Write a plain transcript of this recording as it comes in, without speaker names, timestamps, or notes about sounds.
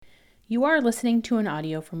You are listening to an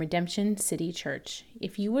audio from Redemption City Church.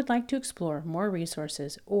 If you would like to explore more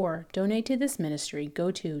resources or donate to this ministry,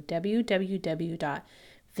 go to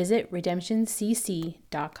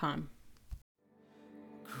www.visitredemptioncc.com.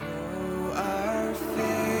 Grow our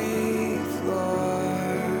faith, Lord,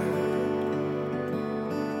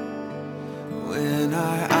 when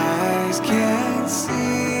our eyes can't see.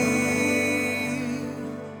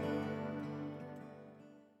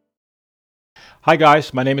 Hi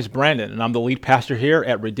guys, my name is Brandon and I'm the lead pastor here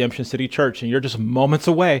at Redemption City Church, and you're just moments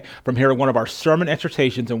away from hearing one of our sermon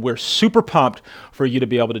exhortations, and we're super pumped for you to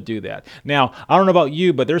be able to do that. Now, I don't know about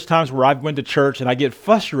you, but there's times where I've went to church and I get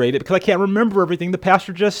frustrated because I can't remember everything the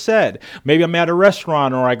pastor just said. Maybe I'm at a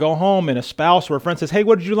restaurant or I go home and a spouse or a friend says, "Hey,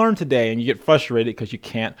 what did you learn today?" And you get frustrated because you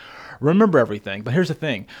can't remember everything. But here's the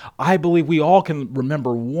thing. I believe we all can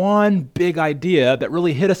remember one big idea that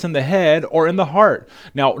really hit us in the head or in the heart.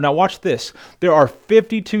 Now watch this. There are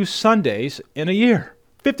 52 Sundays in a year.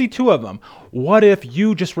 52 of them. What if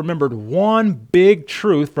you just remembered one big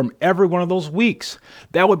truth from every one of those weeks?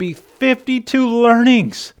 That would be 52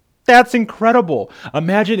 learnings. That's incredible.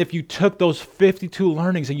 Imagine if you took those 52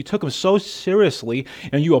 learnings and you took them so seriously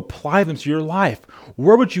and you apply them to your life.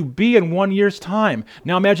 Where would you be in 1 year's time?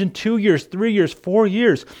 Now imagine 2 years, 3 years, 4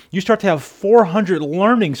 years. You start to have 400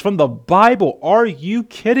 learnings from the Bible. Are you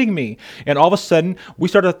kidding me? And all of a sudden, we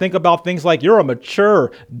start to think about things like you're a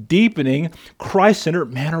mature, deepening,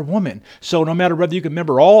 Christ-centered man or woman. So no matter whether you can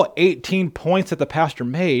remember all 18 points that the pastor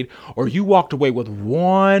made, or you walked away with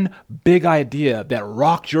one big idea that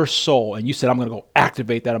rocked your soul and you said, "I'm going to go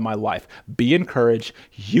activate that in my life." Be encouraged.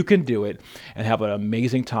 You can do it, and have an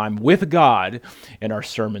amazing time with God in our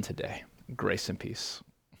sermon today. Grace and peace.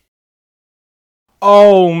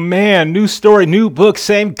 Oh man, new story, new book,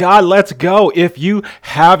 same God, let's go. If you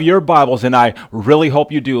have your Bibles, and I really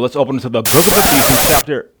hope you do, let's open to the book of Ephesians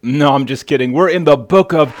chapter. No, I'm just kidding. We're in the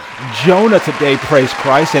book of Jonah today, praise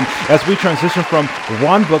Christ. And as we transition from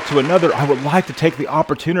one book to another, I would like to take the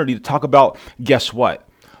opportunity to talk about, guess what?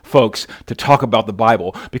 Folks, to talk about the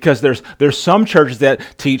Bible, because there's some churches that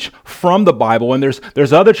teach from the Bible, and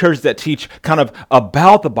there's other churches that teach kind of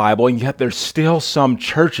about the Bible, and yet there's still some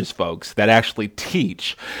churches, folks, that actually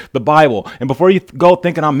teach the Bible. And before you go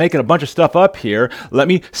thinking I'm making a bunch of stuff up here, let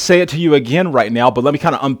me say it to you again right now, but let me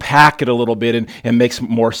kind of unpack it a little bit and make some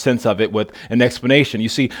more sense of it with an explanation. You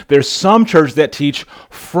see, there's some churches that teach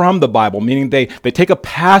from the Bible, meaning they take a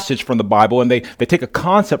passage from the Bible and they take a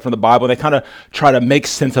concept from the Bible and they kind of try to make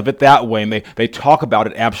sense of it that way, and they talk about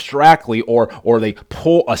it abstractly, or they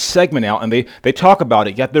pull a segment out and they talk about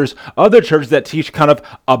it. Yet there's other churches that teach kind of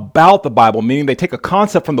about the Bible, meaning they take a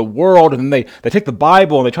concept from the world and then they take the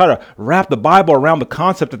Bible and they try to wrap the Bible around the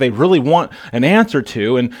concept that they really want an answer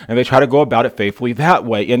to, and they try to go about it faithfully that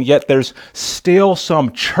way. And yet there's still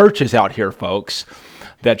some churches out here, folks,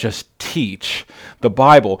 that just teach the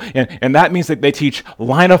Bible. And that means that they teach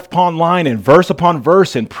line upon line and verse upon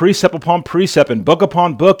verse and precept upon precept and book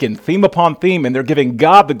upon book and theme upon theme, and they're giving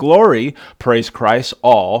God the glory, praise Christ,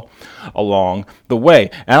 all along the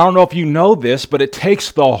way. And I don't know if you know this, but it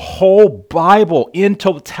takes the whole Bible in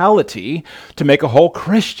totality to make a whole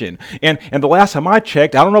Christian. And the last time I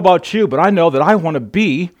checked, I don't know about you, but I know that I want to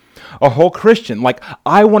be a whole Christian. Like,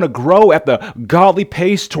 I want to grow at the godly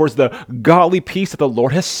pace towards the godly peace that the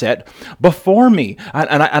Lord has set before me.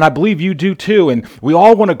 And I believe you do too. And we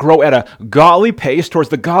all want to grow at a godly pace towards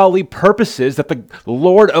the godly purposes that the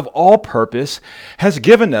Lord of all purpose has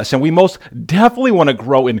given us. And we most definitely want to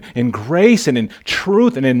grow in grace and in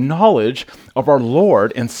truth and in knowledge of our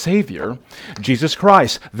Lord and Savior, Jesus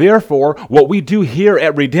Christ. Therefore, what we do here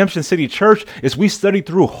at Redemption City Church is we study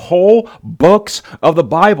through whole books of the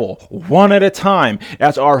Bible, one at a time,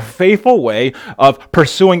 as our faithful way of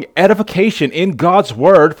pursuing edification in God's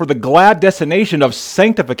Word for the glad destination of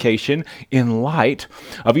sanctification in light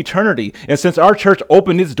of eternity. And since our church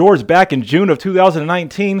opened its doors back in June of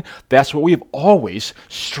 2019, that's what we've always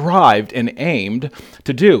strived and aimed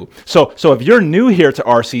to do. So if you're new here to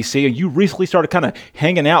RCC and you recently started kind of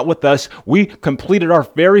hanging out with us, we completed our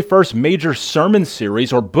very first major sermon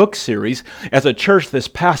series or book series as a church this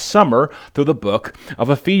past summer through the book of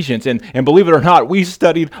Ephesians. And believe it or not, we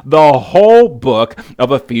studied the whole book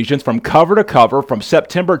of Ephesians from cover to cover from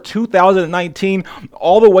September 2019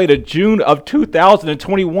 all the way to June of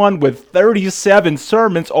 2021 with 37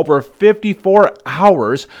 sermons over 54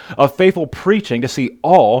 hours of faithful preaching to see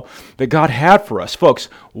all that God had for us. Folks,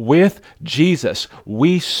 with Jesus,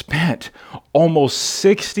 we spent almost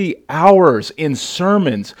 60 hours in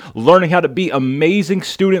sermons learning how to be amazing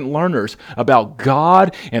student learners about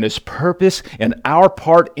God and His purpose and our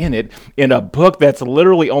part in it in a book that's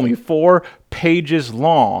literally only 4 pages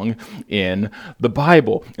long in the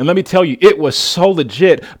Bible. And let me tell you, it was so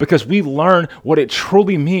legit because we learned what it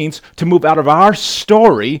truly means to move out of our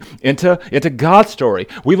story into God's story.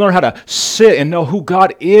 We learn how to sit and know who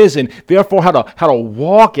God is, and therefore how to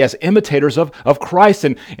walk as imitators of Christ,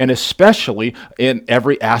 and especially in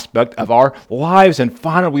every aspect of our lives. And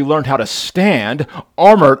finally, we learned how to stand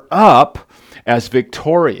armored up as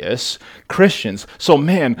victorious Christians. So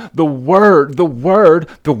man, the word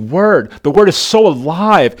is so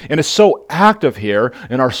alive and is so active here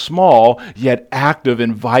in our small yet active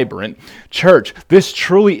and vibrant church. This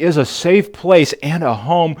truly is a safe place and a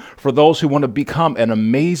home for those who want to become an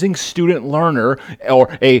amazing student learner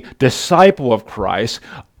or a disciple of Christ,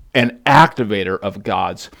 an activator of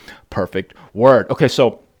God's perfect word. Okay,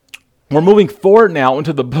 so we're moving forward now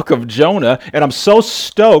into the book of Jonah, and I'm so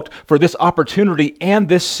stoked for this opportunity and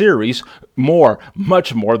this series,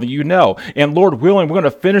 much more than you know. And Lord willing, we're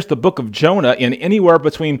going to finish the book of Jonah in anywhere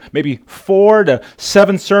between maybe 4 to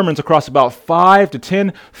 7 sermons across about 5 to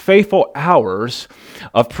 10 faithful hours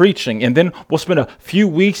of preaching. And then we'll spend a few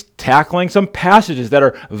weeks tackling some passages that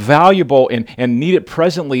are valuable and needed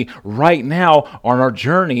presently right now on our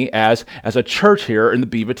journey as a church here in the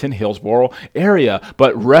Beaverton, Hillsboro area.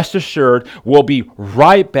 But rest assured, we'll be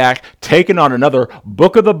right back taking on another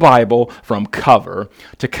book of the Bible from cover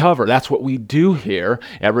to cover. That's what we do here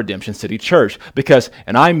at Redemption City Church. Because,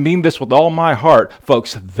 and I mean this with all my heart,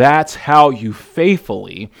 folks, that's how you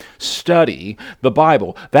faithfully study the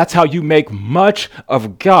Bible. That's how you make much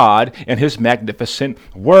of God and His magnificent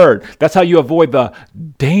Word. That's how you avoid the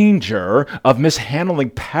danger of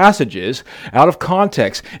mishandling passages out of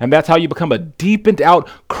context. And that's how you become a deepened out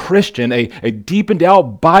Christian, a deepened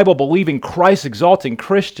out Bible-believing, Christ-exalting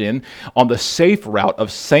Christian on the safe route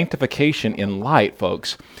of sanctification in light,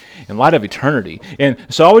 folks. In light of eternity. And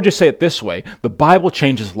so I would just say it this way: the Bible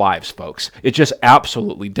changes lives, folks. It just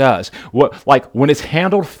absolutely does. When it's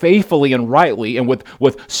handled faithfully and rightly and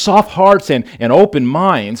with soft hearts and open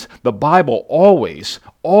minds, the Bible always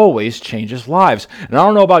changes lives. And I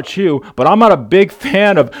don't know about you, but I'm not a big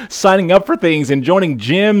fan of signing up for things and joining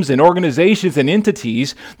gyms and organizations and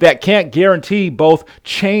entities that can't guarantee both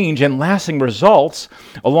change and lasting results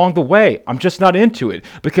along the way. I'm just not into it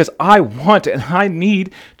because I want and I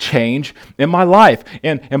need change in my life.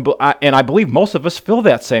 And I believe most of us feel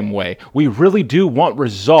that same way. We really do want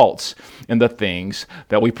results in the things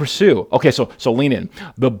that we pursue. Okay, so lean in.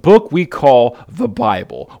 The book we call the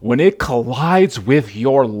Bible, when it collides with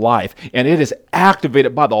your life and it is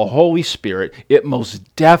activated by the Holy Spirit, it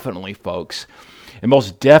most definitely, folks, it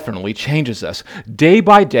most definitely changes us day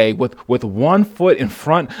by day with one foot in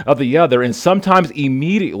front of the other, and sometimes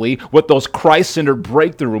immediately with those Christ-centered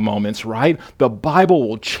breakthrough moments, right? The Bible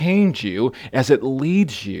will change you as it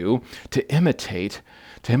leads you to imitate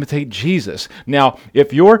Jesus. Now,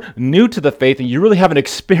 if you're new to the faith and you really haven't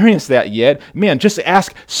experienced that yet, man, just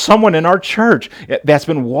ask someone in our church that's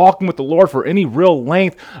been walking with the Lord for any real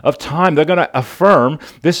length of time. They're going to affirm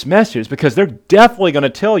this message because they're definitely going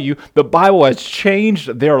to tell you the Bible has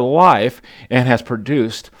changed their life and has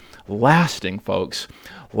produced lasting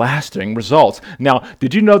results. Now,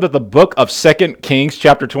 did you know that the book of 2 Kings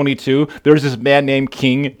chapter 22, there's this man named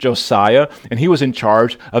King Josiah, and he was in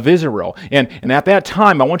charge of Israel. And at that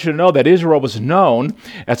time, I want you to know that Israel was known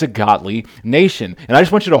as a godly nation. And I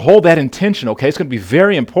just want you to hold that intention, okay? It's going to be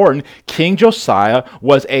very important. King Josiah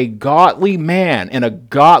was a godly man and a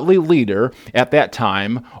godly leader at that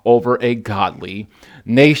time over a godly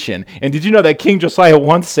nation. And did you know that King Josiah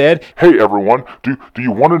once said, "Hey everyone, do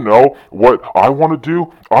you want to know what I want to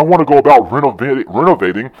do? I want to go about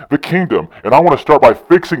renovating the kingdom, and I want to start by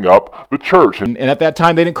fixing up the church." And at that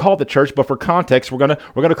time they didn't call it the church, but for context, we're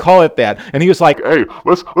gonna call it that. And he was like, "Hey,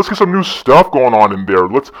 let's get some new stuff going on in there.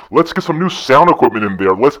 Let's get some new sound equipment in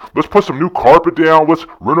there. Let's put some new carpet down. Let's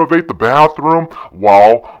renovate the bathroom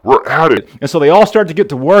while we're at it." And so they all started to get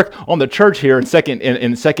to work on the church here in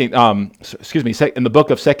the book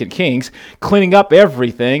of 2 Kings, cleaning up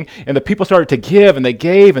everything, and the people started to give, and they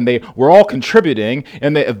gave, and they were all contributing,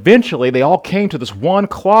 and eventually they all came to this one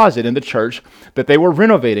closet in the church that they were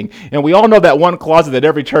renovating. And we all know that one closet that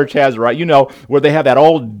every church has, right? You know, where they have that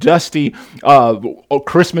old dusty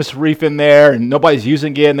Christmas wreath in there, and nobody's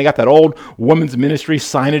using it, and they got that old women's ministry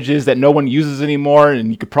signages that no one uses anymore,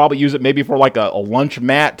 and you could probably use it maybe for like a lunch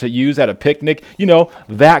mat to use at a picnic, you know,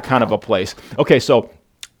 that kind of a place. Okay, so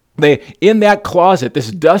In that closet,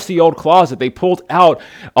 this dusty old closet, they pulled out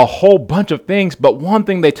a whole bunch of things, but one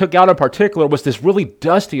thing they took out in particular was this really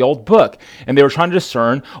dusty old book, and they were trying to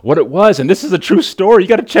discern what it was. And this is a true story. You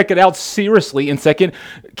got to check it out seriously in 2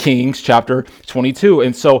 Kings chapter 22.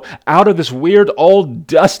 And so out of this weird old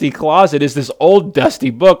dusty closet is this old dusty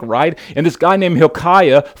book, right? And this guy named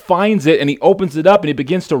Hilkiah finds it, and he opens it up, and he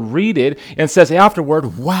begins to read it, and says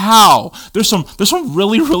afterward, wow, there's some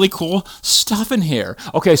really, really cool stuff in here.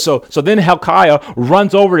 Okay, so then Hilkiah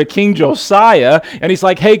runs over to King Josiah, and he's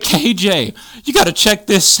like, hey, KJ, you got to check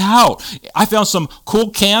this out. I found some cool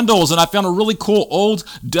candles, and I found a really cool old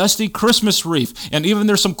dusty Christmas wreath, and even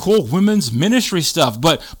there's some cool women's ministry stuff.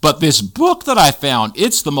 But this book that I found,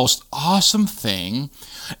 it's the most awesome thing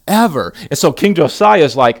ever. And so King Josiah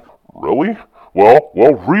is like, Really? Well,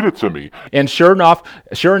 read it to me. and sure enough,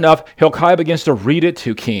 Hilkiah begins to read it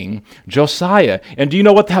to King Josiah. And do you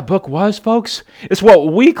know what that book was, folks? It's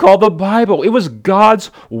what we call the Bible. It was God's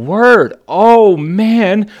Word. Oh,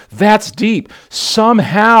 man, that's deep.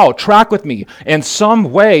 Somehow, track with me, in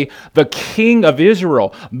some way, the King of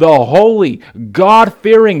Israel, the holy,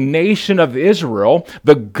 God-fearing nation of Israel,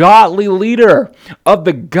 the godly leader of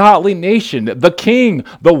the godly nation, the king,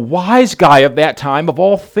 the wise guy of that time, of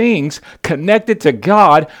all things, connected to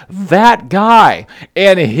God, that guy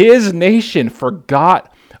and his nation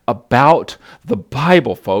forgot about the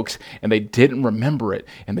Bible, folks, and they didn't remember it,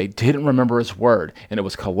 and they didn't remember his word, and it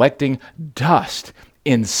was collecting dust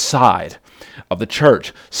inside of the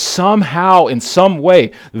church. Somehow, in some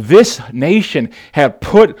way, this nation had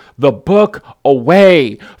put the book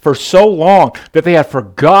away for so long that they had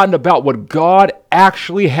forgotten about what God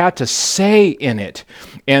actually had to say in it,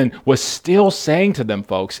 and was still saying to them,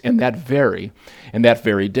 folks, in that very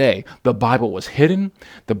day. The Bible was hidden,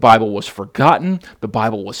 the Bible was forgotten, the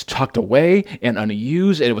Bible was tucked away and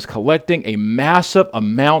unused, and it was collecting a massive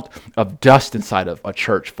amount of dust inside of a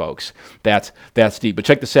church, folks. That's deep. But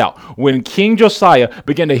check this out. When King Josiah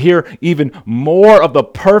began to hear even more of the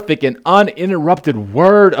perfect and uninterrupted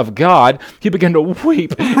word of God, he began to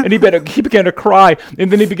weep, and he began to cry,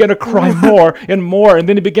 and then he began to cry more and more, and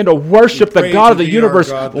then he began to worship the God of the universe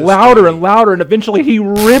louder and louder, and eventually he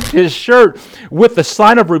ripped his shirt with the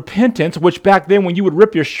sign of repentance, which back then when you would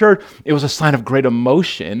rip your shirt, it was a sign of great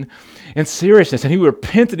emotion and seriousness. And he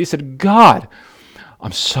repented. He said, God,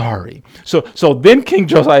 I'm sorry. So then King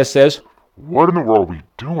Josiah says, What in the world are we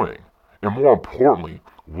doing? And more importantly,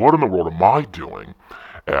 what in the world am I doing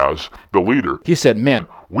as the leader? He said, man,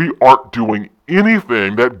 we aren't doing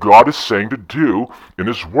anything that God is saying to do in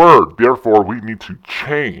His Word. Therefore, we need to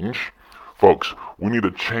change. Folks, we need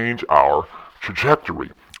to change our trajectory.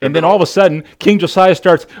 And then all of a sudden, King Josiah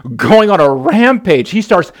starts going on a rampage. He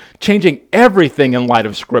starts changing everything in light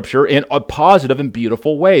of Scripture in positive and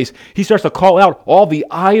beautiful ways. He starts to call out all the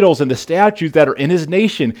idols and the statues that are in his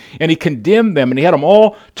nation, and he condemned them, and he had them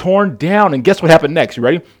all torn down. And guess what happened next? You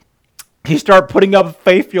ready? He started putting up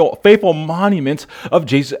faithful monuments of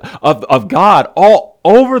Jesus, of God, all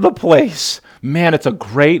over the place. Man, it's a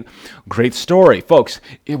great story. Folks,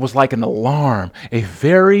 it was like an alarm, a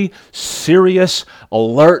very serious,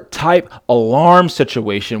 alert type alarm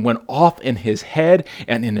situation went off in his head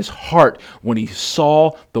and in his heart when he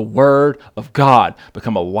saw the Word of God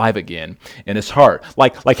become alive again in his heart.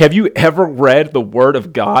 Like, have you ever read the Word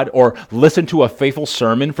of God or listened to a faithful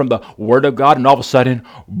sermon from the Word of God, and all of a sudden,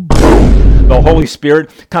 boom, the Holy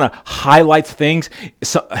Spirit kind of highlights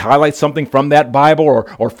something from that Bible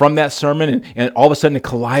or from that sermon, and all of a sudden it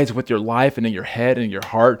collides with your life and in your head and in your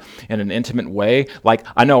heart in an intimate way, like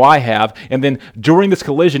I know I have. And then during this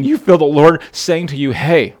collision, you feel the Lord saying to you,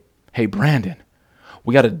 hey, Brandon,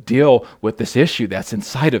 we got to deal with this issue that's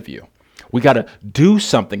inside of you. We got to do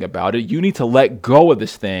something about it. You need to let go of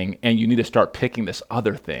this thing, and you need to start picking this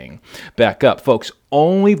other thing back up. Folks,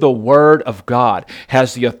 only the Word of God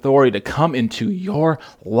has the authority to come into your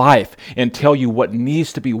life and tell you what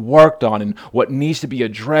needs to be worked on and what needs to be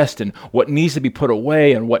addressed and what needs to be put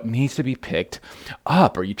away and what needs to be picked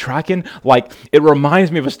up. Are you tracking? Like, it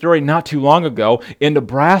reminds me of a story not too long ago in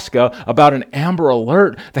Nebraska about an Amber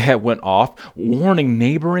Alert that had went off warning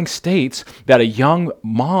neighboring states that a young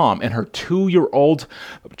mom and her 2-year-old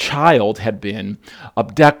child had been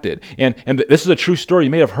abducted. And this is a true story. You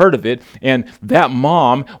may have heard of it. And that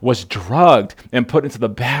mom was drugged and put into the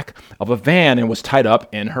back of a van and was tied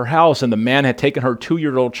up in her house. And the man had taken her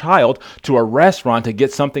 2-year-old child to a restaurant to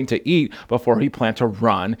get something to eat before he planned to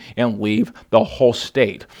run and leave the whole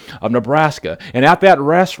state of Nebraska. And at that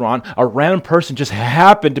restaurant, a random person just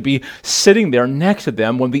happened to be sitting there next to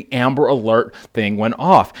them when the Amber Alert thing went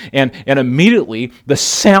off. And immediately, the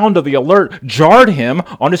sound of the alert jarred him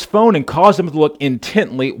on his phone and caused him to look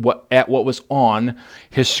intently at what was on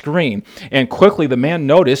his screen. And quickly, the man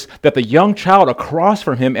noticed that the young child across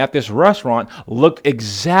from him at this restaurant looked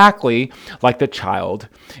exactly like the child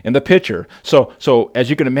in the picture. So as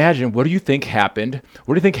you can imagine, what do you think happened?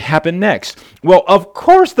 What do you think happened next? Well, of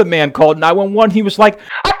course the man called 911. He was like,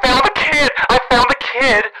 I found the kid! I found the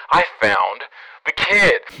kid! I found the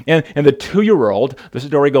kid. And the 2-year-old, the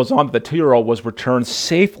story goes on, that the 2-year-old was returned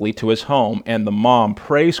safely to his home, and the mom,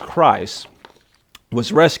 praise Christ,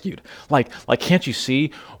 was rescued. Like, can't you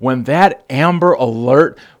see? When that Amber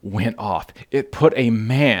Alert went off, it put a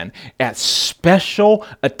man at special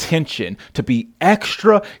attention to be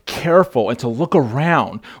extra careful and to look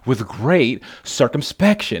around with great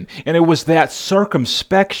circumspection. And it was that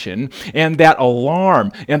circumspection and that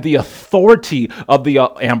alarm and the authority of the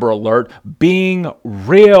Amber Alert being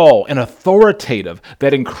real and authoritative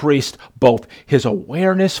that increased both his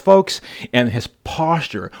awareness, folks, and his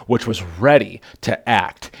posture, which was ready to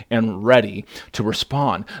act and ready to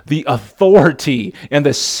respond. The authority and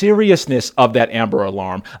the seriousness of that Amber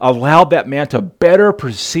Alarm allowed that man to better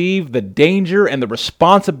perceive the danger and the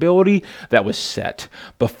responsibility that was set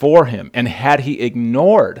before him. And had he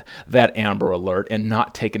ignored that Amber Alert and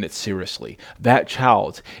not taken it seriously, that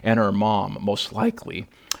child and her mom most likely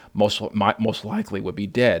would be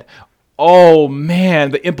dead. Oh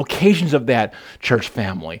man, the implications of that, church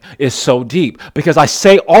family, is so deep, because I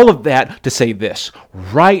say all of that to say this.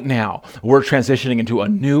 Right now, we're transitioning into a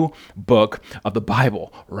new book of the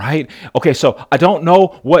Bible, right? Okay, so I don't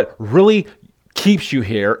know what really keeps you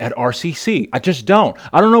here at RCC. I just don't.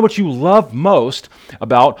 I don't know what you love most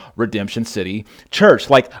about Redemption City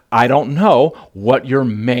Church. Like, I don't know what your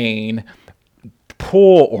main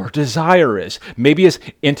pull or desire is. Maybe it's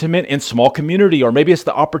intimate and small community, or maybe it's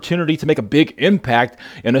the opportunity to make a big impact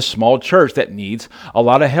in a small church that needs a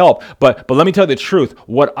lot of help. But let me tell you the truth.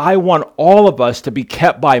 What I want all of us to be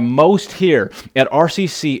kept by most here at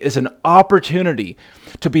RCC is an opportunity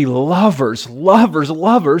to be lovers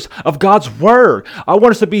of God's Word. I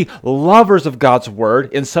want us to be lovers of God's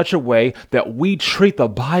Word in such a way that we treat the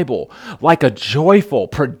Bible like a joyful,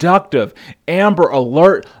 productive, Amber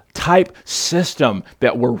Alert type system,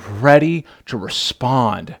 that we're ready to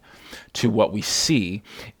respond to what we see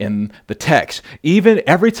in the text. Even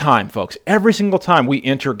every time, folks, every single time we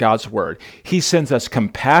enter God's Word, He sends us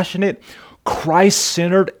compassionate,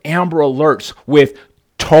 Christ-centered Amber Alerts with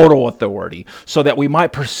total authority, so that we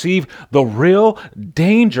might perceive the real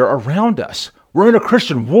danger around us. We're in a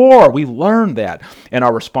Christian war. We learn that, and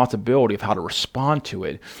our responsibility of how to respond to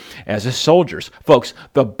it as His soldiers. Folks,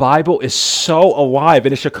 the Bible is so alive,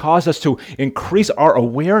 and it should cause us to increase our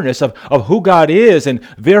awareness of who God is, and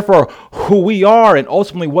therefore who we are, and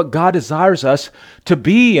ultimately what God desires us to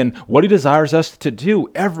be and what He desires us to do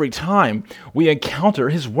every time we encounter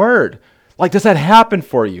His Word. Like, does that happen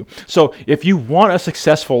for you? So if you want a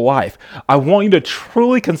successful life, I want you to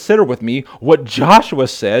truly consider with me what Joshua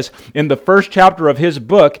says in the first chapter of his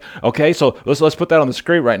book. Okay, so let's put that on the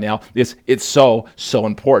screen right now. It's so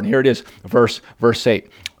important. Here it is, verse 8.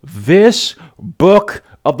 This book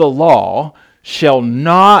of the law shall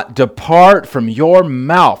not depart from your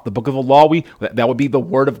mouth. The book of the law, that would be the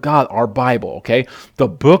Word of God, our Bible, okay? The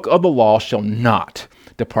book of the law shall not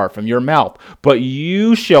depart from your mouth, but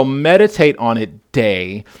you shall meditate on it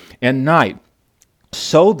day and night,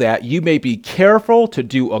 so that you may be careful to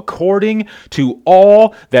do according to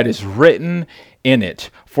all that is written in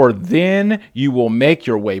it. For then you will make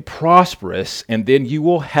your way prosperous, and then you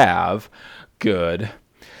will have good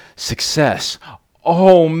success.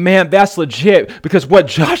 Oh man, that's legit, because what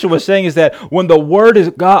Joshua was saying is that when the Word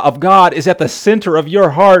of God is at the center of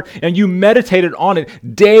your heart and you meditated on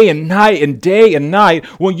it day and night,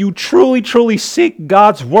 when you truly seek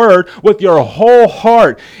God's Word with your whole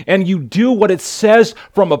heart and you do what it says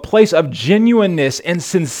from a place of genuineness and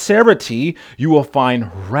sincerity, you will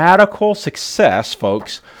find radical success,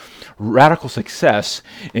 folks. Radical success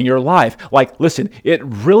in your life. Like, listen, it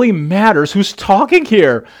really matters who's talking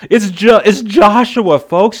here. It's Joshua,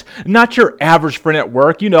 folks, not your average friend at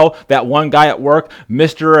work. You know, that one guy at work,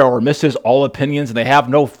 Mr. or Mrs. All Opinions, and they have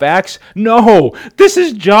no facts. No, this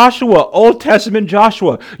is Joshua, Old Testament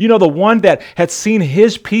Joshua. You know, the one that had seen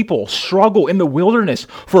his people struggle in the wilderness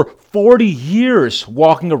for 40 years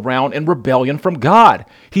walking around in rebellion from God.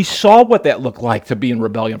 He saw what that looked like to be in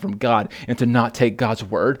rebellion from God and to not take God's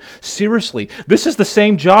word seriously. This is the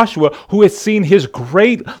same Joshua who has seen his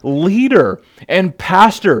great leader and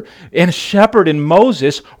pastor and shepherd in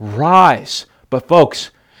Moses rise, but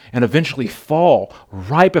folks, and eventually fall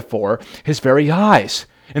right before his very eyes.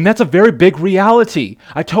 And that's a very big reality.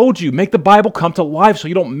 I told you, make the Bible come to life so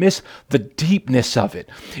you don't miss the deepness of it.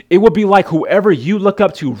 It would be like whoever you look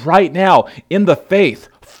up to right now in the faith,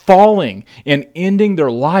 falling and ending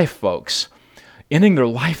their life, folks. Ending their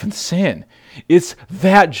life in sin. It's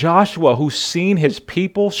that Joshua who's seen his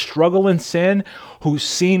people struggle in sin, who's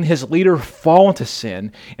seen his leader fall into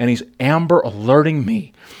sin, and he's amber alerting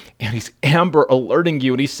me. And he's amber alerting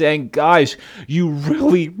you, and he's saying, guys, you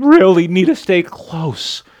really, really need to stay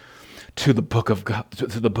close to the book of God, to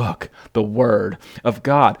the Word of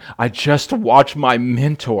God. I just watched my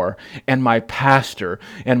mentor and my pastor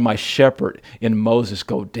and my shepherd in Moses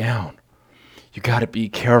go down. You got to be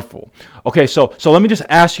careful. Okay, so let me just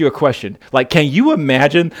ask you a question. Like, can you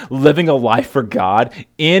imagine living a life for God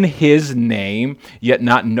in His name, yet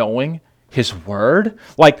not knowing His Word?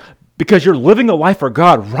 Like, because you're living a life for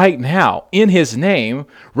God right now in His name,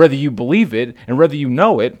 whether you believe it and whether you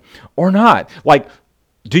know it or not. Like,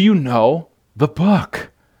 do you know the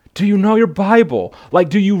book? Do you know your Bible? Like,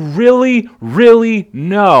 do you really, really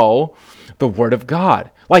know the Word of God?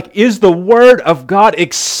 Like, is the Word of God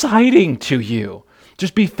exciting to you?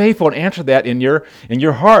 Just be faithful and answer that in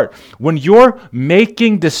your heart. When you're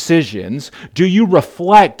making decisions, do you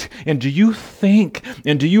reflect and do you think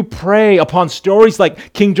and do you pray upon stories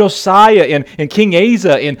like King Josiah and King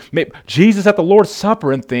Asa and Jesus at the Lord's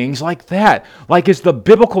Supper and things like that? Like, is the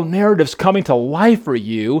biblical narratives coming to life for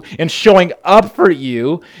you and showing up for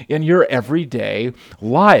you in your everyday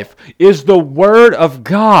life? Is the Word of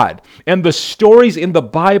God and the stories in the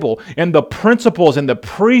Bible and the principles and the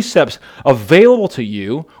precepts available to you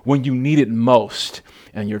when you need it most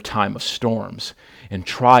in your time of storms and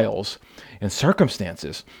trials and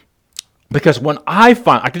circumstances? Because I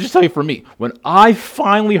can just tell you for me, when I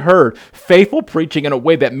finally heard faithful preaching in a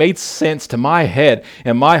way that made sense to my head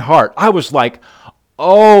and my heart, I was like,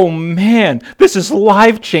 oh man, this is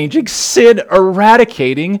life-changing,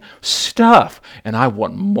 sin-eradicating stuff. And I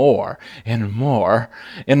want more and more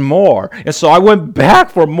and more. And so I went back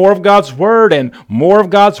for more of God's Word and more of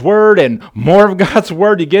God's Word and more of God's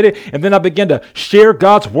Word. You get it? And then I began to share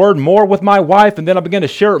God's Word more with my wife. And then I began to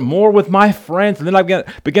share it more with my friends. And then I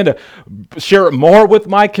began to share it more with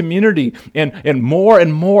my community. And more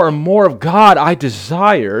and more and more of God I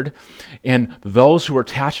desired. And those who were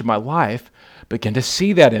attached to my life began to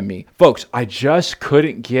see that in me. Folks, I just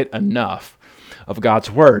couldn't get enough of God's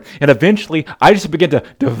Word. And eventually, I just began to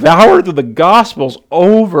devour the Gospels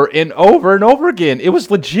over and over and over again. It was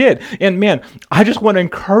legit. And man, I just want to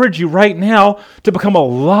encourage you right now to become a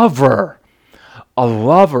lover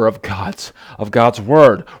of God's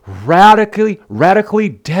Word, radically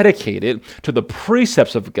dedicated to the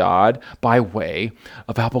precepts of God by way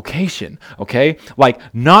of application, okay? Like,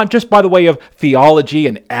 not just by the way of theology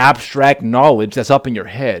and abstract knowledge that's up in your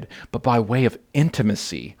head, but by way of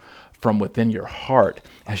intimacy from within your heart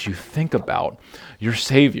as you think about your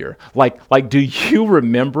Savior. Like, do you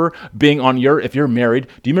remember being on if you're married,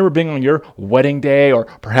 do you remember being on your wedding day or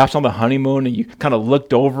perhaps on the honeymoon and you kind of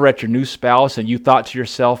looked over at your new spouse and you thought to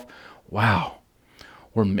yourself, wow,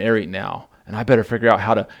 we're married now. And I better figure out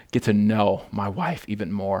how to get to know my wife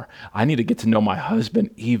even more. I need to get to know my husband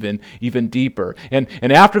even deeper. And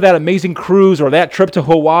after that amazing cruise or that trip to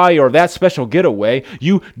Hawaii or that special getaway,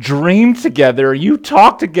 you dreamed together, you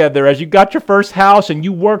talked together as you got your first house, and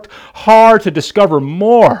you worked hard to discover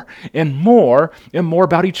more and more and more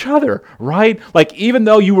about each other, right? Like, even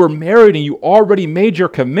though you were married and you already made your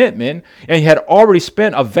commitment and you had already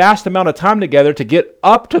spent a vast amount of time together to get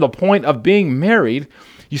up to the point of being married,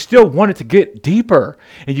 you still wanted to get deeper,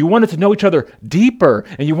 and you wanted to know each other deeper,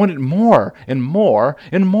 and you wanted more and more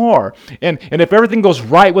and more. And if everything goes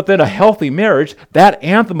right within a healthy marriage, that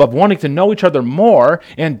anthem of wanting to know each other more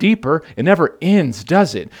and deeper, it never ends,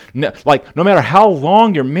 does it? No matter how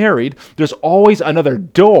long you're married, there's always another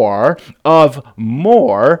door of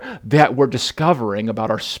more that we're discovering about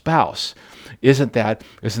our spouse. Isn't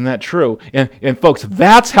that true? And folks,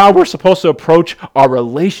 that's how we're supposed to approach our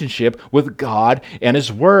relationship with God and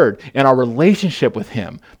His Word and our relationship with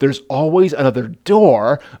Him. There's always another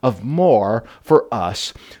door of more for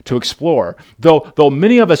us to explore. Though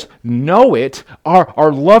many of us know it,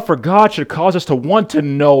 our love for God should cause us to want to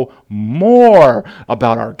know more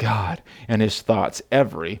about our God and His thoughts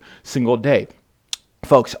every single day.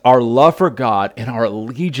 Folks, our love for God and our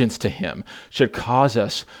allegiance to Him should cause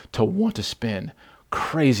us to want to spend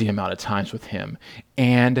crazy amount of times with Him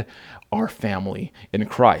and our family in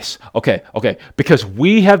Christ. Okay, because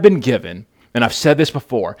we have been given, and I've said this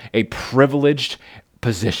before, a privileged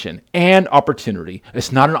position and opportunity.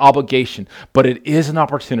 It's not an obligation, but it is an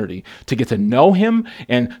opportunity to get to know Him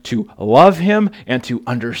and to love Him and to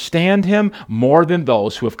understand Him more than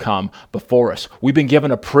those who have come before us. We've been given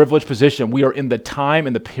a privileged position. We are in the time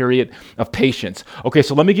and the period of patience. Okay,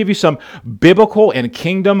 so let me give you some biblical and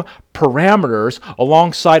kingdom parameters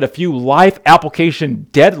alongside a few life application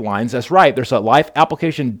deadlines. That's right, there's a life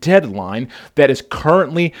application deadline that is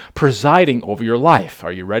currently presiding over your life.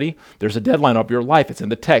 Are you ready? There's a deadline of your life. It's in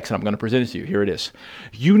the text, and I'm going to present it to you. Here it is.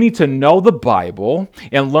 You need to know the Bible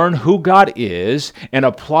and learn who God is and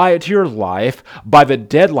apply it to your life by the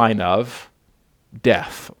deadline of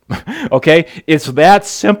death. Okay? It's that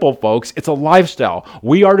simple, folks. It's a lifestyle.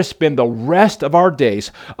 We are to spend the rest of our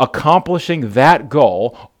days accomplishing that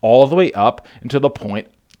goal all the way up until the point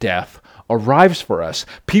death arrives for us.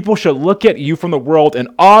 People should look at you from the world and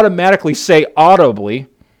automatically say audibly,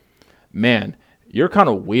 man, you're kind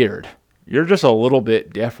of weird. You're just a little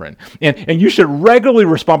bit different. And you should regularly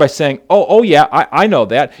respond by saying, oh yeah, I know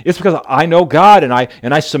that. It's because I know God and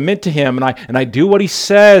I submit to Him and I do what He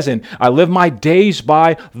says and I live my days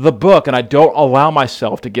by the book and I don't allow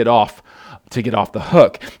myself to get off the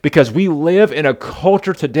hook. Because we live in a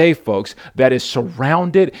culture today, folks, that is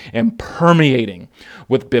surrounded and permeating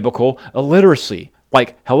with biblical illiteracy.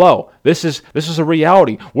 Like, hello, this is a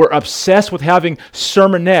reality. We're obsessed with having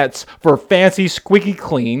sermonettes for fancy, squeaky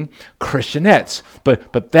clean Christianettes.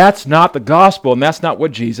 But that's not the gospel, and that's not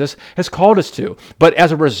what Jesus has called us to. But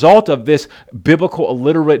as a result of this biblical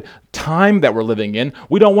illiterate time that we're living in,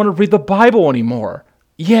 we don't want to read the Bible anymore.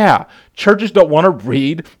 Yeah, churches don't want to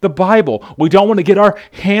read the Bible. We don't want to get our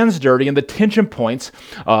hands dirty in the tension points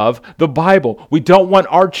of the Bible. We don't want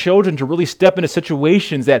our children to really step into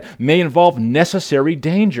situations that may involve necessary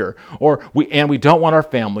danger. We don't want our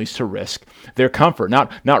families to risk their comfort.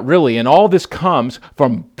 Not really. And all this comes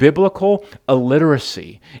from biblical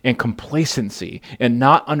illiteracy and complacency and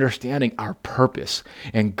not understanding our purpose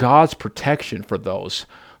and God's protection for those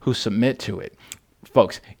who submit to it.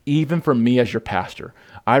 Folks, even for me as your pastor,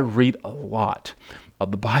 I read a lot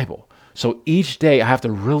of the Bible. So each day I have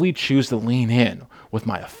to really choose to lean in with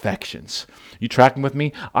my affections. You tracking with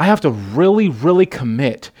me? I have to really, really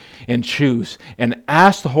commit and choose and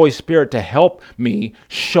ask the Holy Spirit to help me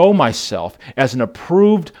show myself as an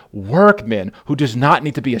approved workman who does not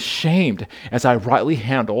need to be ashamed as I rightly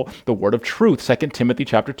handle the word of truth. 2 Timothy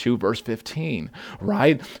chapter 2, verse 15,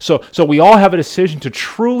 right? So we all have a decision to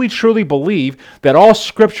truly, truly believe that all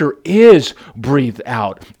Scripture is breathed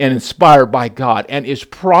out and inspired by God and is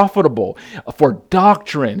profitable for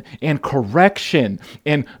doctrine and correction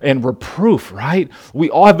and reproof, right?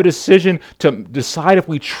 We all have a decision to decide if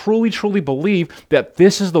we truly, truly believe that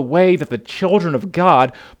this is the way that the children of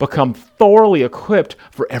God become thoroughly equipped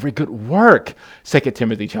for every good work. 2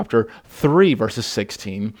 Timothy chapter 3, verses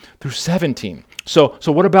 16 through 17. So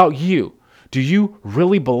what about you? Do you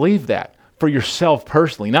really believe that for yourself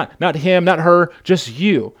personally? Not him, not her, just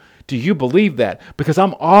you. Do you believe that? Because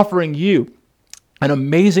I'm offering you an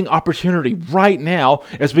amazing opportunity right now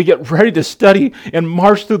as we get ready to study and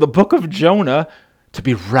march through the book of Jonah to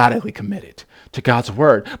be radically committed to God's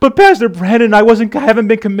word. But Pastor Brandon, I haven't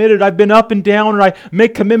been committed. I've been up and down and I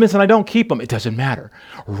make commitments and I don't keep them. It doesn't matter.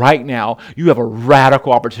 Right now, you have a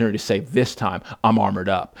radical opportunity to say, this time I'm armored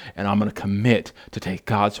up and I'm going to commit to take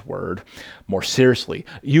God's word more seriously.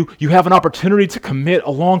 You have an opportunity to commit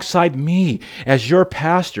alongside me as your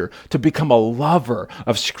pastor to become a lover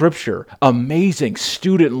of Scripture, amazing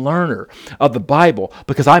student learner of the Bible,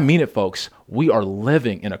 because I mean it, folks, we are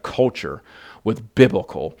living in a culture with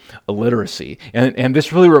biblical illiteracy. And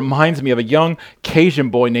this really reminds me of a young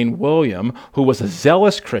Cajun boy named William who was a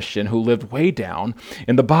zealous Christian who lived way down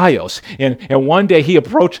in the Bios. And one day he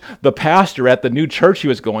approached the pastor at the new church he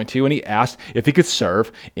was going to and he asked if he could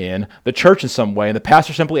serve in the church in some way. And the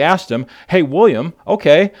pastor simply asked him, hey, William,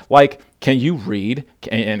 okay, can you read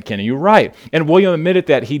and can you write? And William admitted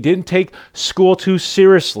that he didn't take school too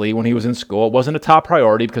seriously when he was in school. It wasn't a top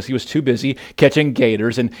priority because he was too busy catching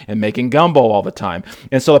gators and making gumbo all the time.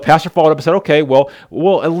 And so the pastor followed up and said, okay, well,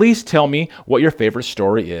 at least tell me what your favorite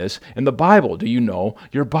story is in the Bible. Do you know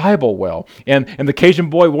your Bible well? And the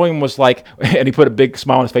Cajun boy, William, was like, and he put a big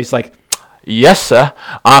smile on his face like, Yes, sir.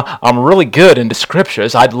 I'm really good in the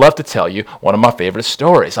scriptures. I'd love to tell you one of my favorite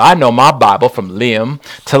stories. I know my Bible from limb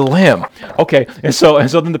to limb. Okay, and so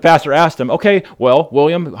then the pastor asked him, okay, well,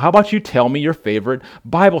 William, how about you tell me your favorite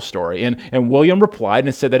Bible story? And William replied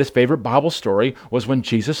and said that his favorite Bible story was when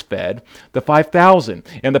Jesus fed the 5,000.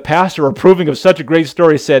 And the pastor, approving of such a great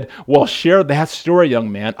story, said, well, share that story,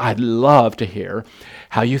 young man. I'd love to hear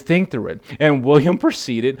how you think through it. And William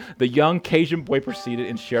proceeded, the young Cajun boy proceeded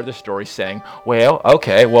and shared the story saying, well,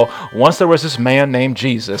 once there was this man named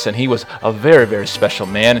Jesus, and he was a very, very special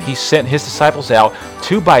man, and he sent his disciples out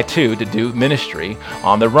 2 by 2 to do ministry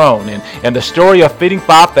on their own. And the story of feeding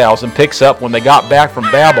 5,000 picks up when they got back from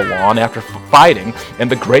Babylon after fighting in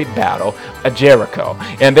the great battle at Jericho.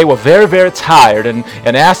 And they were very, very tired and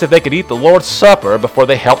asked if they could eat the Lord's Supper before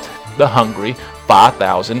they helped the hungry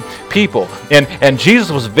 5,000 people. And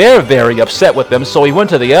Jesus was very, very upset with them, so he went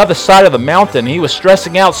to the other side of the mountain. He was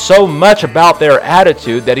stressing out so much about their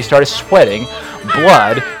attitude that he started sweating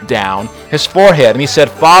blood down his forehead. And he said,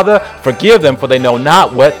 Father, forgive them, for they know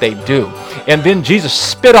not what they do. And then Jesus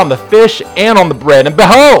spit on the fish and on the bread, and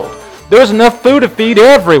behold, there was enough food to feed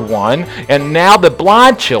everyone, and now the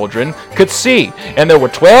blind children could see. And there were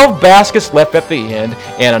 12 baskets left at the end,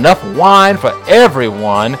 and enough wine for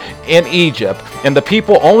everyone in Egypt. And the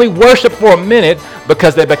people only worshiped for a minute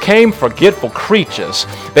because they became forgetful creatures.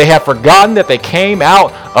 They had forgotten that they came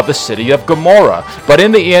out of the city of Gomorrah. But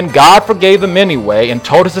in the end, God forgave them anyway and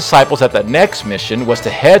told his disciples that the next mission was to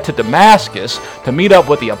head to Damascus to meet up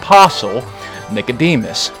with the apostle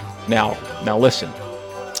Nicodemus. Now listen.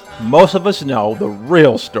 Most of us know the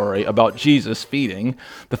real story about Jesus feeding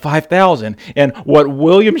the 5,000. And what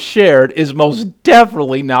William shared is most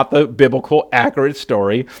definitely not the biblical accurate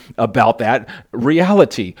story about that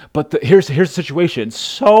reality. But here's the situation.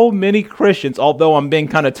 So many Christians, although I'm being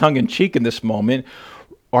kind of tongue-in-cheek in this moment,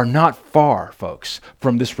 are not far, folks,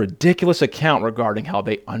 from this ridiculous account regarding how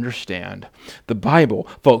they understand the Bible.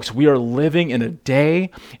 Folks, we are living in a day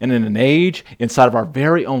and in an age inside of our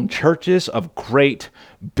very own churches of great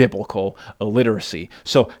biblical illiteracy.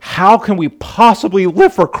 So how can we possibly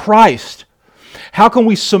live for Christ? How can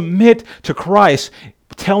we submit to Christ,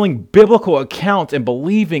 telling biblical accounts and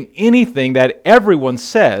believing anything that everyone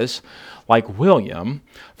says, like William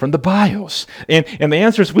from the bios? And the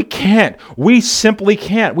answer is we can't. We simply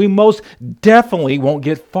can't. We most definitely won't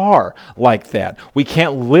get far like that. We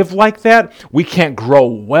can't live like that. We can't grow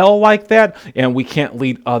well like that. And we can't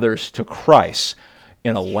lead others to Christ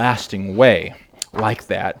in a lasting way like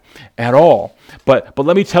that at all. But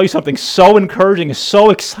let me tell you something so encouraging, is so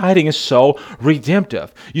exciting, is so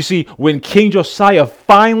redemptive. You see, when King Josiah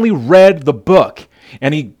finally read the book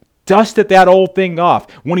and he dusted that old thing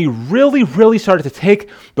off, when he really, really started to take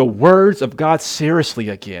the words of God seriously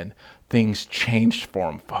again, things changed for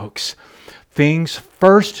him, folks. Things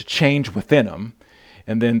first changed within him,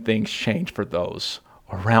 and then things changed for those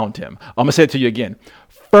around him. I'm going to say it to you again.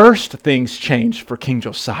 First, things changed for King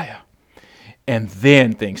Josiah, and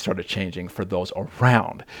then things started changing for those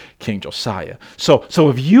around King Josiah. So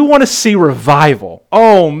if you want to see revival,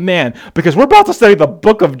 oh man, because we're about to study the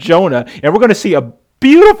book of Jonah, and we're going to see a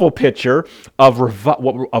beautiful picture of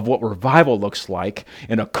what revival looks like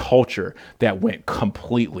in a culture that went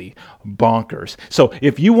completely bonkers. So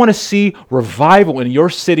if you want to see revival in your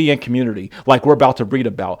city and community, like we're about to read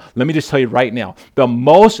about, let me just tell you right now, the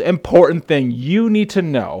most important thing you need to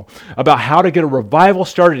know about how to get a revival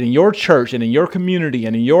started in your church and in your community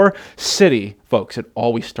and in your city, folks, it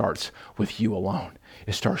always starts with you alone.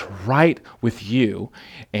 It starts right with you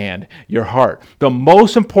and your heart. The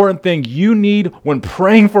most important thing you need when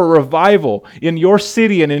praying for revival in your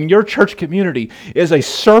city and in your church community is a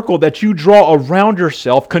circle that you draw around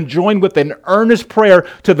yourself, conjoined with an earnest prayer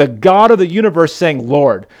to the God of the universe saying,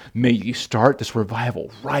 Lord, may you start this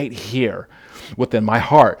revival right here within my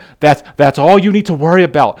heart. That's all you need to worry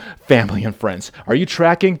about, family and friends. Are you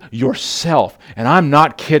tracking yourself? And I'm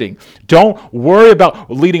not kidding. Don't worry about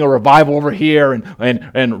leading a revival over here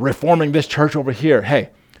and reforming this church over here.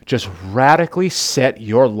 Hey, just radically set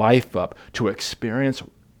your life up to experience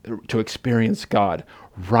God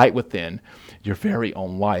right within your very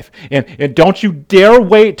own life. And don't you dare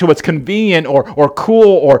wait till it's convenient or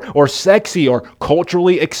cool or sexy or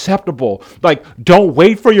culturally acceptable. Like, don't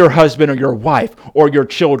wait for your husband or your wife or your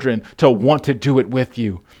children to want to do it with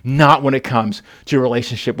you. Not when it comes to your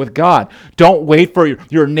relationship with God. Don't wait for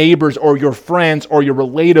your neighbors or your friends or your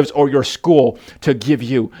relatives or your school to give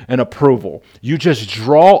you an approval. You just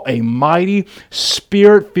draw a mighty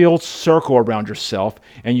spirit-filled circle around yourself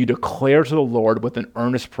and you declare to the Lord with an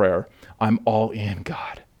earnest prayer, I'm all in,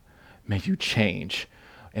 God. May you change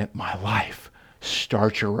my life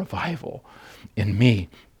start your revival in me.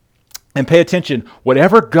 And pay attention,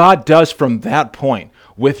 whatever God does from that point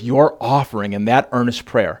with your offering and that earnest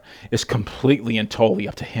prayer is completely and totally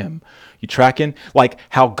up to him. You tracking? Like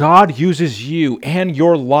how God uses you and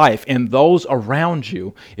your life and those around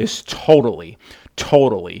you is totally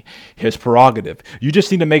his prerogative. You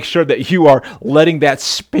just need to make sure that you are letting that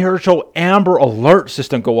spiritual amber alert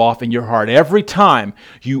system go off in your heart every time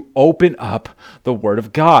you open up the Word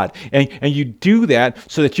of God. And you do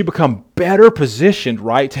that so that you become better positioned,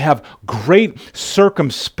 right, to have great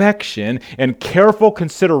circumspection and careful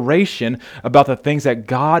consideration about the things that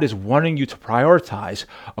God is wanting you to prioritize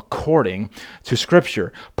according to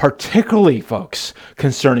Scripture, particularly, folks,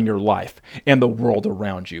 concerning your life and the world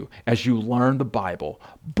around you as you learn the Bible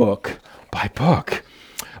book by book.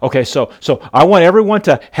 Okay, so I want everyone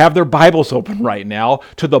to have their Bibles open right now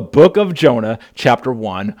to the book of Jonah, chapter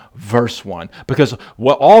 1, verse 1. Because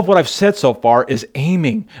all of what I've said so far is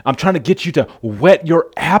I'm trying to get you to whet your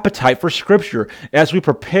appetite for Scripture as we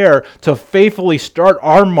prepare to faithfully start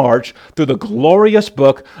our march through the glorious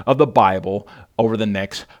book of the Bible over the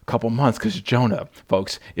next couple months, because Jonah,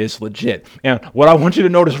 folks, is legit. And what I want you to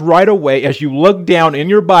notice right away as you look down in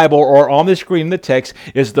your Bible or on the screen in the text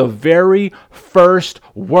is the very first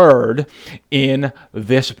word in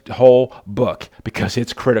this whole book, because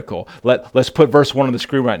it's critical. Let's put verse 1 on the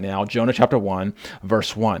screen right now. Jonah chapter 1,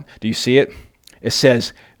 verse 1. Do you see it? It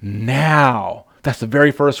says, now. That's the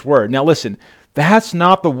very first word. Now listen, that's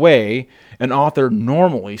not the way an author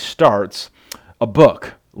normally starts a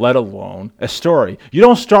book, let alone a story. You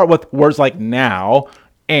don't start with words like now,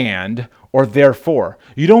 and, or therefore.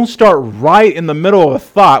 You don't start right in the middle of a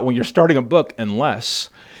thought when you're starting a book unless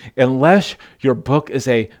your book is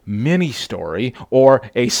a mini story or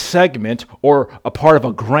a segment or a part of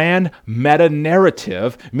a grand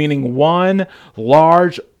meta-narrative, meaning one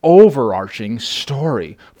large overarching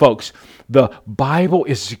story. Folks, the Bible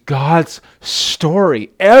is God's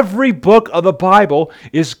story. Every book of the Bible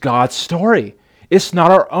is God's story. It's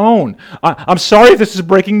not our own. I'm sorry if this is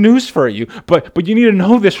breaking news for you, but you need to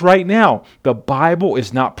know this right now. The Bible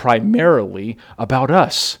is not primarily about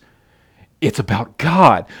us. It's about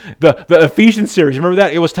God. The Ephesians series, remember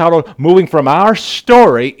that? It was titled Moving from Our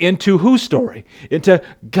Story into whose story? Into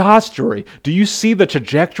God's story. Do you see the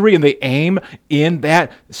trajectory and the aim in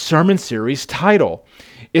that sermon series title?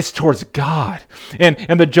 It's towards God.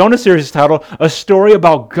 And the Jonah series is titled A Story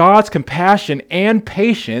About God's Compassion and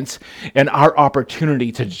Patience and Our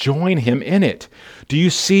Opportunity to Join Him in It. Do you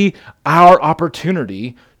see our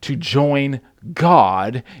opportunity to join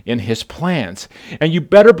God in His plans? And you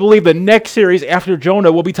better believe the next series after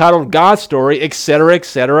Jonah will be titled God's Story, etc.,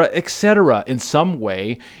 etc., etc., in some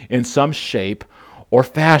way, in some shape, or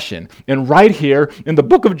fashion. And right here in the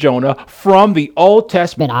book of Jonah from the Old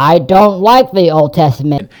Testament, I don't like the Old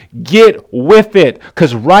Testament. Get with it,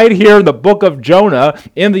 because right here in the book of Jonah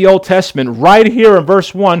in the Old Testament, right here in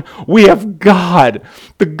verse 1, we have God,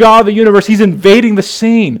 the God of the universe. He's invading the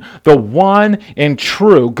scene. The one and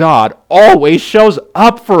true God always shows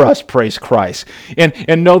up for us, praise Christ.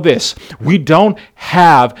 And know this, we don't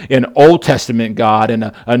have an Old Testament God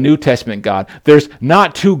and a New Testament God. There's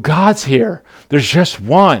not two gods here. There's just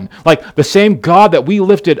one. Like the same God that we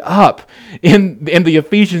lifted up in the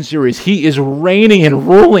Ephesians series, He is reigning and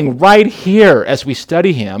ruling right here as we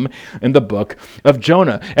study Him in the book of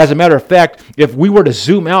Jonah. As a matter of fact, if we were to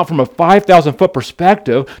zoom out from a 5,000-foot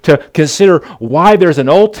perspective to consider why there's an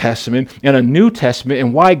Old Testament and a New Testament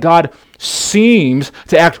and why God seems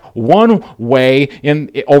to act one way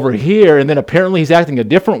over here and then apparently He's acting a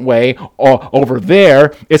different way over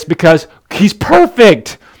there, it's because He's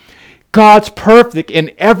perfect. God's perfect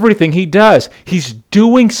in everything He does. He's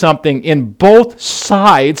doing something in both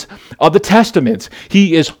sides of the Testaments.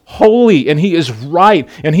 He is holy and He is right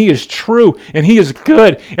and He is true and He is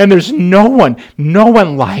good. And there's no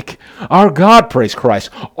one like our God, praise Christ.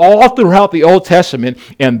 All throughout the Old Testament,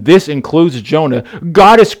 and this includes Jonah,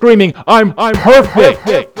 God is screaming, I'm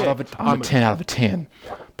perfect. I'm a 10 out of a 10.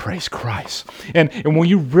 Praise Christ. And when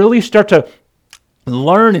you really start to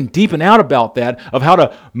learn and deepen out about that, of how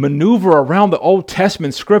to maneuver around the Old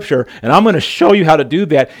Testament scripture, and I'm going to show you how to do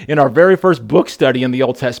that in our very first book study in the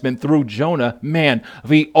Old Testament through Jonah. Man,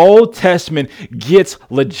 the Old Testament gets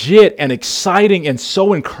legit and exciting and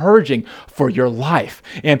so encouraging for your life.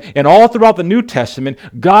 And all throughout the New Testament,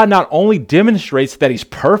 God not only demonstrates that He's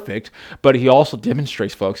perfect, but He also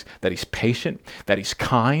demonstrates, folks, that He's patient, that He's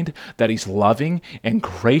kind, that He's loving and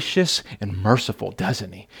gracious and merciful,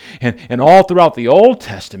 doesn't He? And all throughout the Old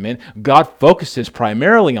Testament, God focuses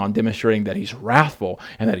primarily on demonstrating that He's wrathful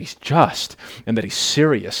and that He's just and that He's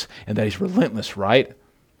serious and that He's relentless, right?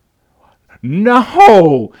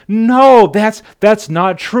 No, that's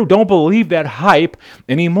not true. Don't believe that hype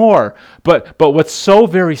anymore. But what's so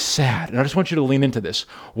very sad, and I just want you to lean into this,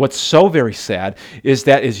 what's so very sad is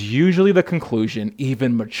that is usually the conclusion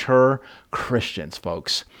even mature Christians,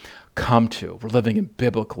 folks, come to. We're living in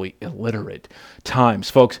biblically illiterate times.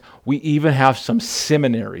 Folks, we even have some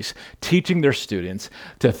seminaries teaching their students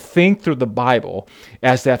to think through the Bible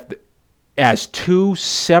as two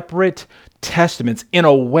separate testaments in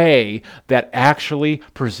a way that actually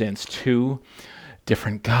presents two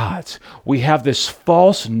different gods. We have this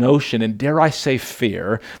false notion, and dare I say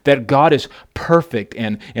fear, that God is perfect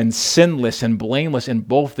and sinless and blameless in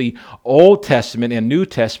both the Old Testament and New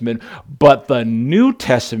Testament, but the New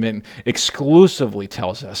Testament exclusively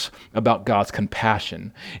tells us about God's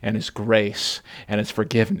compassion and His grace and His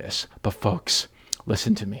forgiveness. But folks,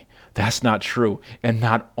 listen to me. That's not true. And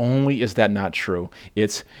not only is that not true,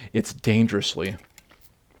 it's dangerously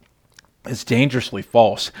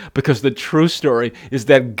false, because the true story is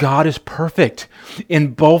that God is perfect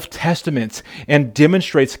in both testaments and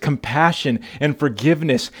demonstrates compassion and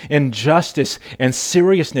forgiveness and justice and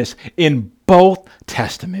seriousness in both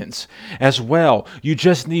testaments as well. You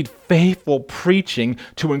just need faithful preaching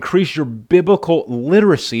to increase your biblical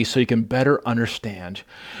literacy so you can better understand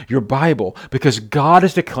your Bible, because God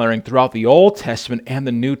is declaring throughout the Old Testament and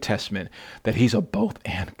the New Testament that He's a both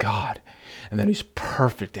and God and that He's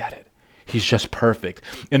perfect at it. He's just perfect.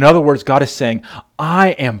 In other words, God is saying,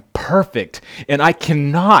 I am perfect, and I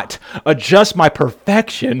cannot adjust my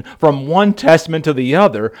perfection from one testament to the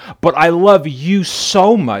other, but I love you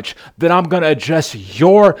so much that I'm going to adjust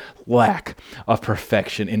your lack of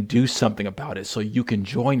perfection and do something about it so you can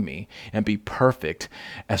join me and be perfect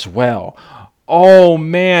as well. Oh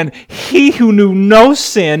man, He who knew no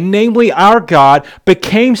sin, namely our God,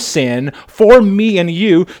 became sin for me and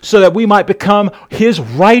you so that we might become His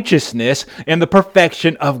righteousness and the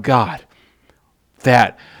perfection of God.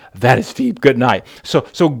 That is deep. Good night.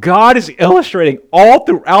 So God is illustrating all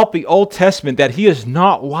throughout the Old Testament that He is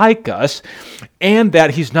not like us and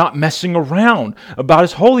that He's not messing around about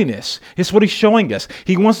His holiness. It's what He's showing us.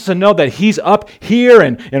 He wants us to know that He's up here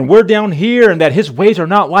and we're down here, and that His ways are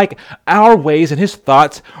not like our ways and His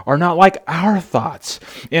thoughts are not like our thoughts.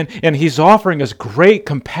 And He's offering us great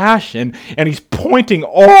compassion, and He's pointing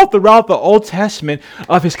all throughout the Old Testament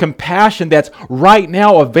of His compassion that's right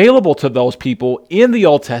now available to those people in the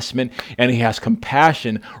Old Testament, and He has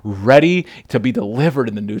compassion ready to be delivered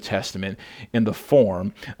in the New Testament in the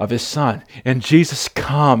form of His Son. And Jesus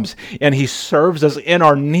comes and He serves us in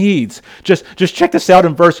our needs. Just check this out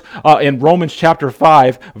in Romans chapter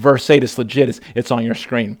 5, verse 8. It's legit. It's on your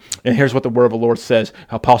screen. And here's what the word of the Lord says.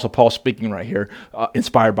 Apostle Paul speaking right here,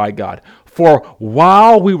 inspired by God. For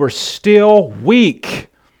while we were still weak,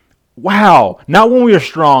 wow, not when we were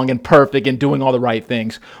strong and perfect and doing all the right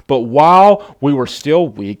things, but while we were still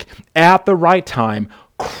weak, at the right time,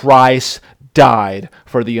 Christ died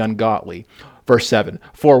for the ungodly. Verse 7,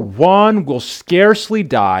 for one will scarcely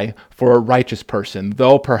die for a righteous person,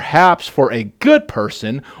 though perhaps for a good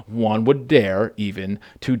person one would dare even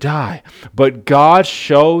to die. But God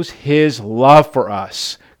shows His love for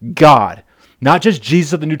us. God, not just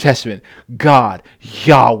Jesus of the New Testament, God,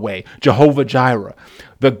 Yahweh, Jehovah Jireh,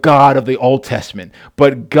 the God of the Old Testament.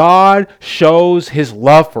 But God shows His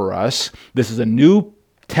love for us. This is a New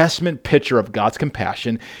Testament picture of God's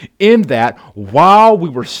compassion, in that while we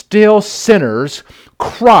were still sinners,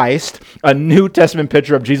 Christ, a New Testament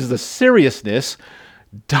picture of Jesus' seriousness,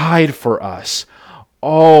 died for us.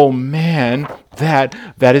 Oh man, that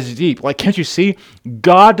is deep. Like, can't you see?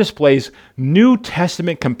 God displays New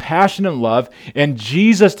Testament compassion and love, and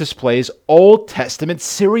Jesus displays Old Testament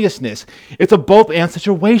seriousness. It's a both-and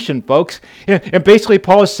situation, folks. And basically,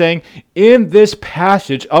 Paul is saying, in this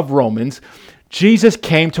passage of Romans, Jesus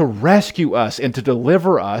came to rescue us and to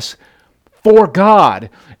deliver us for God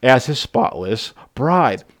as His spotless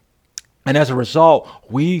bride. And as a result,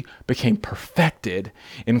 we became perfected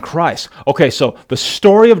in Christ. Okay, so the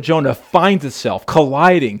story of Jonah finds itself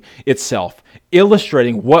colliding itself,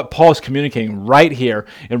 illustrating what Paul is communicating right here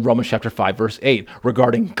in Romans chapter 5, verse 8,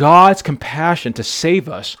 regarding God's compassion to save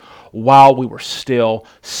us while we were still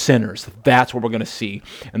sinners. That's what we're going to see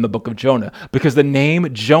in the book of Jonah. Because the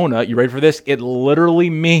name Jonah, you ready for this? It literally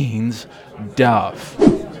means dove.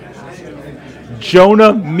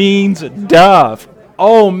 Jonah means dove.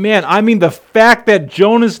 Oh man, I mean the fact that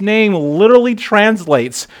Jonah's name literally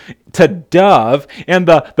translates to dove, and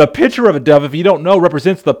the picture of a dove, if you don't know,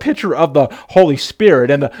 represents the picture of the Holy Spirit,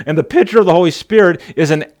 and the picture of the Holy Spirit is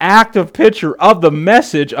an active picture of the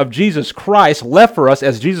message of Jesus Christ left for us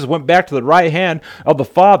as Jesus went back to the right hand of the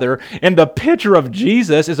Father, and the picture of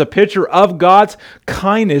Jesus is a picture of God's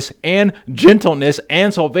kindness and gentleness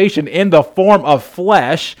and salvation in the form of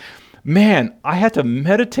flesh. Man, I had to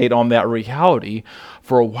meditate on that reality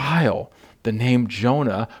for a while. The name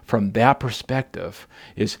Jonah from that perspective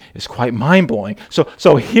is quite mind-blowing.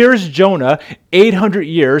 So here's Jonah 800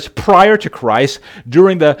 years prior to Christ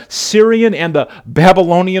during the Syrian and the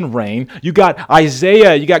Babylonian reign. You got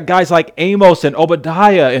Isaiah, you got guys like Amos and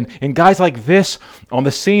Obadiah and guys like this on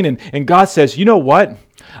the scene. And God says, you know what?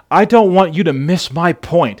 I don't want you to miss my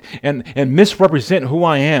point and misrepresent who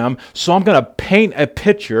I am, so I'm going to paint a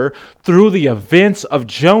picture through the events of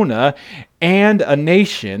Jonah and a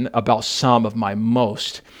nation about some of my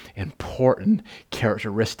most important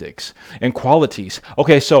characteristics and qualities.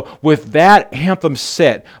 Okay, so with that anthem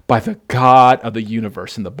set by the God of the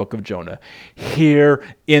universe in the book of Jonah, here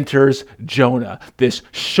enters Jonah, this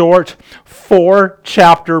short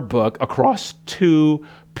 4-chapter book across 2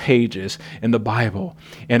 pages in the Bible.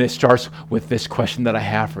 And it starts with this question that I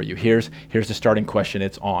have for you. Here's the starting question.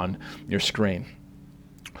 It's on your screen.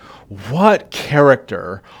 What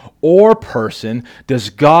character or person does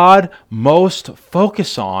God most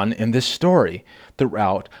focus on in this story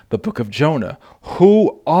throughout the book of Jonah?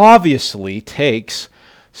 Who obviously takes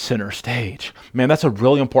center stage? Man, that's a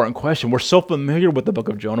really important question. We're so familiar with the book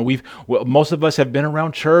of Jonah. Most of us have been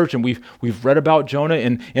around church and we've read about Jonah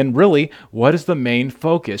and really, what is the main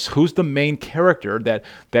focus? Who's the main character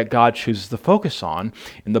that God chooses to focus on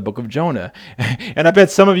in the book of Jonah? And I bet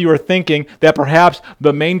some of you are thinking that perhaps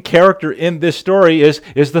the main character in this story is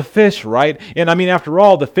the fish, right? And I mean, after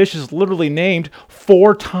all, the fish is literally named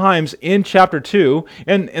 4 times in chapter 2,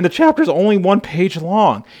 and the chapter is only 1 page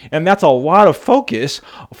long. And that's a lot of focus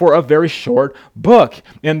for a very short book.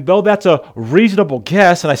 And though that's a reasonable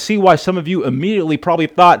guess, and I see why some of you immediately probably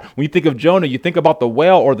thought when you think of Jonah, you think about the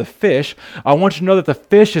whale or the fish, I want you to know that the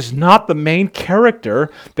fish is not the main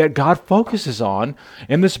character that God focuses on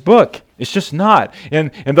in this book. It's just not.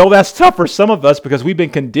 And though that's tough for some of us because we've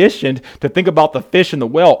been conditioned to think about the fish and the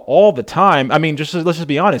whale all the time, I mean, let's just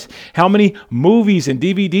be honest. How many movies and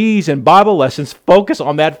DVDs and Bible lessons focus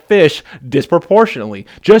on that fish disproportionately?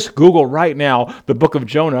 Just Google right now the book of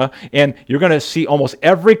Jonah, and you're going to see almost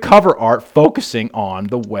every cover art focusing on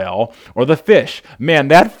the whale or the fish. Man,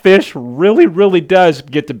 that fish really, really does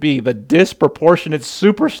get to be the disproportionate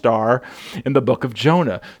superstar in the book of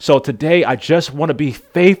Jonah. So today, I just want to be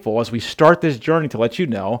faithful as we start this journey to let you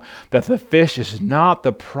know that the fish is not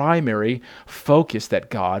the primary focus that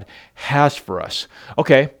God has for us.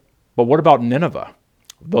 Okay, but what about Nineveh?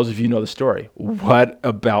 Those of you know the story. What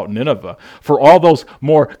about Nineveh? For all those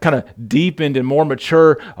more kind of deepened and more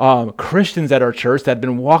mature Christians at our church that have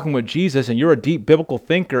been walking with Jesus, and you're a deep biblical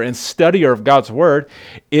thinker and studier of God's word,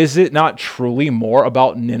 is it not truly more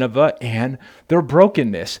about Nineveh and their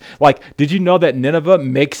brokenness? Like, did you know that Nineveh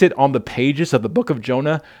makes it on the pages of the book of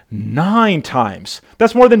Jonah 9 times?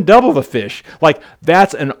 That's more than double the fish. Like,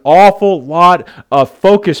 that's an awful lot of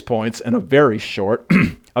focus points in a very short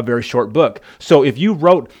book. So if you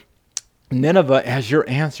wrote Nineveh as your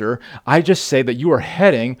answer, I just say that you are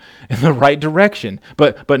heading in the right direction.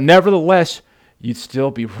 But nevertheless, you'd still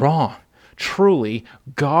be wrong. Truly,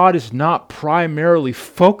 God is not primarily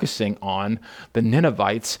focusing on the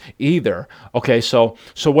Ninevites either. Okay, so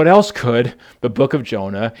what else could the book of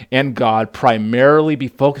Jonah and God primarily be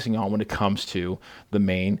focusing on when it comes to the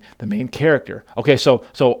main character? Okay, so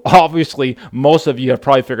obviously most of you have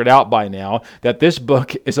probably figured out by now that this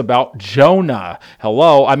book is about Jonah.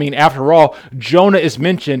 Hello, I mean, after all, Jonah is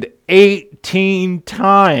mentioned 18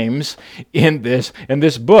 times in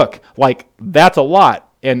this book. Like, that's a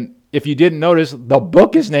lot. And if you didn't notice, the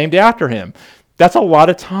book is named after him. That's a lot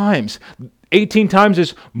of times. 18 times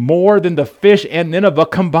is more than the fish and Nineveh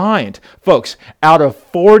combined. Folks, out of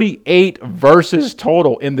 48 verses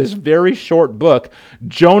total in this very short book,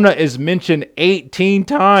 Jonah is mentioned 18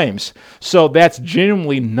 times. So that's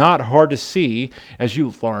genuinely not hard to see as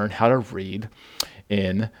you learn how to read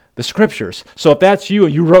in the scriptures. So if that's you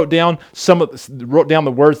and you wrote down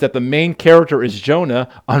the words that the main character is Jonah,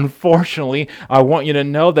 unfortunately, I want you to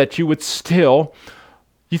know that you'd still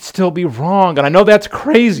be wrong. And I know that's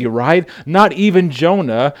crazy, right? Not even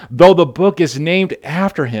Jonah, though the book is named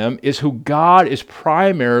after him, is who God is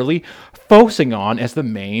primarily focusing on as the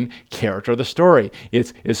main character of the story.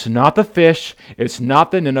 It's not the fish, it's not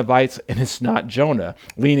the Ninevites, and it's not Jonah.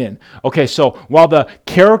 Lean in. Okay, so while the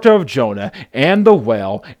character of Jonah and the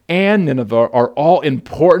whale and Nineveh are all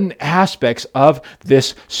important aspects of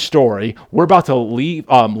this story we're about to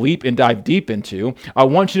leap and dive deep into, I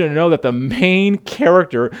want you to know that the main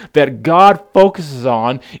character that God focuses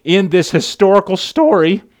on in this historical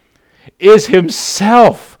story is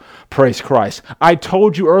himself. Praise Christ. I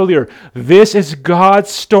told you earlier, this is God's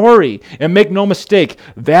story. And make no mistake,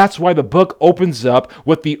 that's why the book opens up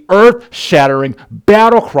with the earth-shattering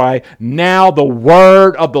battle cry, "Now the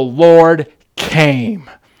word of the Lord came."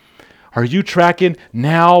 Are you tracking?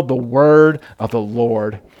 Now the word of the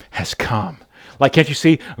Lord has come. Like, can't you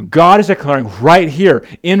see? God is declaring right here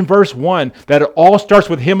in verse 1 that it all starts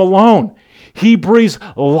with him alone. He breathes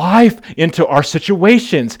life into our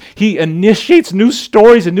situations. He initiates new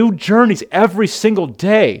stories and new journeys every single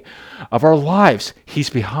day of our lives. He's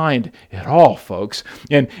behind it all, folks.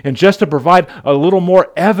 And just to provide a little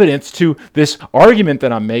more evidence to this argument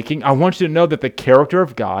that I'm making, I want you to know that the character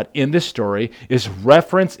of God in this story is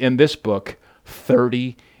referenced in this book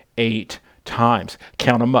 38 times.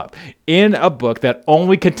 Count them up. In a book that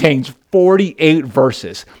only contains 48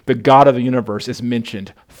 verses, the God of the universe is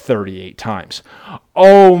mentioned 38 times.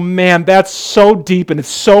 Oh man, that's so deep and it's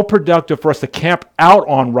so productive for us to camp out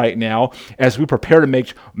on right now as we prepare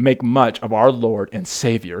to make much of our Lord and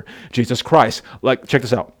Savior, Jesus Christ. Like, check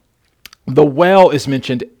this out. The whale is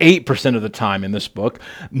mentioned 8% of the time in this book.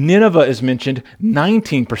 Nineveh is mentioned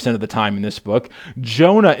 19% of the time in this book.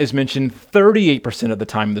 Jonah is mentioned 38% of the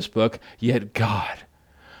time in this book. Yet God,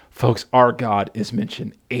 folks, our God is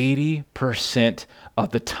mentioned 80%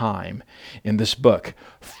 of the time in this book.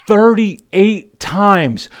 38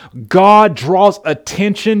 times God draws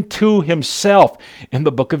attention to himself in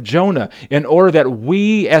the book of Jonah in order that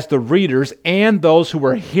we as the readers and those who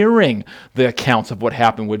were hearing the accounts of what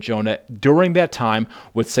happened with Jonah during that time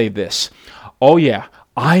would say this: "Oh yeah,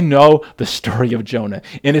 I know the story of Jonah,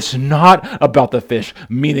 and it's not about the fish,"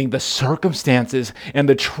 meaning the circumstances and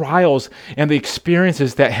the trials and the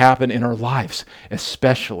experiences that happen in our lives,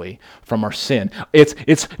 especially from our sin.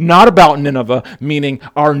 It's not about Nineveh, meaning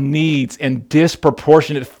our needs and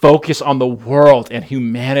disproportionate focus on the world and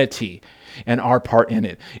humanity and our part in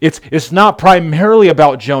it. It's not primarily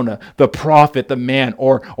about Jonah, the prophet, the man,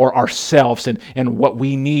 or ourselves and what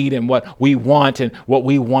we need and what we want and what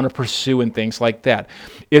we want to pursue and things like that.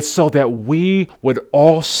 It's so that we would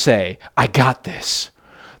all say, "I got this."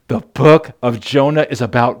 The book of Jonah is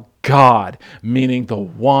about God, meaning the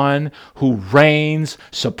one who reigns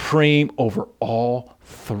supreme over all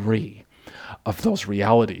three of those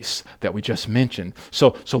realities that we just mentioned.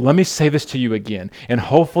 So let me say this to you again, and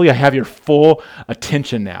hopefully I have your full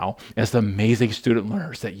attention now as the amazing student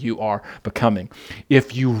learners that you are becoming.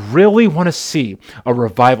 If you really want to see a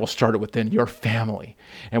revival started within your family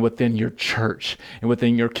and within your church and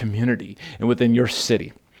within your community and within your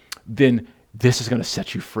city, then this is going to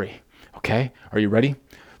set you free. Okay? Are you ready?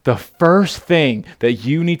 The first thing that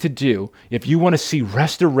you need to do if you want to see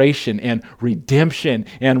restoration and redemption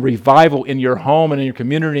and revival in your home and in your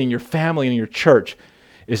community and your family and in your church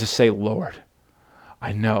is to say, "Lord,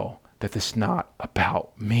 I know that this is not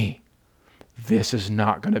about me. This is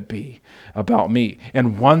not going to be about me."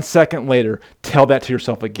 And 1 second later, tell that to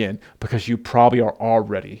yourself again, because you probably are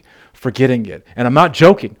already forgetting it. And I'm not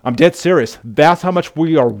joking. I'm dead serious. That's how much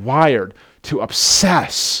we are wired to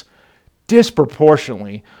obsess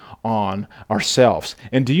disproportionately on ourselves.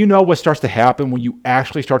 And do you know what starts to happen when you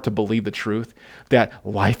actually start to believe the truth that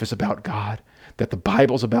life is about God, that the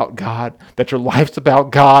Bible's about God, that your life's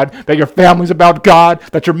about God, that your family's about God,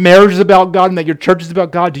 that your marriage is about God, and that your church is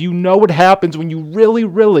about God? Do you know what happens when you really,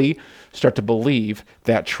 really start to believe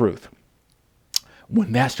that truth?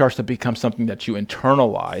 When that starts to become something that you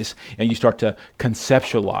internalize and you start to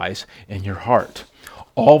conceptualize in your heart,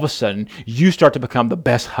 all of a sudden, you start to become the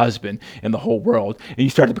best husband in the whole world, and you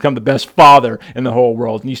start to become the best father in the whole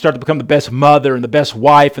world, and you start to become the best mother and the best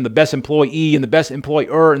wife and the best employee and the best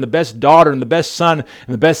employer and the best daughter and the best son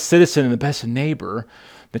and the best citizen and the best neighbor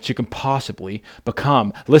that you can possibly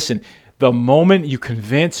become. Listen, the moment you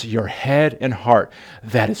convince your head and heart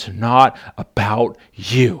that it's not about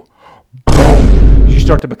you, boom, you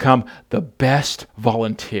start to become the best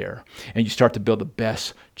volunteer, and you start to build the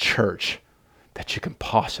best church that you can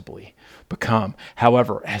possibly become.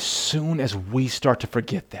 However, as soon as we start to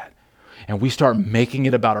forget that and we start making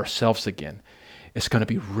it about ourselves again, it's going to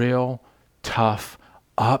be real tough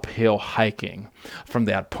uphill hiking from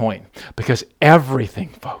that point, because everything,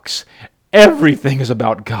 folks, everything is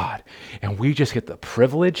about God, and we just get the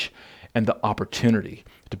privilege and the opportunity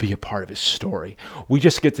to be a part of his story. We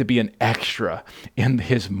just get to be an extra in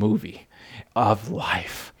his movie of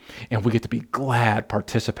life. And we get to be glad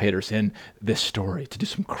participators in this story, to do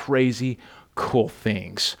some crazy, cool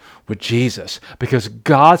things with Jesus, because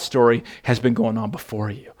God's story has been going on before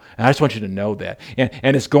you. And I just want you to know that.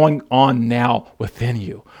 And it's going on now within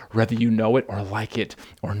you, whether you know it or like it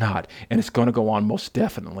or not. And it's going to go on most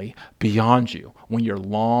definitely beyond you when you're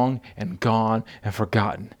long and gone and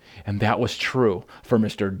forgotten. And that was true for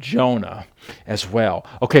Mr. Jonah as well.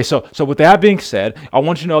 Okay, so with that being said, I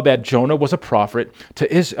want you to know that Jonah was a prophet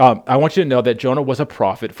I want you to know that Jonah was a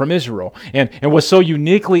prophet from Israel. And what's so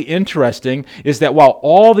uniquely interesting is that while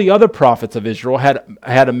all the other prophets of Israel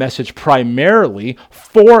had a message primarily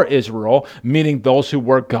for Israel, meaning those who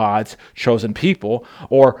were God's chosen people,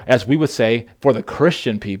 or as we would say, for the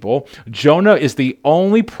Christian people, Jonah is the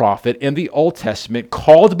only prophet in the Old Testament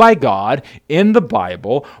called by God in the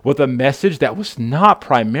Bible with a message that was not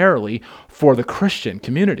primarily for the Christian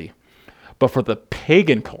community, but for the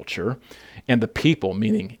pagan culture and the people,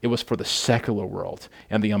 meaning it was for the secular world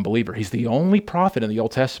and the unbeliever. He's the only prophet in the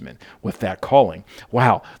Old Testament with that calling.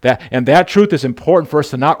 Wow, that truth is important for us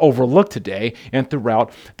to not overlook today and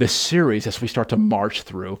throughout this series as we start to march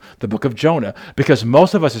through the book of Jonah, because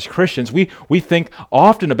most of us as Christians, we think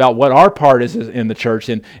often about what our part is in the church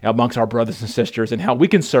and amongst our brothers and sisters and how we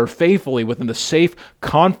can serve faithfully within the safe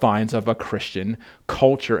confines of a Christian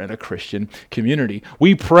culture and a Christian community.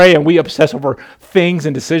 We pray and we obsess over things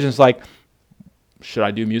and decisions like, should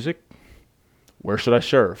I do music? Where should I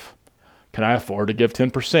serve? Can I afford to give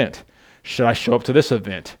 10%? Should I show up to this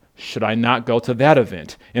event? Should I not go to that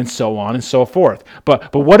event? And so on and so forth.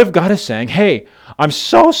 But what if God is saying, hey, I'm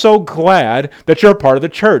so glad that you're a part of the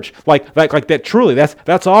church. Like that truly,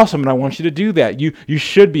 that's awesome, and I want you to do that. You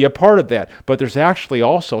should be a part of that. But there's actually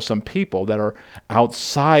also some people that are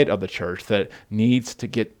outside of the church that needs to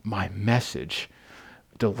get my message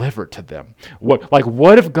delivered to them.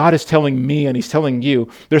 What if God is telling me and he's telling you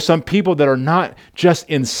there's some people that are not just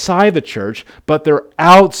inside the church, but they're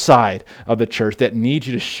outside of the church that need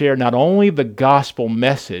you to share not only the gospel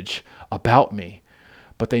message about me,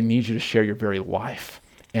 but they need you to share your very life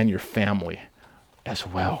and your family as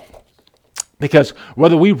well. Because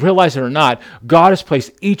whether we realize it or not, God has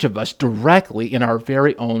placed each of us directly in our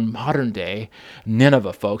very own modern day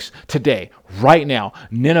Nineveh, folks. Today, right now,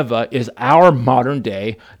 Nineveh is our modern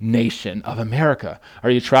day nation of America.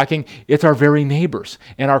 Are you tracking? It's our very neighbors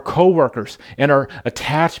and our co-workers and our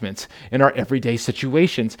attachments and our everyday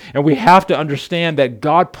situations. And we have to understand that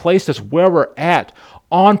God placed us where we're at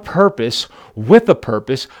on purpose, with a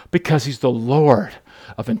purpose, because he's the Lord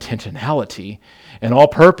of intentionality and all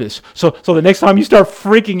purpose. So the next time you start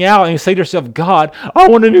freaking out and you say to yourself, God, I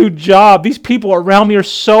want a new job. These people around me are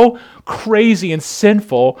so crazy and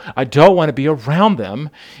sinful. I don't want to be around them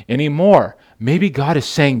anymore. Maybe God is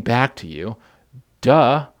saying back to you,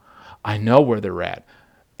 duh, I know where they're at.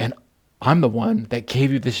 And I'm the one that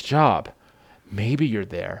gave you this job. Maybe you're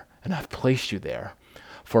there and I've placed you there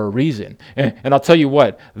for a reason. And I'll tell you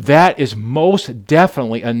what, that is most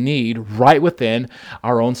definitely a need right within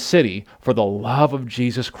our own city for the love of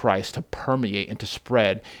Jesus Christ to permeate and to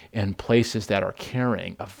spread in places that are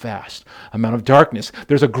carrying a vast amount of darkness.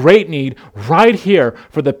 There's a great need right here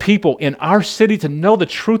for the people in our city to know the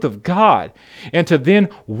truth of God and to then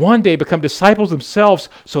one day become disciples themselves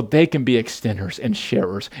so they can be extenders and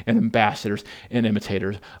sharers and ambassadors and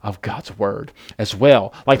imitators of God's word as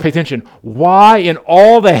well. Like, pay attention. Why in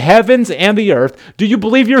all the heavens and the earth do you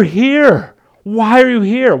believe you're here? Why are you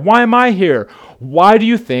here? Why am I here? Why do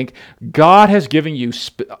you think God has given you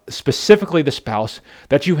specifically the spouse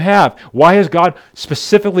that you have? Why has God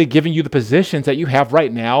specifically given you the positions that you have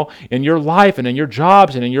right now in your life and in your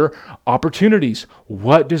jobs and in your opportunities?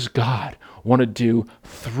 What does God want to do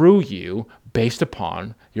through you based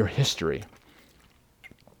upon your history?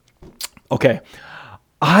 Okay.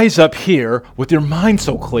 Eyes up here with your mind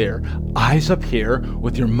so clear. Eyes up here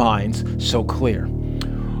with your minds so clear.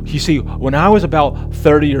 You see, when I was about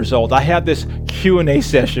 30 years old, I had this Q&A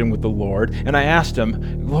session with the Lord, and I asked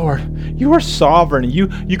him, Lord, you are sovereign. You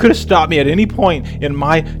could have stopped me at any point in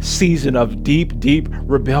my season of deep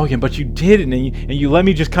rebellion, but you didn't, and you let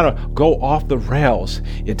me just kind of go off the rails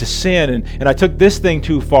into sin, and I took this thing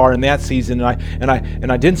too far in that season, and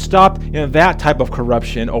I didn't stop in that type of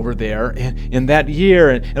corruption over there in that year,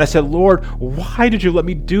 and I said, Lord, why did you let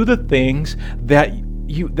me do the things that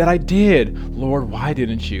I did? Lord, why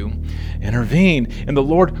didn't you intervene? And the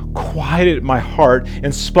Lord quieted my heart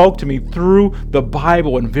and spoke to me through the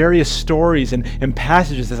Bible and various stories and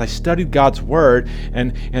passages as I studied God's word.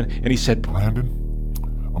 And he said, Brandon,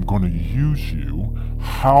 I'm going to use you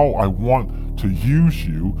how I want to use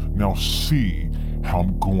you. Now see how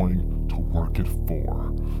I'm going to work it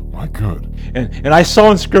for my good. And I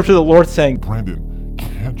saw in Scripture the Lord saying, Brandon,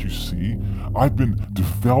 can't you see? I've been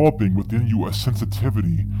developing within you a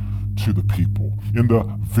sensitivity to the people in the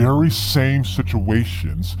very same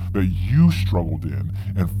situations that you struggled in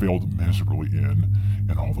and failed miserably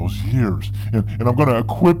in all those years. And I'm going to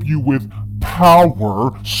equip you with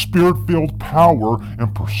power, spirit-filled power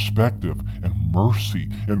and perspective and mercy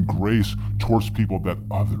and grace towards people that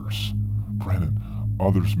others, Brandon,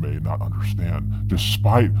 others may not understand,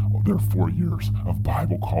 despite their 4 years of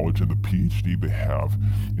Bible college and the PhD they have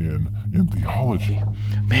in theology.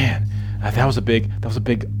 Man, that was a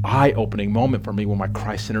big eye-opening moment for me when my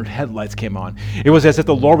Christ-centered headlights came on. It was as if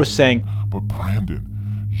the Lord was saying, but Brandon,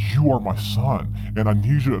 you are my son, and I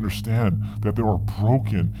need you to understand that there are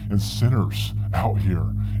broken and sinners out here,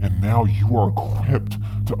 and now you are equipped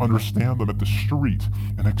to understand them at the street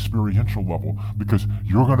and experiential level, because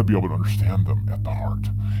you're going to be able to understand them at the heart,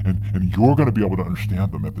 and you're going to be able to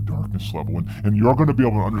understand them at the darkness level, and you're going to be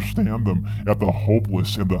able to understand them at the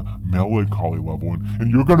hopeless and the melancholy level, and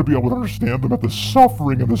you're going to be able to understand them at the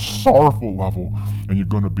suffering and the sorrowful level, and you're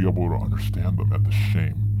going to be able to understand them at the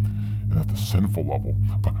shame and at the sinful level.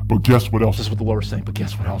 But guess what else? this is what the Lord was saying, but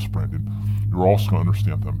guess what else? Brandon? You're also going to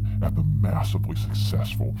understand them at the massively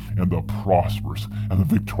successful and the prosperous and the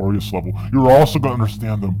victorious level. You're also going to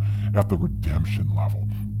understand them at the redemption level.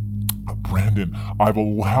 Brandon, I've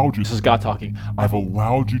allowed you... This is God talking. I've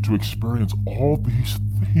allowed you to experience all these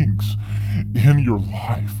things in your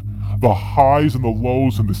life. The highs and the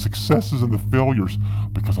lows and the successes and the failures,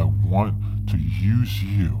 because I want to use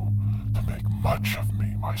you to make much of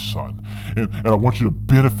me, my son. And I want you to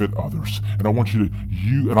benefit others. And I want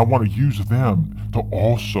to use them to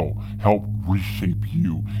also help reshape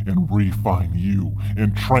you and refine you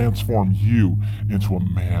and transform you into a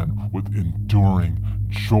man with enduring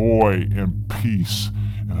joy and peace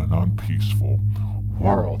in an unpeaceful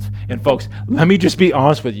world. And folks, let me just be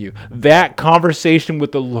honest with you. That conversation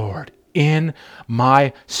with the Lord in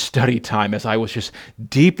my study time, as I was just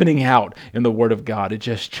deepening out in the Word of God, it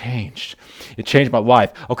just changed. It changed my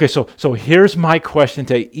life. Okay, so here's my question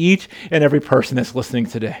to each and every person that's listening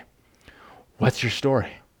today. What's your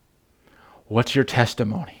story? What's your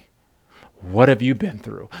testimony? What have you been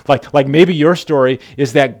through? Like maybe your story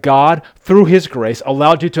is that God, through His grace,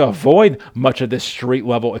 allowed you to avoid much of this street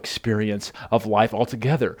level experience of life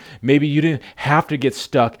altogether. Maybe you didn't have to get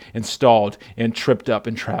stuck and stalled and tripped up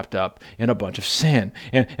and trapped up in a bunch of sin.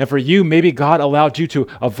 And for you, maybe God allowed you to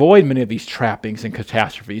avoid many of these trappings and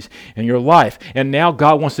catastrophes in your life. And now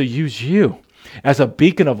God wants to use you as a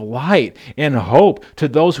beacon of light and hope to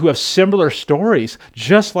those who have similar stories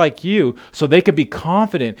just like you, so they can be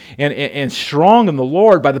confident and strong in the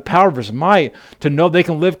Lord by the power of His might, to know they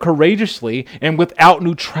can live courageously and without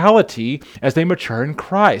neutrality as they mature in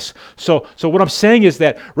Christ. So what I'm saying is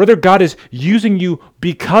that whether God is using you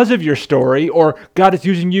because of your story or God is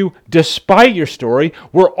using you despite your story,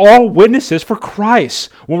 we're all witnesses for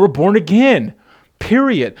Christ when we're born again.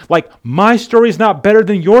 Period. Like, my story is not better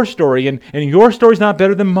than your story, and your story is not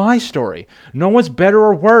better than my story. No one's better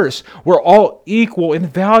or worse. We're all equal in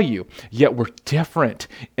value, yet we're different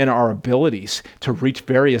in our abilities to reach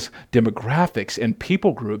various demographics and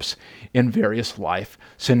people groups in various life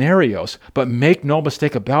scenarios. But make no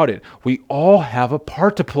mistake about it, we all have a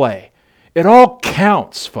part to play. It all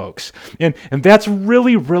counts, folks. And that's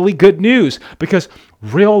really, really good news, because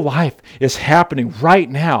real life is happening right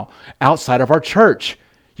now outside of our church.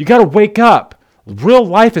 You got to wake up. Real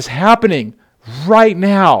life is happening right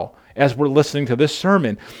now as we're listening to this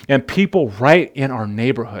sermon. And people right in our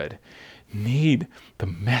neighborhood need the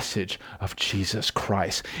message of Jesus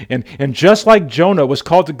Christ. And just like Jonah was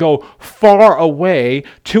called to go far away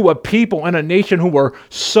to a people and a nation who were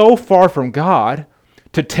so far from God,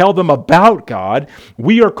 to tell them about God,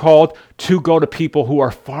 we are called to go to people who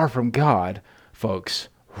are far from God, folks,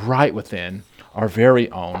 right within our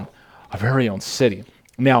very own city.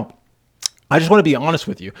 Now, I just want to be honest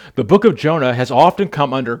with you. The book of Jonah has often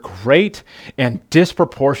come under great and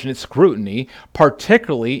disproportionate scrutiny,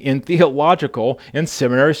 particularly in theological and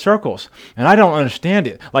seminary circles. And I don't understand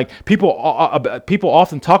it. Like, people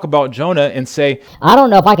often talk about Jonah and say, I don't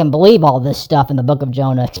know if I can believe all this stuff in the book of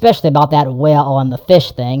Jonah, especially about that whale and the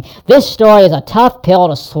fish thing. This story is a tough pill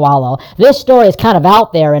to swallow. This story is kind of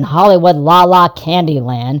out there in Hollywood la-la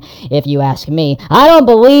Candyland, if you ask me. I don't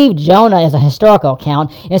believe Jonah is a historical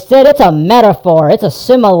account. Instead, it's a metaphor, it's a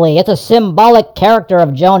simile, it's a symbolic character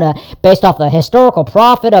of Jonah based off the historical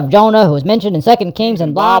prophet of Jonah who is mentioned in 2 Kings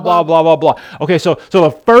and blah, blah, blah, blah, blah. Okay, so the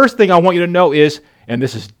first thing I want you to know is, and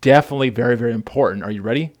this is definitely very, very important. Are you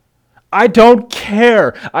ready? I don't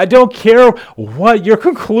care. I don't care what your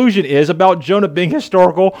conclusion is about Jonah being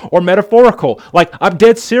historical or metaphorical. Like, I'm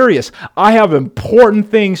dead serious. I have important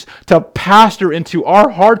things to pastor into our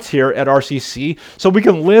hearts here at RCC so we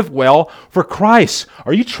can live well for Christ.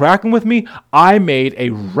 Are you tracking with me? I made a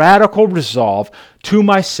radical resolve to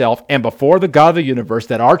myself and before the God of the universe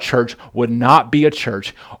that our church would not be a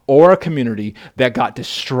church or a community that got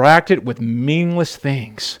distracted with meaningless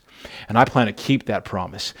things. And I plan to keep that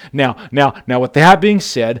promise. Now, with that being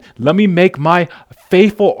said, let me make my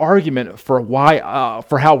faithful argument for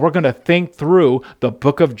how we're going to think through the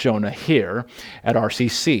book of Jonah here at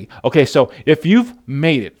RCC. Okay, so if you've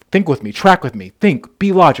made it, think with me, track with me, think,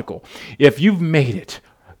 be logical. If you've made it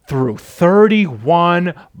through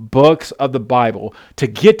 31 books of the Bible to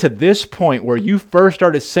get to this point where you first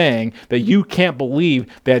started saying that you can't believe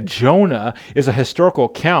that Jonah is a historical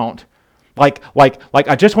account, Like,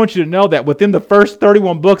 I just want you to know that within the first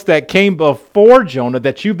 31 books that came before Jonah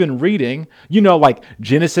that you've been reading, like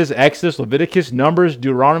Genesis, Exodus, Leviticus, Numbers,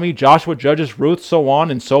 Deuteronomy, Joshua, Judges, Ruth, so on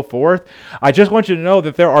and so forth. I just want you to know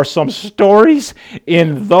that there are some stories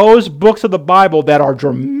in those books of the Bible that are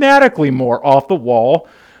dramatically more off the wall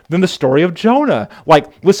than the story of Jonah.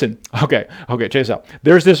 Like, listen, okay, check this out.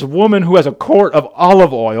 There's this woman who has a quart of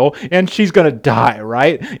olive oil, and she's going to die,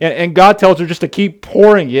 right? And God tells her just to keep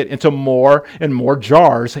pouring it into more and more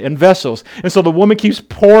jars and vessels. And so the woman keeps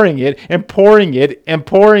pouring it and pouring it and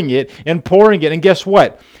pouring it and pouring it. And guess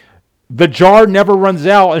what? The jar never runs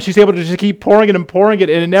out, and she's able to just keep pouring it, and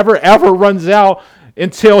it never, ever runs out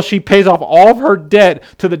until she pays off all of her debt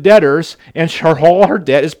to the debtors, and all her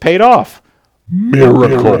debt is paid off.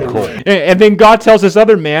 Miracle. And then God tells this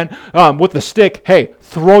other man with the stick, hey,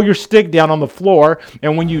 throw your stick down on the floor,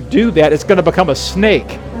 and when you do that, it's going to become a snake.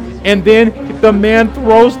 And then the man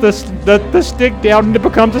throws the stick down, and it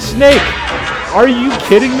becomes a snake. Are you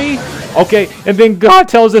kidding me? Okay, and then God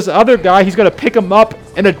tells this other guy he's going to pick him up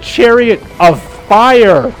in a chariot of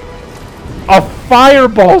fire. A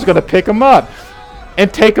fireball is going to pick him up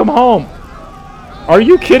and take him home. Are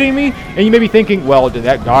you kidding me? And you may be thinking, well, did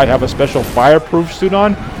that guy have a special fireproof suit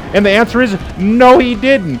on? And the answer is, no, he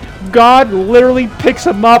didn't. God literally picks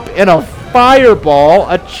him up in a fireball,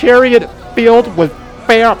 a chariot filled with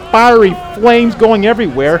fiery flames going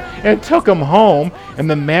everywhere, and took him home, and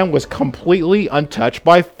the man was completely untouched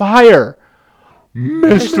by fire.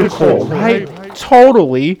 Mystical, right?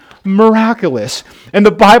 Totally miraculous. And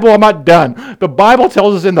the Bible, I'm not done. The Bible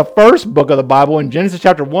tells us in the first book of the Bible, in Genesis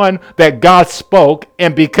chapter 1, that God spoke,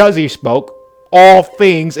 and because he spoke, all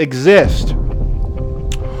things exist.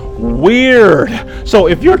 Weird. So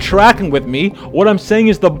if you're tracking with me, what I'm saying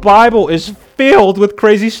is the Bible is filled with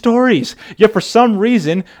crazy stories. Yet for some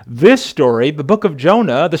reason, this story, the book of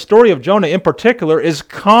Jonah, the story of Jonah in particular, is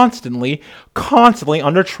constantly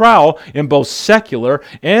under trial in both secular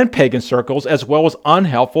and pagan circles, as well as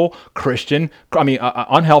unhelpful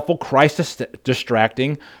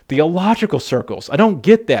Christ-distracting theological circles. I don't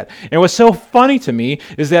get that. And what's so funny to me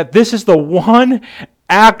is that this is the one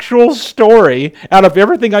actual story out of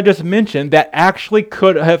everything I just mentioned that actually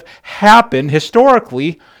could have happened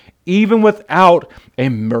historically, even without a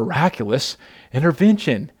miraculous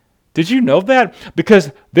intervention. Did you know that?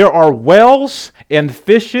 Because there are wells and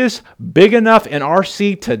fishes big enough in our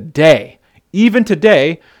sea today, even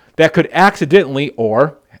today, that could accidentally,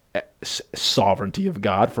 or sovereignty of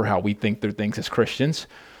God for how we think they're things as Christians,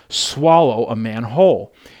 swallow a man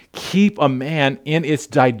whole. Keep a man in its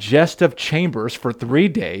digestive chambers for 3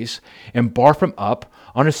 days and barf him up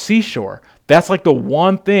on a seashore. That's like the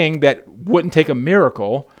one thing that wouldn't take a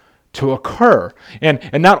miracle to occur. And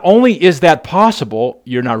not only is that possible,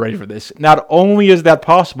 you're not ready for this, not only is that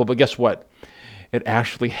possible, but guess what? It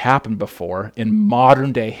actually happened before in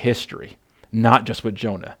modern day history, not just with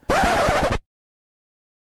Jonah.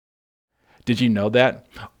 Did you know that?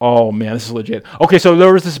 Oh man, this is legit. Okay, so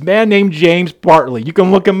there was this man named James Bartley, you can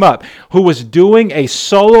look him up, who was doing a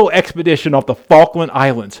solo expedition off the Falkland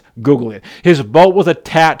Islands. Google it. His boat was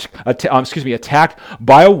attacked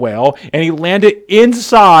by a whale, and he landed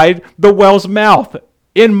inside the whale's mouth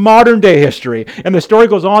in modern day history. And the story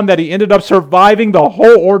goes on that he ended up surviving the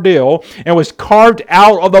whole ordeal and was carved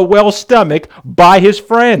out of the whale's stomach by his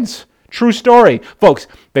friends. True story. Folks,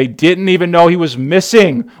 They didn't even know he was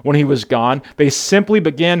missing when he was gone. They simply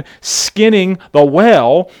began skinning the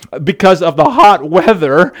well because of the hot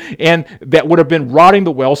weather, and that would have been rotting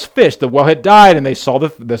the well's fish. The well had died, and they saw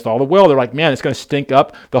the well. They're like, man, it's going to stink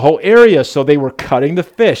up the whole area. So they were cutting the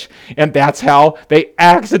fish, and that's how they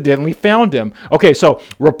accidentally found him. Okay, so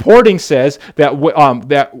reporting says that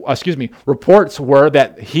reports were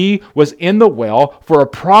that he was in the well for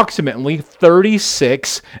approximately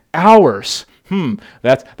 36 hours.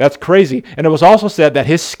 That's crazy. And it was also said that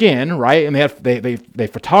his skin, right? And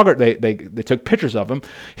they took pictures of him.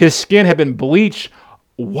 His skin had been bleached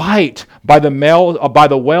white by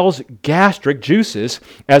the whale's gastric juices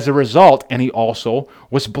as a result, and he also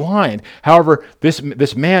was blind. However,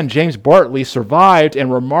 this man, James Bartley, survived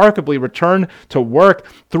and remarkably returned to work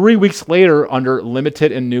 3 weeks later under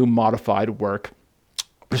limited and new modified work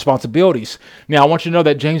responsibilities. Now, I want you to know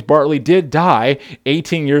that James Bartley did die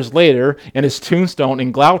 18 years later, and his tombstone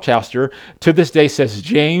in Gloucester to this day says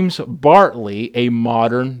James Bartley, a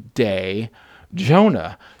modern day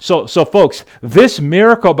Jonah. So folks, this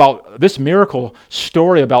miracle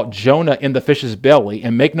story about Jonah in the fish's belly,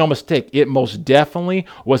 and make no mistake, it most definitely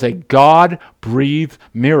was a God-breathed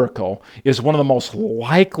miracle, is one of the most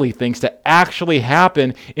likely things to actually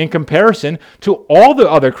happen in comparison to all the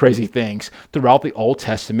other crazy things throughout the Old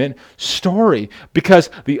Testament story. Because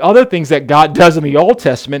the other things that God does in the Old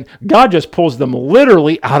Testament, God just pulls them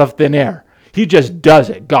literally out of thin air. He just does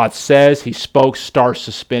it. God says, he spoke, stars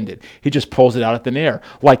suspended. He just pulls it out of thin air.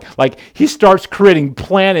 Like he starts creating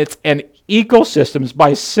planets and ecosystems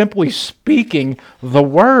by simply speaking the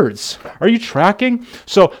words. Are you tracking?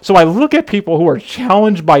 So I look at people who are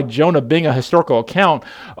challenged by Jonah being a historical account,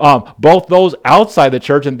 both those outside the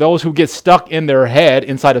church and those who get stuck in their head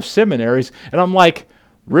inside of seminaries, and I'm like,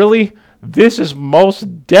 really? This is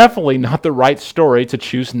most definitely not the right story to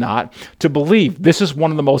choose not to believe. This is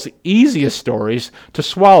one of the most easiest stories to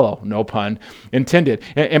swallow, no pun intended.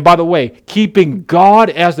 And by the way, keeping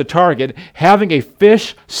God as the target, having a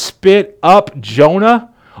fish spit up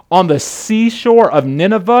Jonah on the seashore of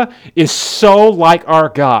Nineveh is so like our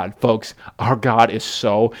God, folks. Our God is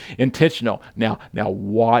so intentional. Now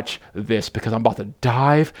watch this, because I'm about to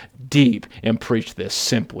dive deep and preach this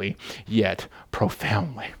simply yet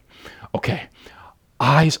profoundly. Okay,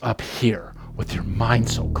 eyes up here with your mind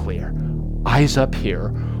so clear. Eyes up here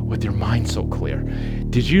with your mind so clear.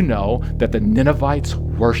 Did you know that the Ninevites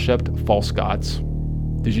worshipped false gods?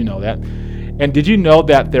 Did you know that? And did you know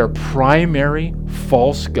that their primary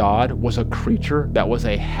false god was a creature that was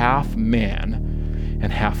a half man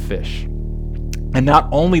and half fish? And not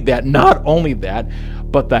only that,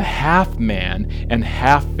 but the half man and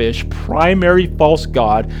half fish primary false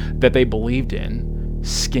god that they believed in,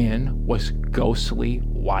 skin was ghostly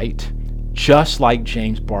white, just like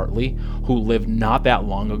James Bartley, who lived not that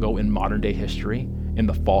long ago in modern day history in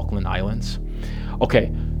the Falkland Islands.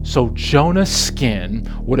 Okay, so Jonah's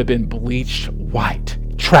skin would have been bleached white,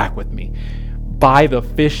 track with me, by the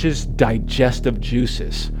fish's digestive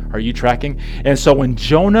juices. Are you tracking? And so when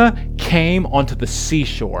Jonah came onto the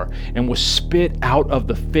seashore and was spit out of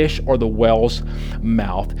the fish or the whale's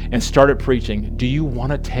mouth and started preaching, do you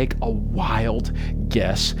want to take a wild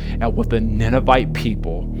guess at what the Ninevite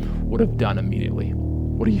people would have done immediately?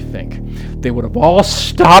 What do you think? They would have all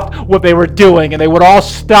stopped what they were doing, and they would all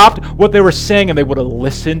stopped what they were saying, and they would have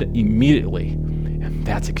listened immediately. And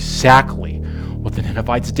that's exactly what the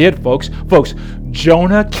Ninevites did, folks.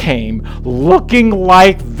 Jonah came looking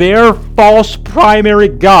like their false primary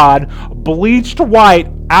god, bleached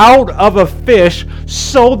white out of a fish,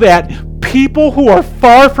 so that people who are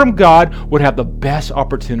far from God would have the best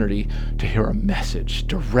opportunity to hear a message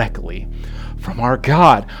directly from our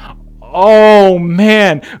God. Oh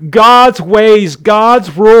man, God's ways,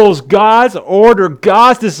 God's rules, God's order,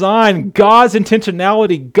 God's design, God's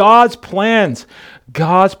intentionality, God's plans,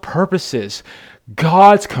 God's purposes,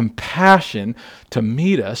 God's compassion to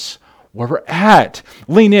meet us where we're at.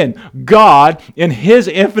 Lean in. God, in his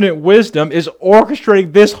infinite wisdom, is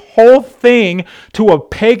orchestrating this whole thing to a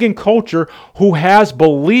pagan culture who has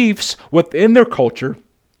beliefs within their culture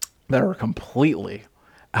that are completely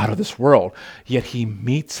out of this world. Yet he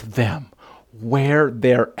meets them where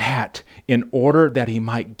they're at in order that he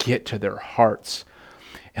might get to their hearts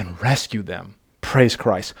and rescue them. Praise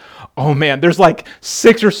Christ. Oh man, there's like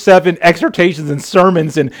 6 or 7 exhortations and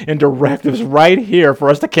sermons and directives right here for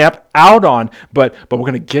us to camp out on. But we're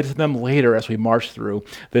going to get to them later as we march through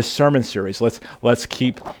this sermon series. Let's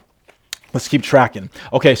keep Let's keep tracking.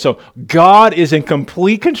 Okay, so God is in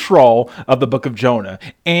complete control of the book of Jonah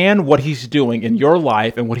and what he's doing in your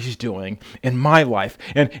life and what he's doing in my life.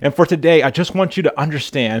 And for today, I just want you to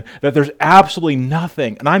understand that there's absolutely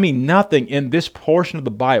nothing, and I mean nothing, in this portion of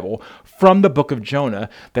the Bible from the book of Jonah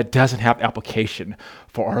that doesn't have application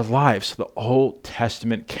for our lives. The Old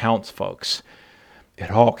Testament counts, folks. It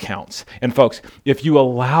all counts. And folks, if you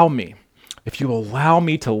allow me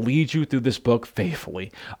to lead you through this book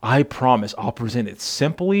faithfully, I promise I'll present it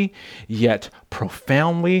simply yet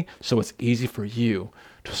profoundly so it's easy for you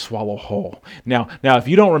to swallow whole. Now, if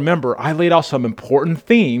you don't remember, I laid out some important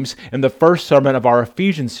themes in the first sermon of our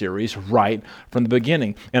Ephesians series right from the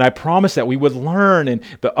beginning. And I promised that we would learn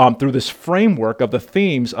through this framework of the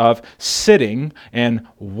themes of sitting and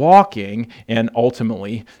walking and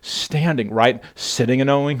ultimately standing, right? Sitting and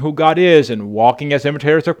knowing who God is, and walking as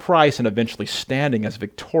imitators of Christ, and eventually standing as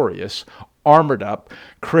victorious, armored up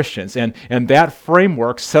Christians. And that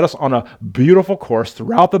framework set us on a beautiful course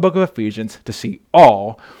throughout the book of Ephesians to see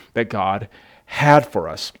all that God had for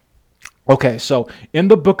us. Okay, so in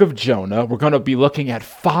the book of Jonah, we're going to be looking at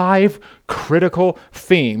 5 critical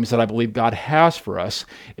themes that I believe God has for us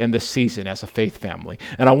in this season as a faith family.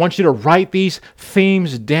 And I want you to write these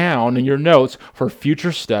themes down in your notes for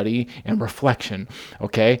future study and reflection,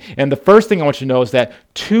 okay? And the first thing I want you to know is that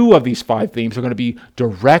 2 of these 5 themes are going to be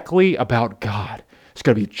directly about God. It's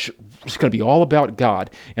going to be all about God,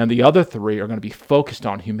 and the other 3 are going to be focused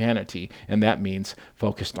on humanity, and that means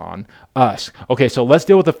focused on us. Okay, so let's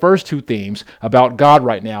deal with the first 2 themes about God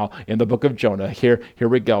right now in the book of Jonah. Here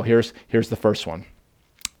we go. Here's the first one.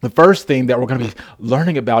 The first thing that we're going to be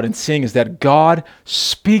learning about and seeing is that God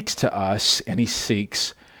speaks to us, and he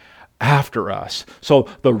seeks after us. So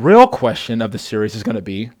the real question of the series is going to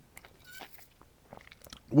be,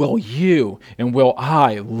 will you and will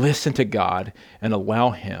I listen to God and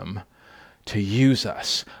allow him to use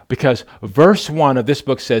us? Because verse 1 of this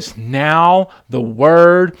book says, now the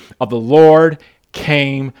word of the Lord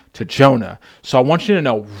came to Jonah. So I want you to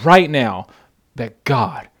know right now that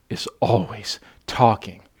God is always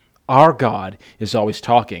talking. Our God is always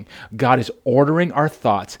talking. God is ordering our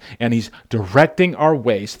thoughts, and he's directing our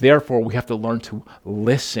ways. Therefore, we have to learn to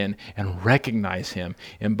listen and recognize him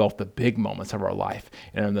in both the big moments of our life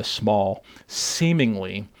and in the small,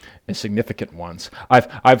 seemingly insignificant ones.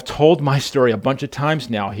 I've told my story a bunch of times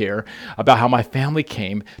now here about how my family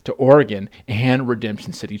came to Oregon and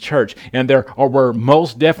Redemption City Church. And there were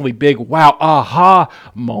most definitely big wow, aha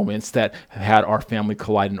moments that had our family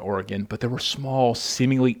collide in Oregon. But there were small,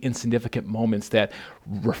 seemingly insignificant moments that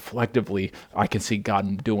reflectively I can see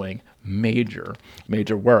God doing major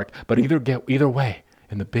work. But either way,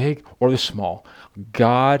 in the big or the small,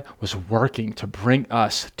 God was working to bring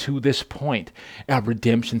us to this point at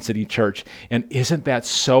Redemption City Church. And isn't that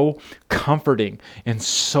so comforting and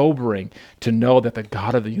sobering to know that the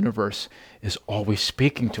God of the universe is always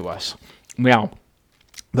speaking to us? Now,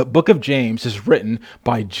 the book of James is written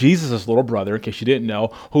by Jesus' little brother, in case you didn't know,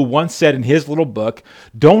 who once said in his little book,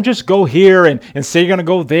 don't just go here and say you're going to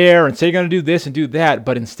go there and say you're going to do this and do that,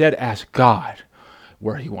 but instead ask God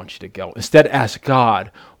where he wants you to go. Instead, ask God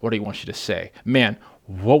what he wants you to say. Man,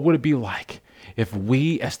 what would it be like if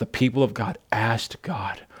we, as the people of God, asked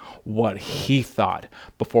God what he thought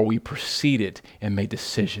before we proceeded and made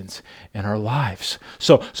decisions in our lives?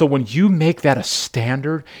 So when you make that a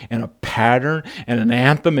standard and a pattern and an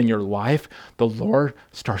anthem in your life, the Lord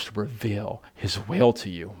starts to reveal his will to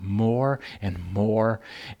you more and more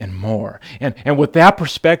and more. And with that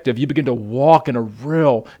perspective, you begin to walk in a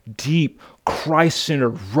real deep,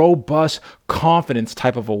 Christ-centered, robust confidence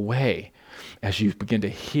type of a way as you begin to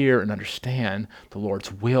hear and understand the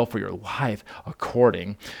Lord's will for your life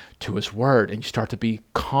according to his word. And you start to be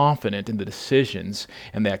confident in the decisions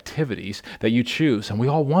and the activities that you choose. And we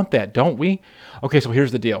all want that, don't we? Okay, so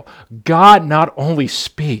here's the deal. God not only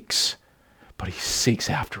speaks, but he seeks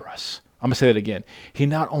after us. I'm going to say that again. He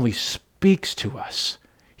not only speaks to us,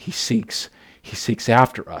 he seeks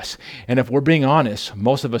after us. And if we're being honest,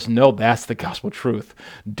 most of us know that's the gospel truth,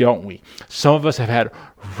 don't we? Some of us have had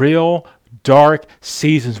real dark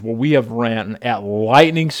seasons where we have ran at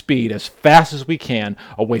lightning speed as fast as we can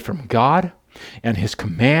away from God and his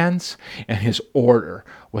commands and his order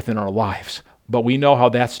within our lives. But we know how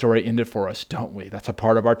that story ended for us, don't we? That's a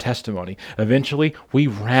part of our testimony. Eventually, we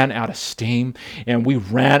ran out of steam, and we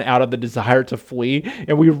ran out of the desire to flee,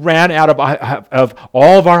 and we ran out of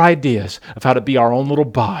all of our ideas of how to be our own little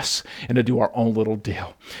boss and to do our own little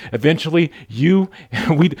deal. Eventually, you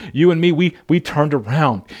and me, we turned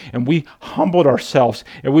around, and we humbled ourselves,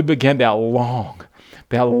 and we began that long,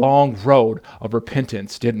 that long road of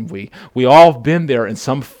repentance, didn't we? We all have been there in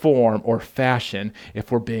some form or fashion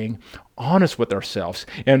if we're being honest with ourselves.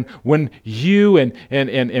 And when you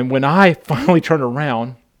and when I finally turned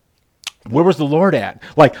around, where was the Lord at?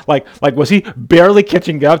 Like, was he barely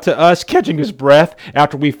catching up to us, catching his breath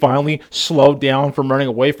after we finally slowed down from running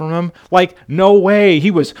away from him? Like, no way.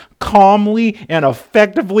 He was calmly and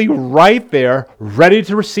effectively right there, ready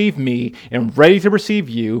to receive me and ready to receive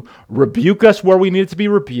you, rebuke us where we needed to be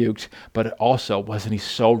rebuked, but also, wasn't he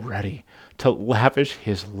so ready to lavish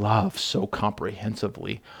his love so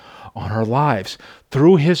comprehensively on our lives?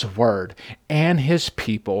 Through his word and his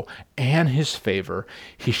people and his favor,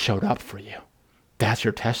 he showed up for you. That's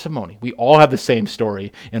your testimony. We all have the same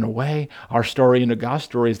story. In a way, our story and God's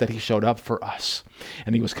story is that he showed up for us,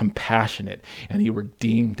 and he was compassionate, and he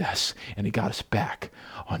redeemed us, and he got us back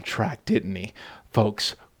on track, didn't he?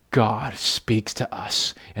 Folks, God speaks to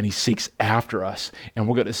us, and he seeks after us, and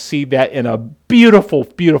we're going to see that in a beautiful,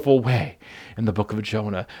 beautiful way in the book of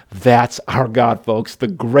Jonah. That's our God, folks, the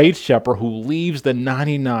great shepherd who leaves the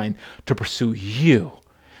 99 to pursue you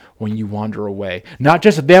when you wander away. Not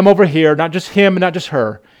just them over here, not just him, and not just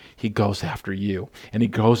her. He goes after you, and he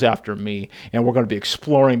goes after me, and we're going to be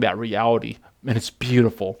exploring that reality, and it's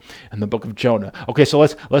beautiful in the book of Jonah. Okay, so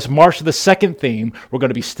let's march to the second theme we're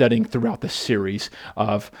going to be studying throughout the series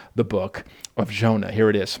of the book of Jonah.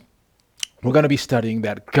 Here it is. We're going to be studying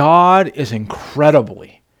that God is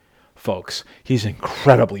he's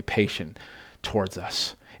incredibly patient towards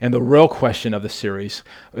us. And the real question of the series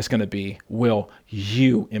is going to be, will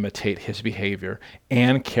you imitate his behavior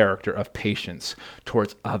and character of patience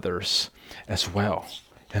towards others as well?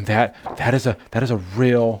 And that is a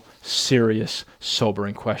real serious,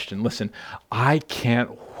 sobering question. Listen, I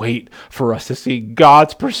can't wait for us to see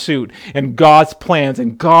God's pursuit and God's plans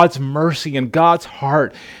and God's mercy and God's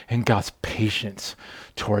heart and God's patience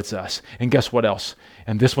towards us. And guess what else?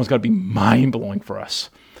 And this one's going to be mind-blowing for us.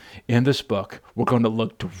 In this book, we're going to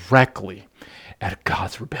look directly at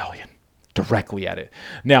God's rebellion. Directly at it.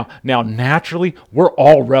 Now, naturally, we're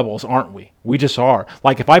all rebels, aren't we? We just are.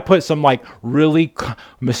 Like, if I put some really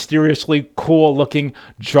mysteriously cool-looking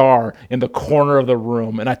jar in the corner of the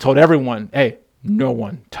room, and I told everyone, hey, no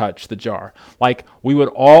one touch the jar. Like, we would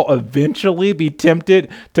all eventually be tempted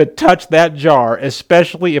to touch that jar,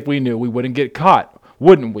 especially if we knew we wouldn't get caught,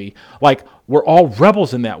 wouldn't we? Like, we're all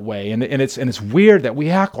rebels in that way, and it's weird that we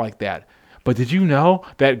act like that. But did you know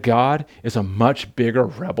that God is a much bigger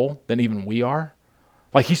rebel than even we are?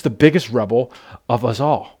 Like, he's the biggest rebel of us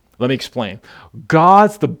all. Let me explain.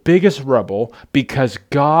 God's the biggest rebel because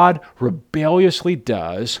God rebelliously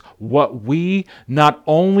does what we not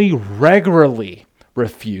only regularly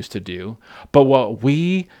refuse to do, but what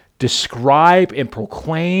we describe and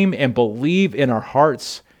proclaim and believe in our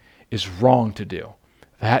hearts is wrong to do.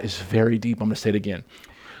 That is very deep. I'm going to say it again.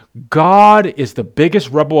 God is the biggest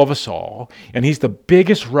rebel of us all, and he's the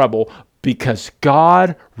biggest rebel because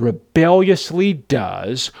God rebelliously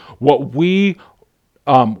does what we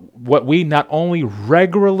not only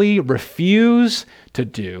regularly refuse to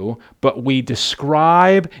do, but we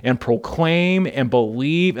describe and proclaim and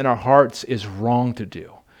believe in our hearts is wrong to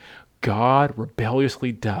do. God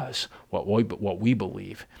rebelliously does what we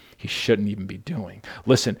believe he shouldn't even be doing.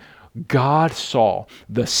 Listen, God saw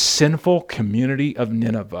the sinful community of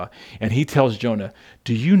Nineveh, and he tells Jonah,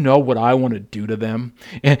 do you know what I want to do to them?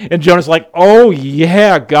 And Jonah's like, oh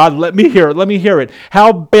yeah, God, let me hear it.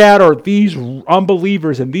 How bad are these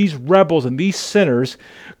unbelievers and these rebels and these sinners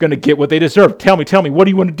going to get what they deserve? Tell me, what do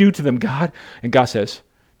you want to do to them, God? And God says,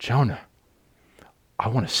 Jonah, I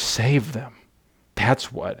want to save them.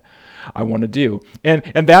 That's what I want to do. And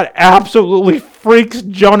that absolutely freaks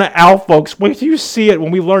Jonah out, folks. Wait till you see it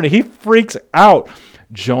when we learn it. He freaks out.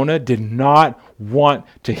 Jonah did not want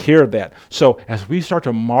to hear that. So as we start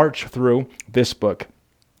to march through this book,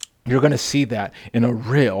 you're going to see that in a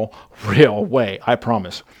real way, I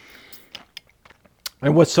promise.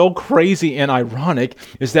 And what's so crazy and ironic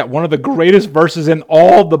is that one of the greatest verses in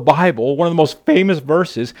all the Bible, one of the most famous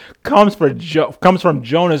verses, comes from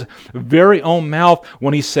Jonah's very own mouth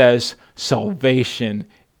when he says, salvation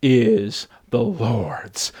is the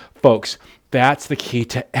Lord's. Folks, that's the key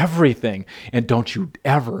to everything. And don't you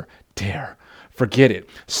ever dare forget it.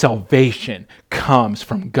 Salvation comes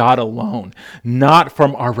from God alone, not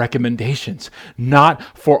from our recommendations,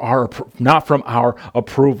 not from our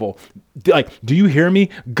approval. Do you hear me?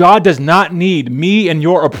 God does not need me and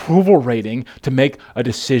your approval rating to make a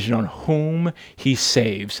decision on whom he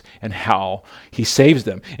saves and how he saves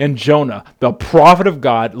them. And Jonah, the prophet of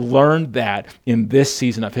God, learned that in this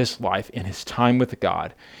season of his life, in his time with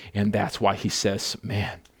God. And that's why he says,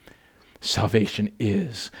 man, salvation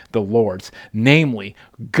is the Lord's. Namely,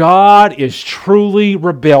 God is truly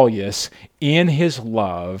rebellious in his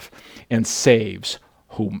love and saves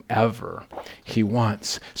whomever he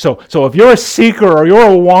wants. So if you're a seeker or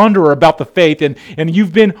you're a wanderer about the faith and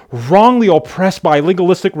you've been wrongly oppressed by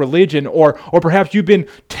legalistic religion, or perhaps you've been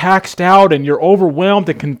taxed out and you're overwhelmed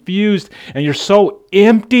and confused and you're so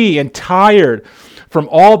empty and tired from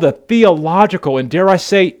all the theological and, dare I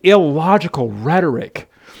say, illogical rhetoric.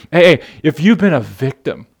 Hey, if you've been a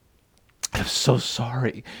victim, I'm so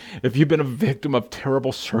sorry. If you've been a victim of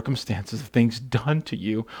terrible circumstances, of things done to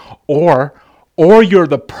you, or you're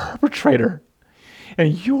the perpetrator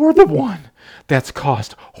and you're the one that's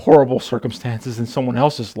caused horrible circumstances in someone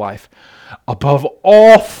else's life, above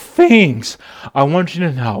all things, I want you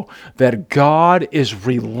to know that God is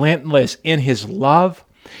relentless in his love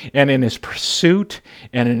and in his pursuit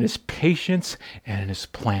and in his patience and in his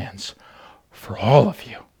plans for all of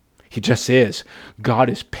you. He just is. God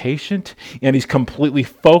is patient and he's completely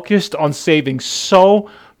focused on saving so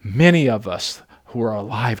many of us who are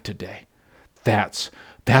alive today. That's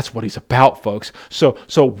what he's about, folks. So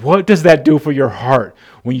what does that do for your heart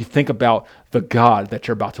when you think about the God that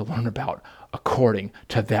you're about to learn about according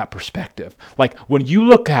to that perspective? Like when you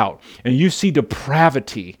look out and you see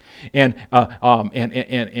depravity and all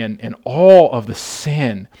of the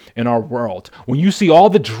sin in our world, when you see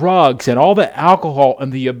all the drugs and all the alcohol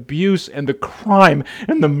and the abuse and the crime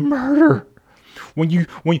and the murder, when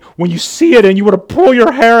you see it and you want to pull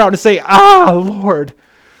your hair out and say, Lord,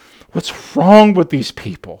 what's wrong with these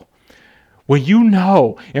people? When you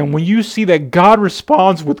know and when you see that God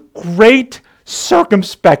responds with great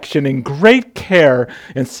circumspection and great care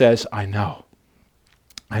and says, I know,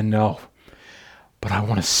 but I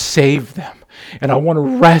want to save them and I want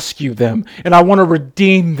to rescue them and I want to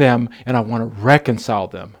redeem them and I want to reconcile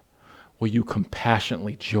them. Will you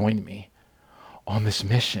compassionately join me on this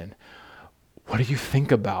mission? What do you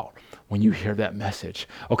think about when you hear that message?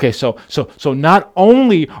 Okay, so not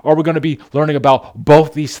only are we going to be learning about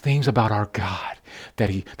both these things about our God, that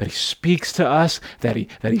he speaks to us, that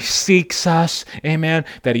he seeks us, amen,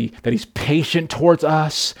 that he's patient towards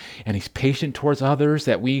us, and he's patient towards others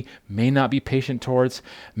that we may not be patient towards.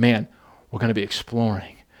 Man, we're going to be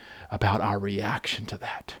exploring about our reaction to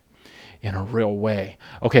that in a real way.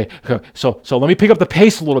 Okay, so let me pick up the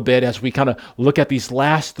pace a little bit as we kind of look at these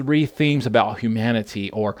last three themes about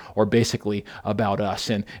humanity, or basically about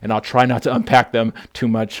us, and I'll try not to unpack them too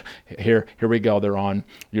much. Here we go. They're on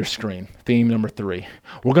your screen. Theme number 3.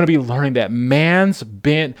 We're going to be learning that man's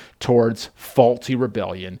bent towards faulty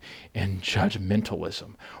rebellion and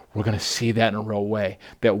judgmentalism. We're going to see that in a real way,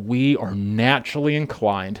 that we are naturally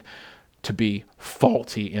inclined to be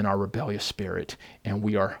faulty in our rebellious spirit, and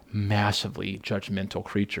we are massively judgmental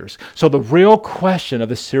creatures. So the real question of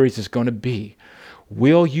this series is going to be,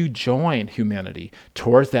 will you join humanity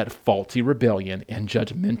towards that faulty rebellion and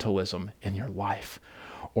judgmentalism in your life?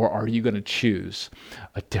 Or are you going to choose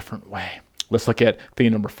a different way? Let's look at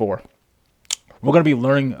theme number 4. We're going to be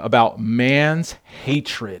learning about man's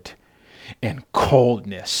hatred and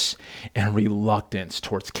coldness and reluctance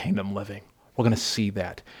towards kingdom living. We're going to see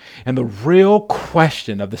that. And the real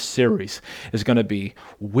question of the series is going to be,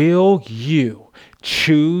 will you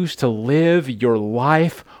choose to live your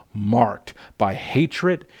life marked by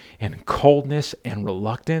hatred and coldness and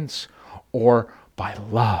reluctance, or by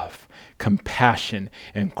love, compassion,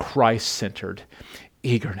 and Christ-centered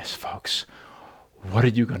eagerness, folks? What are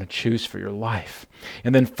you going to choose for your life?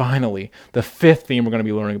 And then finally, the 5th theme we're going to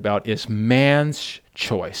be learning about is man's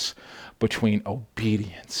choice between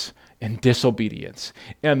obedience and disobedience.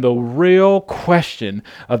 And the real question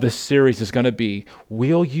of this series is going to be,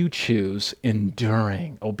 will you choose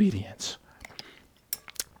enduring obedience?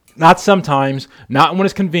 Not sometimes, not when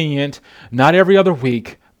it's convenient, not every other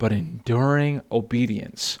week, but enduring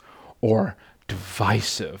obedience or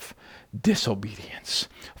divisive disobedience.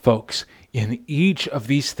 Folks, in each of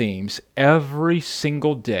these themes, every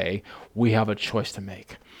single day, we have a choice to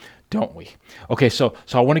make, don't we? Okay, so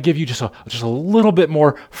I want to give you just a little bit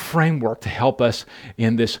more framework to help us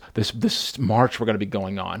in this march we're going to be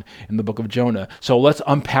going on in the book of Jonah. So let's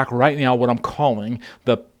unpack right now what I'm calling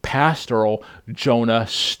the pastoral Jonah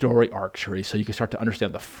story arc tree, so you can start to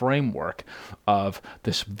understand the framework of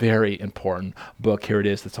this very important book. Here it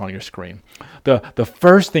is, that's on your screen. The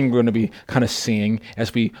first thing we're going to be kind of seeing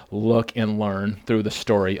as we look and learn through the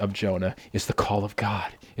story of Jonah is the call of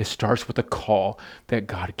God. It starts with the call that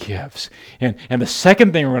God gives. And the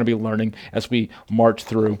second thing we're going to be learning as we march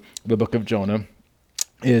through the book of Jonah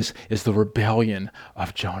is the rebellion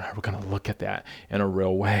of Jonah. We're going to look at that in a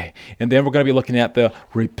real way. And then we're going to be looking at the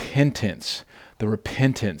repentance the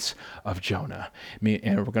repentance of Jonah.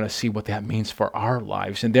 And we're going to see what that means for our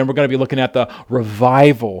lives. And then we're going to be looking at the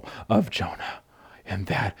revival of Jonah. And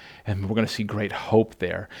we're going to see great hope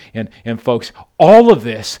there. And folks, all of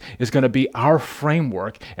this is going to be our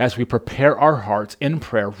framework as we prepare our hearts in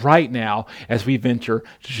prayer right now as we venture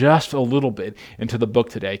just a little bit into the book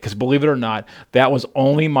today. Because believe it or not, that was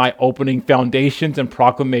only my opening foundations and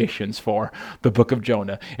proclamations for the book of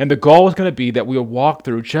Jonah. And the goal is going to be that we'll walk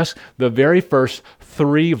through just the very first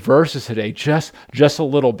 3 verses today, just a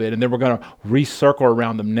little bit, and then we're going to recircle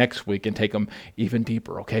around them next week and take them even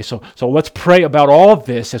deeper. Okay, so let's pray about all of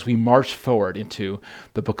this as we march forward into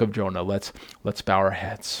the book of Jonah. Let's bow our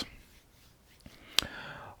heads.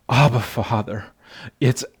 Abba, Father,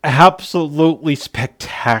 it's absolutely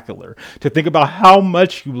spectacular to think about how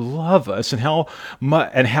much you love us and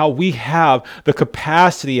how we have the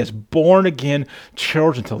capacity as born again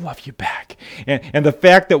children to love you back. And the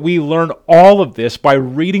fact that we learn all of this by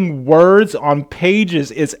reading words on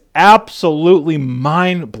pages is absolutely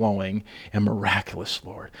mind-blowing and miraculous,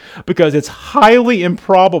 Lord, because it's highly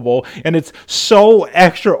improbable and it's so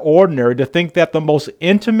extraordinary to think that the most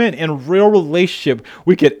intimate and real relationship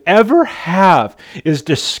we could ever have is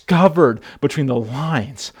discovered between the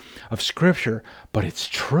lines of Scripture, but it's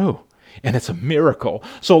true. And it's a miracle.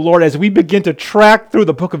 So, Lord, as we begin to track through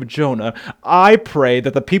the book of Jonah, I pray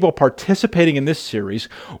that the people participating in this series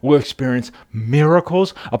will experience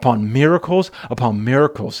miracles upon miracles upon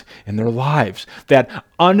miracles in their lives. That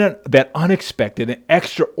unexpected and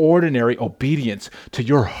extraordinary obedience to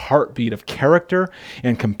your heartbeat of character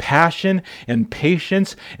and compassion and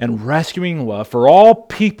patience and rescuing love for all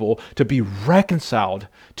people to be reconciled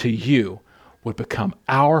to you would become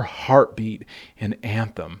our heartbeat and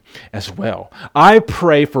anthem as well. I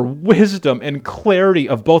pray for wisdom and clarity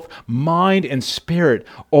of both mind and spirit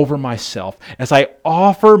over myself as I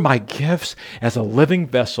offer my gifts as a living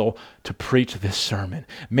vessel to preach this sermon.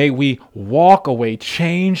 May we walk away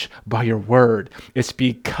changed by your word. It's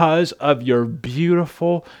because of your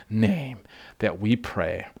beautiful name that we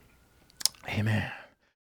pray. Amen.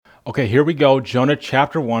 Okay, here we go. Jonah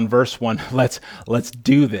chapter 1, verse 1. Let's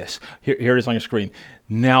do this. Here it is on your screen.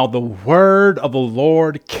 Now the word of the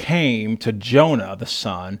Lord came to Jonah, the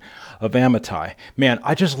son of Amittai. Man,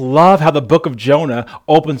 I just love how the book of Jonah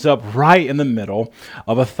opens up right in the middle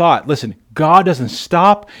of a thought. Listen, God doesn't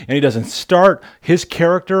stop and he doesn't start his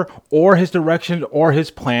character or his direction or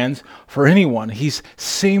his plans for anyone. He's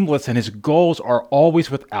seamless and his goals are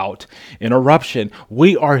always without interruption.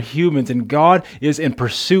 We are humans and God is in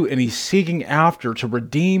pursuit and he's seeking after to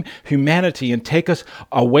redeem humanity and take us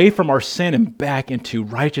away from our sin and back into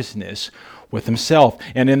righteousness with himself.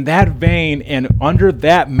 And in that vein and under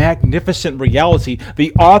that magnificent reality,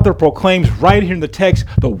 the author proclaims right here in the text,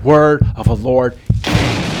 the word of the Lord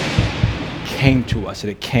came to us,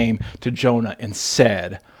 and it came to Jonah and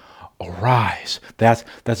said, arise. That's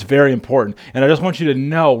very important. And I just want you to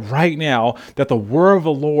know right now that the word of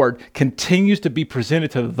the Lord continues to be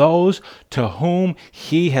presented to those to whom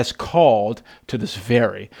he has called to this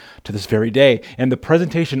very day. And the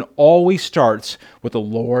presentation always starts with the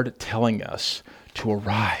Lord telling us to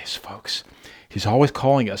arise, folks. He's always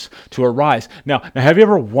calling us to arise. Now, have you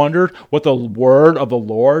ever wondered what the word of the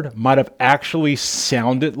Lord might have actually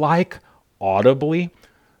sounded like audibly?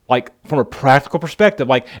 Like from a practical perspective,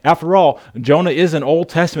 like after all, Jonah is an Old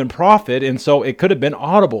Testament prophet, and so it could have been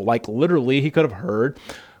audible. Like literally, he could have heard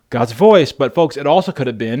God's voice. But folks, it also could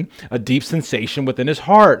have been a deep sensation within his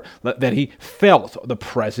heart that he felt the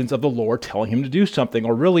presence of the Lord telling him to do something.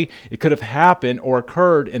 Or really, it could have happened or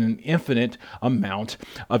occurred in an infinite amount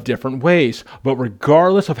of different ways. But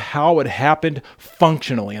regardless of how it happened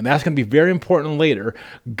functionally, and that's going to be very important later,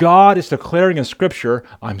 God is declaring in Scripture,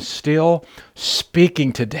 I'm still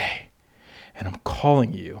speaking today. And I'm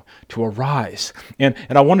calling you to arise. And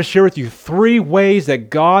I want to share with you 3 ways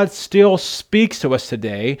that God still speaks to us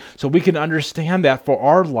today so we can understand that for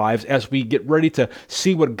our lives as we get ready to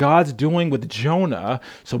see what God's doing with Jonah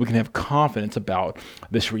so we can have confidence about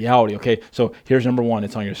this reality. Okay, so here's number 1.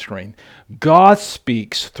 It's on your screen. God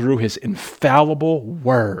speaks through his infallible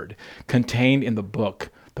word contained in the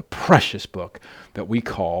book, the precious book that we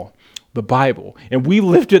call the Bible. And we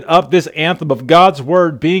lifted up this anthem of God's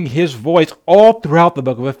word being his voice all throughout the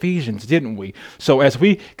book of Ephesians, didn't we? So as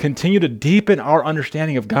we continue to deepen our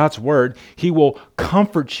understanding of God's word, he will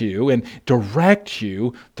comfort you and direct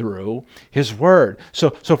you through his word. So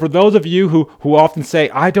for those of you who often say,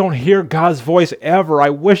 I don't hear God's voice ever, I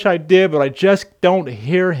wish I did, but I just don't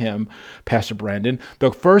hear him, Pastor Brandon,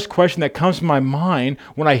 the first question that comes to my mind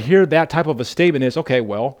when I hear that type of a statement is, okay,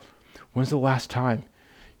 well, when's the last time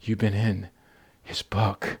you've been in his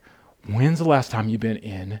book? When's the last time you've been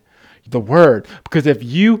in the Word? Because if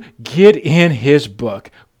you get in His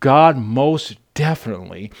book, God most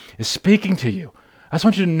definitely is speaking to you. I just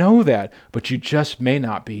want you to know that, but you just may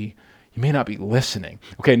not be listening.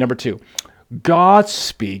 Okay, number 2. God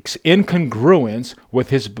speaks in congruence with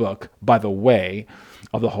His book by the way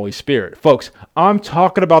of the Holy Spirit. Folks, I'm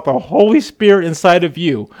talking about the Holy Spirit inside of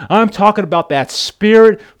you. I'm talking about that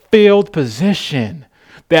Spirit-filled position,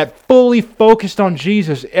 that fully focused on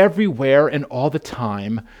Jesus everywhere and all the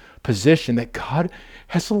time position that God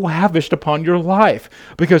has lavished upon your life.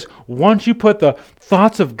 Because once you put the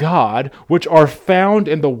thoughts of God, which are found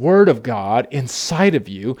in the Word of God, inside of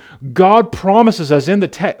you, God promises us in the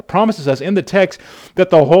text that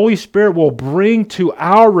the Holy Spirit will bring to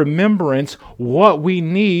our remembrance what we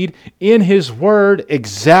need in His Word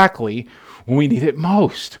exactly when we need it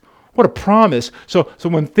most. What a promise. So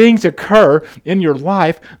when things occur in your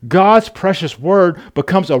life, God's precious word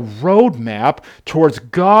becomes a roadmap towards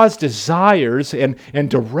God's desires and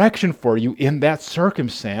direction for you in that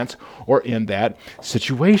circumstance or in that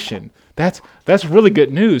situation. That's really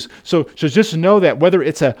good news. So just know that whether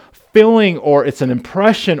it's a feeling or it's an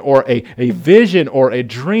impression or a vision or a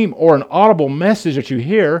dream or an audible message that you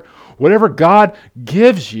hear, whatever God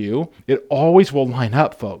gives you, it always will line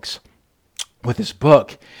up, folks, with His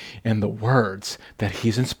book and the words that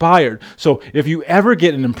He's inspired. So if you ever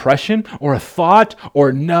get an impression or a thought or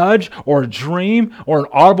a nudge or a dream or an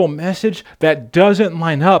audible message that doesn't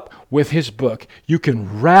line up with His book, you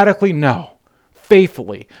can radically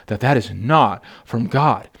faithfully that is not from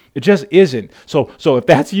God. It just isn't. So if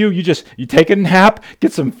that's you take a nap,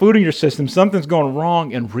 get some food in your system, something's going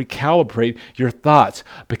wrong, and recalibrate your thoughts,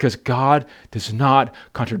 because God does not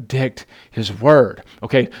contradict His word.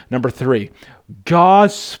 Okay, number 3,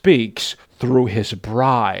 God speaks through His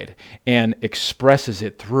bride and expresses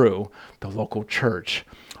it through the local church.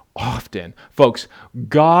 Often, folks,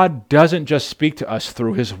 God doesn't just speak to us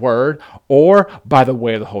through His word or by the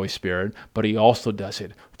way of the Holy Spirit, but He also does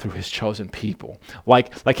it through His chosen people.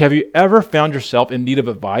 Like have you ever found yourself in need of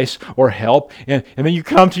advice or help, and then you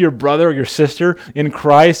come to your brother or your sister in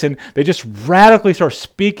Christ, and they just radically start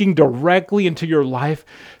speaking directly into your life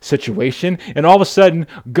situation, and all of a sudden,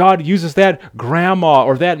 God uses that grandma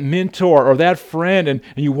or that mentor or that friend, and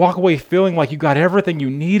you walk away feeling like you got everything you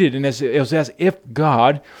needed, and it was as if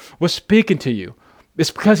God was speaking to you. It's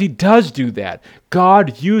because He does do that.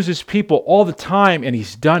 God uses people all the time, and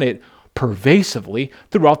He's done it pervasively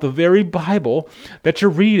throughout the very Bible that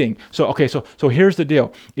you're reading. So here's the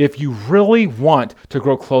deal. If you really want to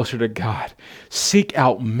grow closer to God, seek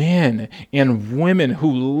out men and women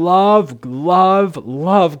who love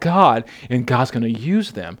God, and God's going to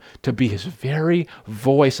use them to be His very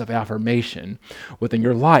voice of affirmation within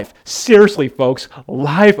your life. Seriously, folks,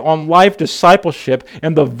 life discipleship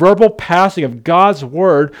and the verbal passing of God's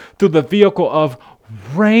word through the vehicle of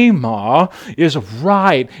Rhema is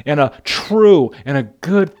right and a true and a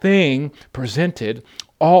good thing presented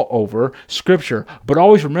all over Scripture. But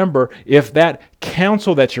always remember, if that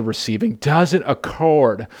counsel that you're receiving doesn't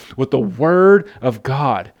accord with the Word of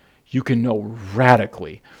God, you can know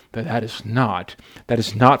radically that is not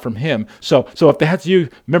from Him. So if that's you,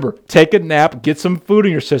 remember, take a nap, get some food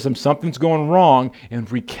in your system, something's going wrong, and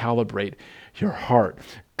recalibrate your heart.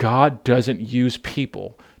 God doesn't use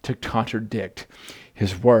people to contradict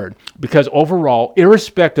His word. Because overall,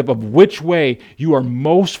 irrespective of which way you are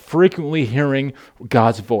most frequently hearing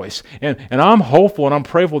God's voice, and I'm hopeful and I'm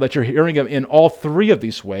prayerful that you're hearing Him in all 3 of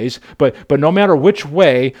these ways, but no matter which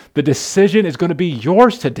way, the decision is going to be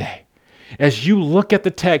yours today. As you look at the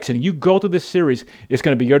text and you go through this series, it's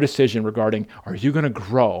going to be your decision regarding, are you going to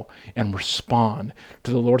grow and respond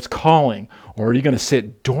to the Lord's calling, or are you going to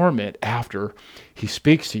sit dormant after He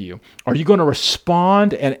speaks to you? Are you going to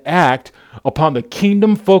respond and act upon the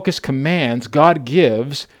kingdom-focused commands God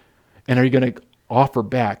gives, and are you going to offer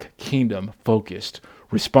back kingdom-focused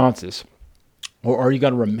responses? Or are you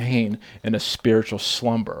going to remain in a spiritual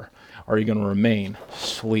slumber? Are you going to remain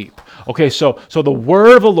asleep? Okay, so the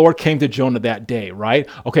word of the Lord came to Jonah that day, right?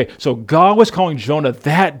 Okay, so God was calling Jonah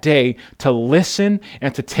that day to listen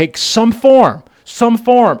and to take some form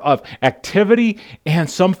of activity and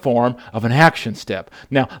some form of an action step.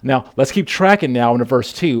 Now let's keep tracking now into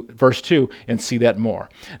verse 2 and see that more.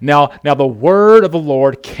 Now the word of the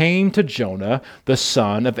Lord came to Jonah, the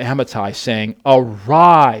son of Amittai, saying,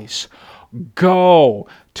 "Arise, go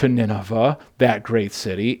to Nineveh, that great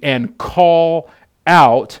city, and call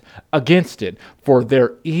out against it, for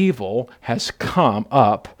their evil has come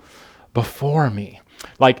up before me."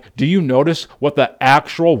 Like, do you notice what the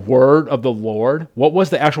actual word of the Lord, what was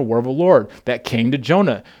the actual word of the Lord that came to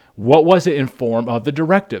Jonah? What was it in form of the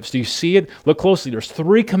directives? Do you see it? Look closely. There's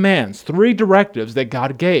 3 commands, 3 directives that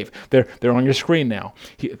God gave. They're on your screen now.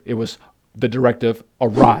 It was the directive,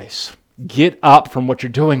 arise. Get up from what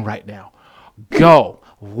you're doing right now. Go.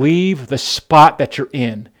 Leave the spot that you're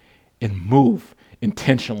in and move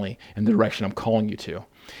intentionally in the direction I'm calling you to.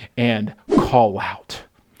 And call out.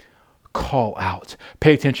 Call out.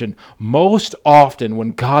 Pay attention. Most often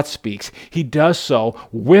when God speaks, he does so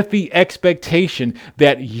with the expectation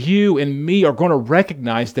that you and me are going to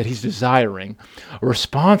recognize that he's desiring a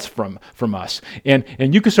response from us. And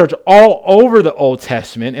you can search all over the Old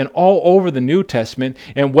Testament and all over the New Testament,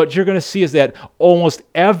 and what you're going to see is that almost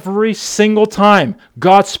every single time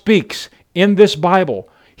God speaks in this Bible,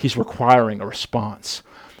 he's requiring a response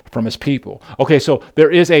from his people. Okay, so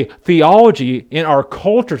there is a theology in our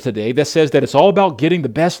culture today that says that it's all about getting the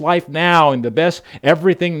best life now and the best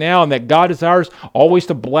everything now, and that God desires always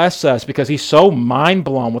to bless us because he's so mind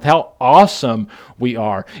blown with how awesome we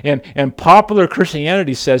are. And popular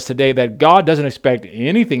Christianity says today that God doesn't expect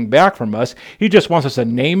anything back from us. He just wants us to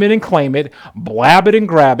name it and claim it, blab it and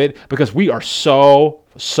grab it, because we are so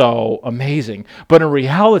amazing. But in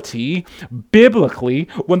reality, biblically,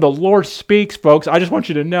 when the Lord speaks, folks, I just want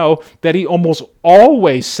you to know that he almost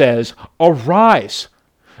always says, arise.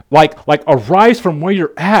 Like arise from where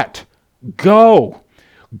you're at. Go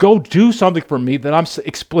do something for me that I'm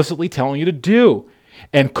explicitly telling you to do,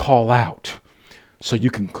 and call out so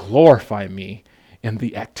you can glorify me in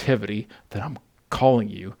the activity that I'm calling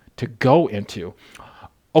you to go into.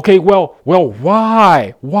 Okay, well,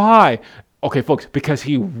 why? Okay, folks, because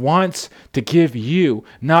he wants to give you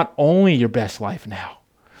not only your best life now,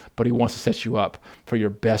 but he wants to set you up for your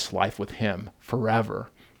best life with him forever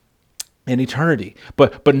in eternity.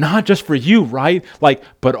 But not just for you, right?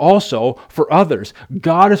 But also for others.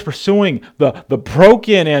 God is pursuing the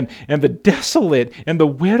broken and the desolate and the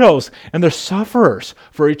widows and the sufferers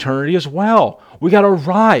for eternity as well. We got to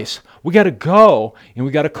rise. We got to go, and we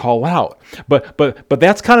got to call out. But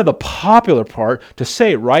that's kind of the popular part to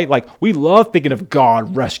say, right? We love thinking of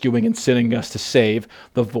God rescuing and sending us to save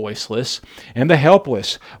the voiceless and the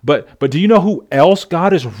helpless. But do you know who else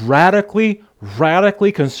God is radically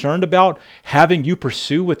concerned about having you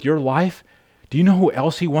pursue with your life? Do you know who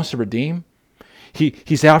else he wants to redeem?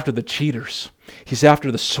 He's after the cheaters. He's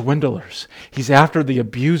after the swindlers. He's after the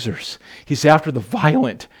abusers. He's after the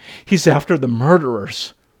violent. He's after the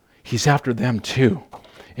murderers. He's after them too.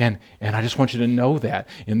 And I just want you to know that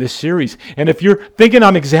in this series. And if you're thinking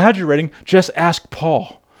I'm exaggerating, just ask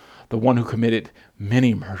Paul, the one who committed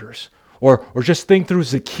many murders. Or just think through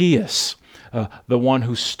Zacchaeus, the one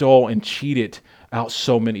who stole and cheated out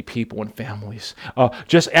so many people and families.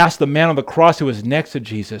 Just ask the man on the cross who was next to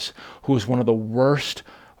Jesus, who was one of the worst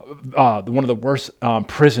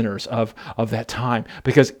prisoners of that time,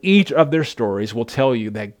 because each of their stories will tell you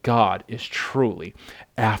that God is truly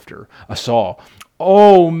after us all.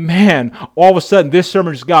 Oh man, all of a sudden this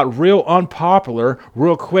sermon just got real unpopular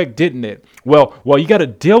real quick, didn't it? Well, you got to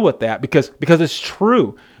deal with that because it's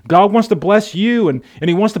true. God wants to bless you and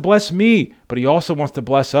he wants to bless me, but he also wants to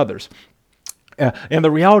bless others. And the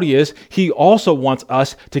reality is, he also wants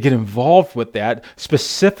us to get involved with that,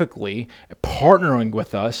 specifically partnering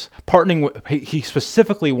with us. He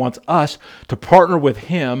specifically wants us to partner with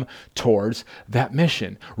him towards that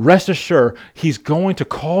mission. Rest assured, he's going to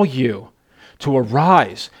call you to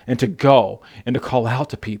arise and to go and to call out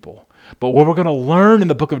to people. But what we're going to learn in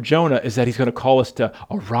the book of Jonah is that he's going to call us to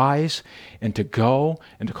arise and to go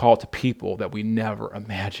and to call to people that we never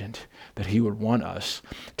imagined that he would want us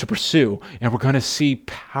to pursue. And we're going to see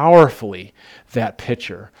powerfully that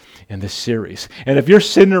picture in this series. And if you're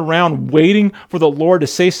sitting around waiting for the Lord to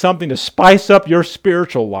say something to spice up your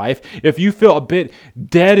spiritual life, if you feel a bit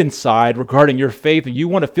dead inside regarding your faith and you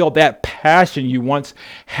want to feel that passion you once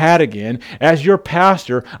had again, as your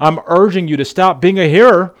pastor, I'm urging you to stop being a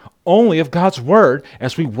hearer only of God's word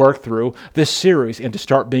as we work through this series, and to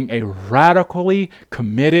start being a radically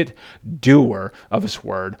committed doer of his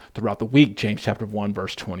word throughout the week. James chapter 1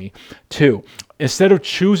 verse 22. Instead of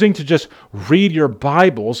choosing to just read your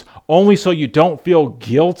Bibles only so you don't feel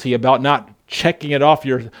guilty about not checking it off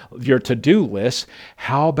your to-do list,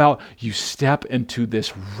 how about you step into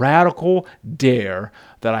this radical dare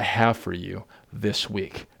that I have for you this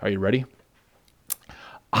week? Are you ready?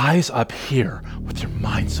 Eyes up here with your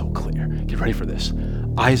mind so clear. Get ready for this.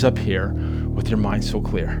 Eyes up here with your mind so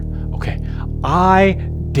clear. Okay, I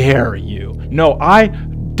dare you. No, I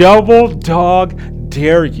double dog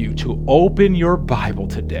dare you to open your Bible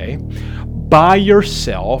today by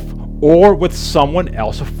yourself or with someone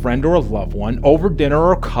else, a friend or a loved one, over dinner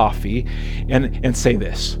or coffee, and say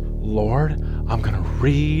this: Lord, I'm going to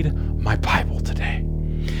read my Bible today.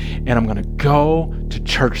 And I'm going to go to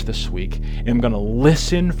church this week. And I'm going to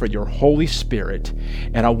listen for your Holy Spirit.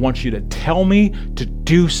 And I want you to tell me to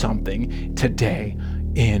do something today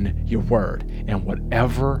in your word. And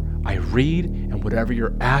whatever I read and whatever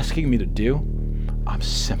you're asking me to do, I'm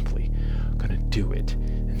simply going to do it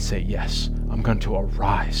and say, yes, I'm going to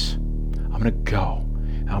arise. I'm going to go.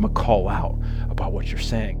 And I'm going to call out about what you're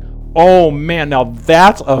saying. Oh man, now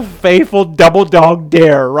that's a faithful double dog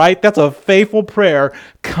dare, right? That's a faithful prayer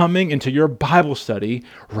coming into your Bible study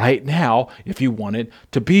right now if you want it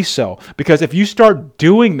to be so. Because if you start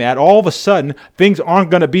doing that, all of a sudden, things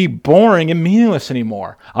aren't going to be boring and meaningless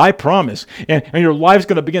anymore. I promise. And your life's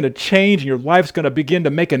going to begin to change, and your life's going to begin to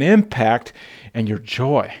make an impact, and your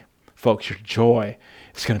joy, folks, your joy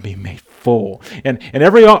is going to be made full. And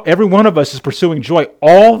every one of us is pursuing joy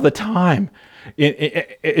all the time.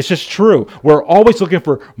 It's just true. We're always looking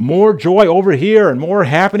for more joy over here and more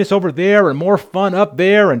happiness over there and more fun up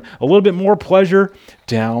there and a little bit more pleasure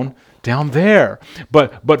down there.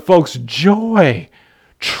 But folks, joy,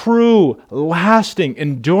 true, lasting,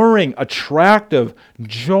 enduring, attractive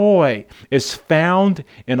joy is found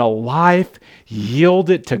in a life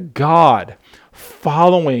yielded to God,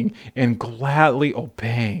 following and gladly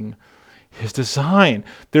obeying His design.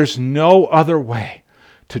 There's no other way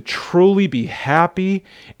to truly be happy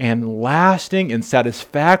and lasting in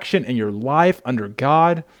satisfaction in your life under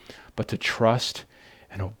God, but to trust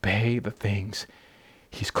and obey the things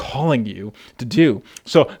He's calling you to do.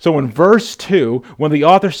 So in verse 2, when the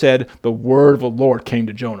author said, the word of the Lord came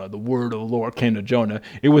to Jonah, the word of the Lord came to Jonah,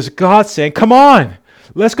 it was God saying, come on,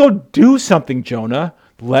 let's go do something, Jonah.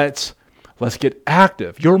 Let's get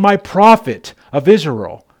active. You're my prophet of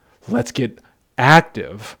Israel. Let's get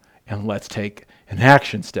active and let's take an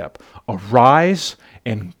action step. Arise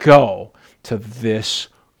and go to this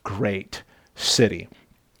great city.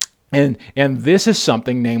 And this is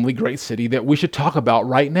something, namely great city, that we should talk about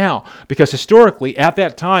right now. Because historically, at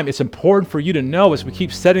that time, it's important for you to know, as we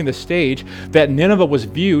keep setting the stage, that Nineveh was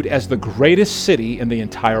viewed as the greatest city in the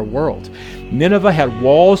entire world. Nineveh had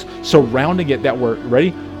walls surrounding it that were, ready,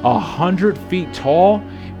 100 feet tall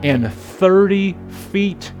and 30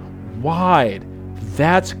 feet wide.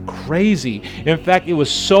 That's crazy. In fact, it was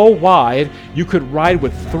so wide, you could ride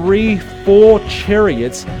with 3 full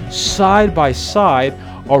chariots side by side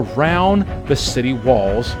around the city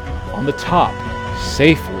walls on the top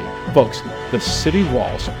safely. Folks, the city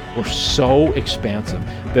walls were so expansive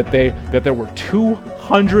that there were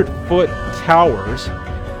 200-foot towers,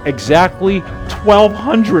 exactly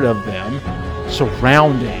 1,200 of them,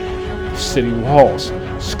 surrounding the city walls.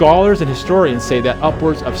 Scholars and historians say that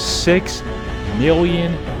upwards of 6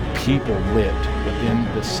 million people lived within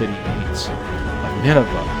the city gates of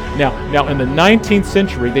Nineveh. Now, in the 19th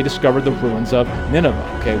century, they discovered the ruins of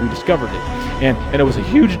Nineveh. Okay, we discovered it. And it was a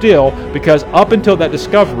huge deal because up until that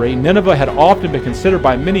discovery, Nineveh had often been considered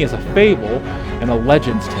by many as a fable and a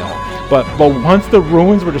legend's tale. But once the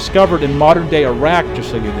ruins were discovered in modern-day Iraq, just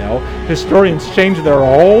so you know, historians changed their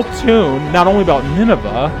whole tune, not only about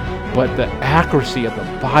Nineveh, but the accuracy of the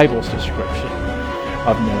Bible's description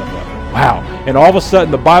of Nineveh. Wow. And all of a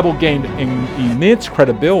sudden, the Bible gained immense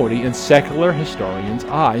credibility in secular historians'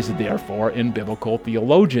 eyes, therefore in biblical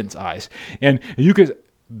theologians' eyes. And you could,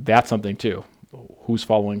 that's something too. Who's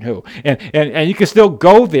following who? And you can still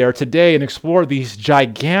go there today and explore these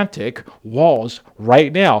gigantic walls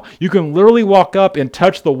right now. You can literally walk up and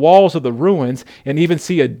touch the walls of the ruins and even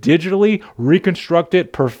see a digitally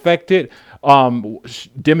reconstructed, perfected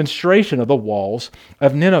demonstration of the walls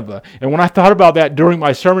of Nineveh. And when I thought about that during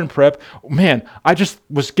my sermon prep, man, I just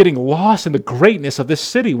was getting lost in the greatness of this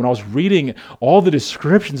city when I was reading all the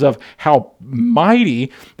descriptions of how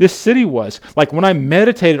mighty this city was. Like when I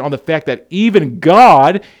meditated on the fact that even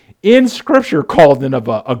God in Scripture called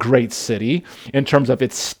Nineveh a great city in terms of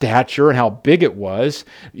its stature and how big it was,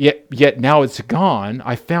 yet now it's gone,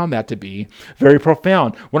 I found that to be very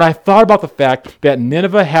profound. When I thought about the fact that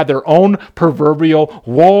Nineveh had their own proverbial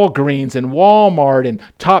Walgreens and Walmart and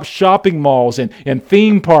top shopping malls and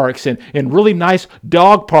theme parks and really nice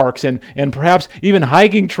dog parks and perhaps even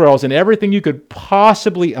hiking trails and everything you could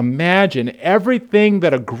possibly imagine, everything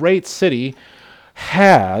that a great city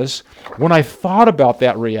has, when I thought about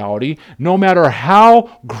that reality, no matter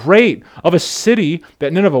how great of a city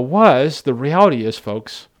that Nineveh was, the reality is,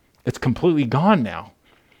 folks, it's completely gone now.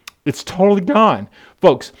 It's totally gone.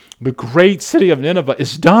 Folks, the great city of Nineveh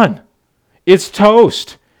is done. It's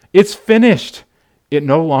toast. It's finished. It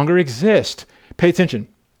no longer exists. Pay attention.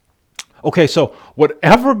 Okay, so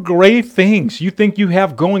whatever great things you think you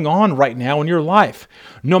have going on right now in your life,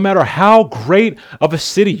 no matter how great of a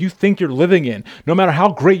city you think you're living in, no matter how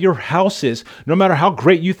great your house is, no matter how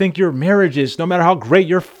great you think your marriage is, no matter how great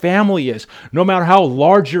your family is, no matter how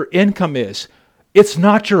large your income is, it's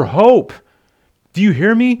not your hope. Do you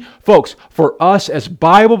hear me? Folks, for us as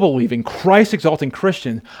Bible-believing, Christ-exalting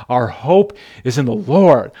Christians, our hope is in the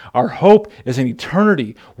Lord. Our hope is in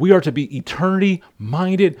eternity. We are to be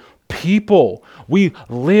eternity-minded people. We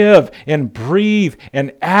live and breathe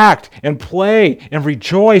and act and play and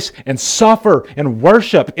rejoice and suffer and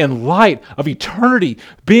worship in light of eternity,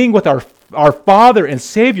 being with our Father and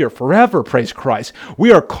Savior forever, praise Christ.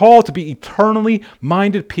 We are called to be eternally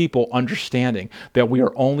minded people, understanding that we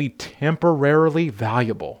are only temporarily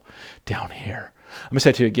valuable down here. I'm going to say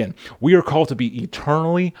it to you again. We are called to be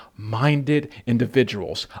eternally minded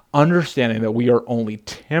individuals, understanding that we are only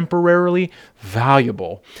temporarily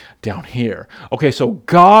valuable down here. Okay, so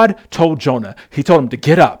God told Jonah, he told him to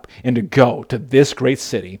get up and to go to this great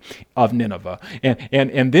city of Nineveh.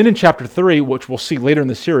 And then in chapter 3, which we'll see later in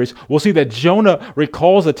the series, we'll see that Jonah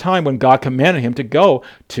recalls a time when God commanded him to go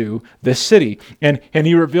to this city. And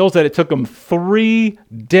he reveals that it took him 3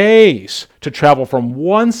 days to travel from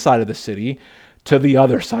one side of the city to the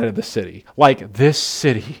other side of the city. Like, this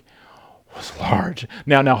city was large.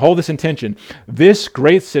 Now hold this in tension. This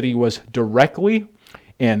great city was directly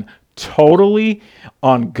and totally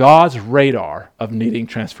on God's radar of needing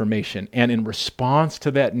transformation. And in response to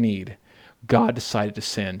that need, God decided to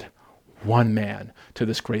send one man to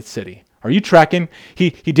this great city. Are you tracking? He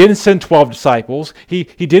didn't send 12 disciples. He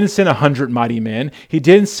didn't send 100 mighty men. He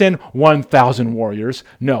didn't send 1,000 warriors.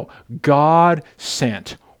 No, God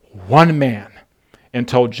sent one man and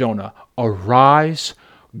told Jonah, arise,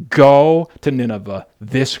 go to Nineveh,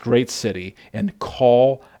 this great city, and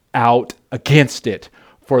call out against it,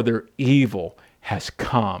 for their evil has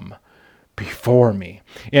come before me.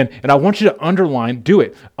 And I want you to underline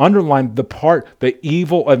the part, the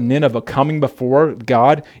evil of Nineveh coming before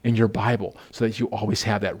God in your Bible, so that you always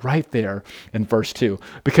have that right there in verse 2.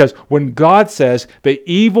 Because when God says the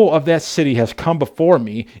evil of that city has come before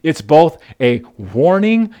me, it's both a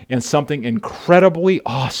warning and something incredibly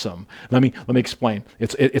awesome. Let me explain.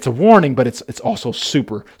 It's a warning, but it's also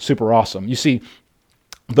super, super awesome. You see,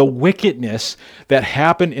 the wickedness that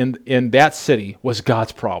happened in that city was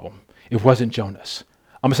God's problem. It wasn't Jonah's.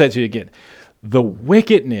 I'm going to say it to you again. The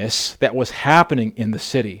wickedness that was happening in the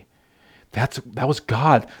city, that was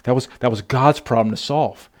God. That was God's problem to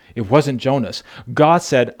solve. It wasn't Jonah's. God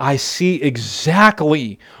said, I see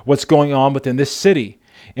exactly what's going on within this city,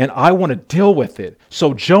 and I want to deal with it.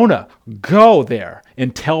 So Jonah, go there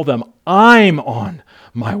and tell them I'm on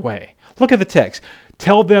my way. Look at the text.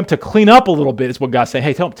 Tell them to clean up a little bit is what God's saying.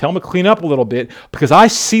 Hey, tell them to clean up a little bit because I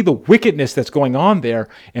see the wickedness that's going on there,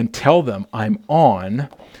 and tell them I'm on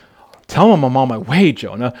my way,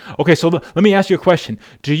 Jonah. Okay, so let me ask you a question.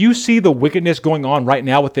 Do you see the wickedness going on right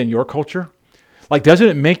now within your culture? Like, doesn't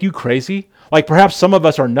it make you crazy? Like, perhaps some of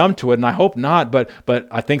us are numb to it, and I hope not, but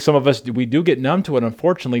I think some of us, we do get numb to it,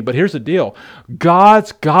 unfortunately. But here's the deal.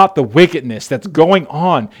 God's got the wickedness that's going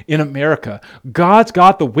on in America. God's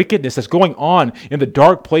got the wickedness that's going on in the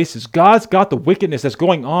dark places. God's got the wickedness that's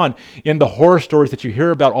going on in the horror stories that you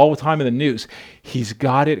hear about all the time in the news. He's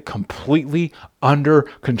got it completely under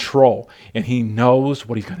control, and he knows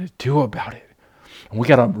what he's going to do about it. And we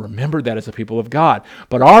got to remember that as the people of God.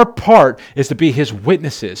 But our part is to be his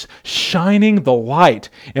witnesses, shining the light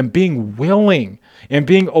and being willing and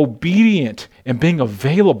being obedient and being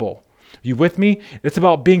available. You with me? It's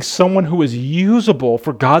about being someone who is usable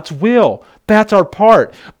for God's will. That's our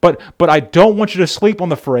part. But I don't want you to sleep on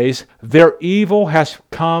the phrase, their evil has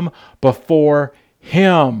come before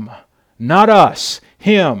him, not us.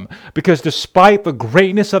 Him, because despite the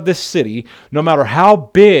greatness of this city, no matter how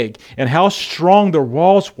big and how strong their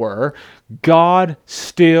walls were, God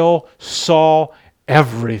still saw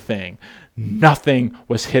everything. Nothing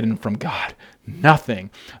was hidden from God. Nothing.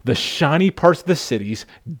 The shiny parts of the cities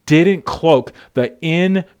didn't cloak the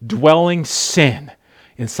indwelling sin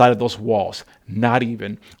inside of those walls, not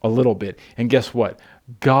even a little bit. And guess what?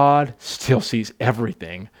 God still sees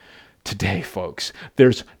everything. Today, folks,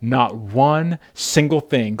 there's not one single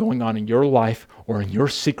thing going on in your life or in your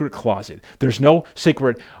secret closet. There's no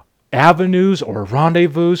secret avenues or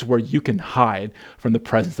rendezvous where you can hide from the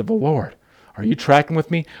presence of the Lord. Are you tracking with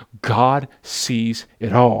me? God sees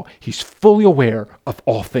it all. He's fully aware of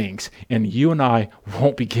all things, and you and I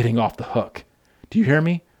won't be getting off the hook. Do you hear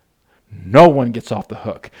me? No one gets off the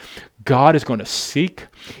hook. God is going to seek,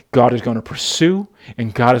 God is going to pursue,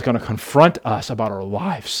 and God is going to confront us about our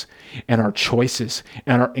lives and our choices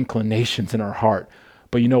and our inclinations in our heart.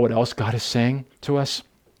 But you know what else God is saying to us?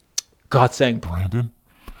 God's saying, Brandon,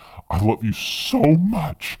 I love you so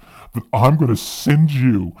much that I'm going to send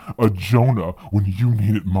you a Jonah when you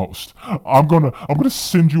need it most. I'm going to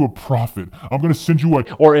send you a prophet. I'm going to send you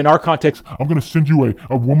or in our context, I'm going to send you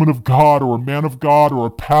a woman of God or a man of God or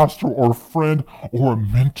a pastor or a friend or a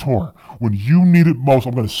mentor. When you need it most,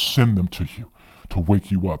 I'm going to send them to you to wake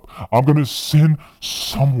you up. I'm going to send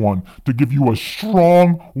someone to give you a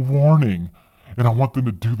strong warning. And I want them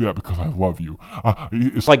to do that because I love you.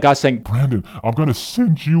 It's like God saying, Brandon, I'm going to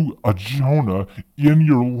send you a Jonah in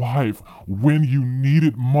your life when you need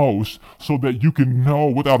it most so that you can know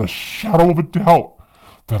without a shadow of a doubt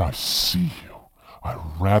that I see you. I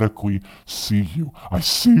radically see you. I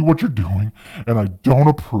see what you're doing and I don't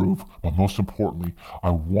approve, but most importantly,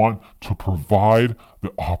 I want to provide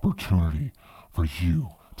the opportunity for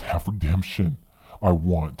you to have redemption. I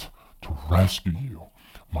want to rescue you,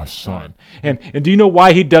 my son. And do you know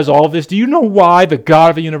why he does all of this? Do you know why the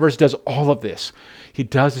God of the universe does all of this? He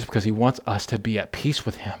does this because he wants us to be at peace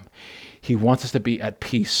with him. He wants us to be at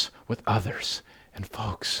peace with others. And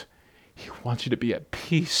folks, he wants you to be at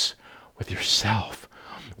peace with yourself.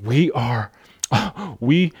 We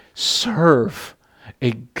serve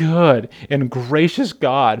a good and gracious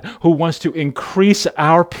God who wants to increase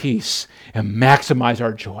our peace and maximize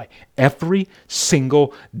our joy every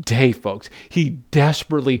single day, folks. He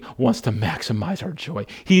desperately wants to maximize our joy.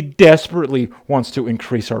 He desperately wants to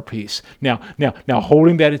increase our peace. Now,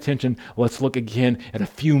 holding that attention, let's look again at a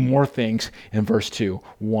few more things in verse 2.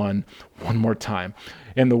 One more time.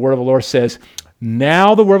 And the word of the Lord says,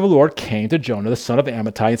 now the word of the Lord came to Jonah, the son of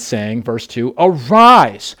Amittai, saying, verse 2,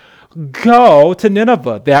 arise, go to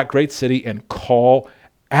Nineveh, that great city, and call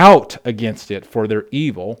out against it, for their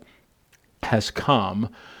evil has come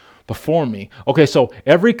before me. Okay, so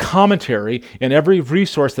every commentary and every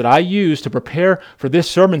resource that I use to prepare for this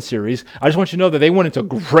sermon series, I just want you to know that they went into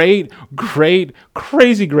great,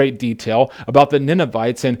 crazy great detail about the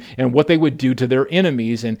Ninevites and what they would do to their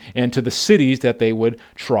enemies and to the cities that they would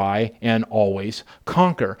try and always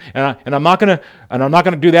conquer. And I'm not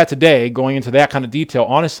gonna do that today, going into that kind of detail.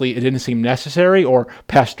 Honestly, it didn't seem necessary or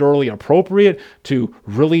pastorally appropriate to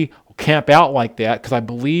really camp out like that, because I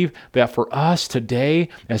believe that for us today,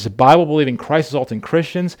 as Bible-believing, Christ-exalting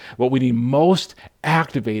Christians, what we need most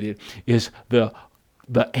activated is the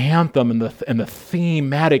anthem and the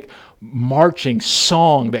thematic marching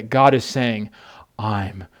song that God is saying,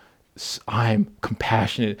 I'm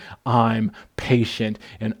compassionate, I'm patient,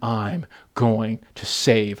 and I'm going to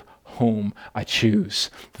save whom I choose.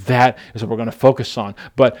 That is what we're going to focus on.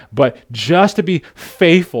 But just to be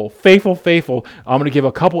faithful, I'm going to give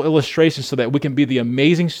a couple illustrations so that we can be the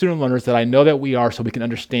amazing student learners that I know that we are, so we can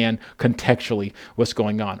understand contextually what's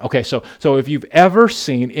going on. Okay, so if you've ever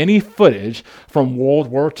seen any footage from World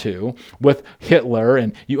War II with Hitler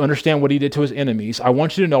and you understand what he did to his enemies, I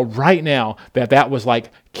want you to know right now that was like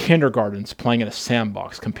kindergartens playing in a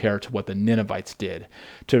sandbox compared to what the Ninevites did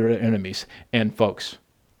to their enemies. And folks,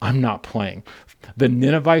 I'm not playing. The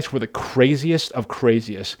Ninevites were the craziest of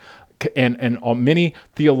craziest, and many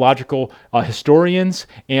theological historians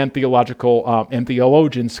and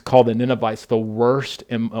theologians call the Ninevites the worst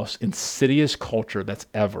and most insidious culture that's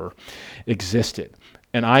ever existed.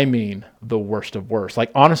 And I mean the worst of worst.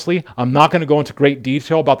 Like, honestly, I'm not going to go into great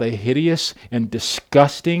detail about the hideous and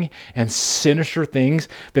disgusting and sinister things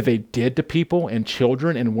that they did to people and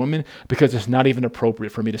children and women, because it's not even appropriate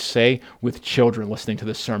for me to say with children listening to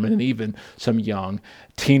this sermon and even some young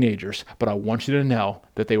teenagers. But I want you to know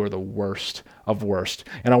that they were the worst of worst.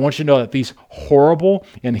 And I want you to know that these horrible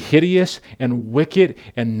and hideous and wicked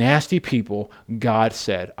and nasty people, God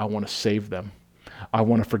said, I want to save them. I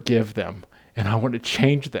want to forgive them. And I want to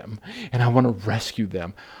change them, and I want to rescue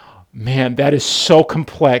them. Man, that is so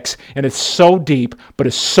complex, and it's so deep, but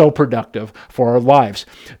it's so productive for our lives.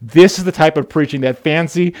 This is the type of preaching that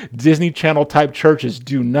fancy Disney Channel type churches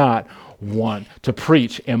do not want to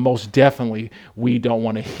preach, and most definitely we don't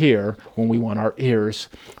want to hear when we want our ears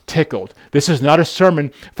tickled. This is not a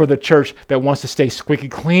sermon for the church that wants to stay squeaky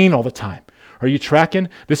clean all the time. Are you tracking?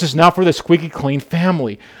 This is not for the squeaky clean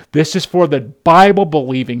family. This is for the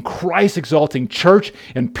Bible-believing, Christ-exalting church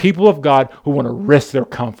and people of God who want to risk their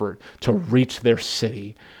comfort to reach their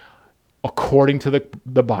city according to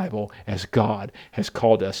the Bible, as God has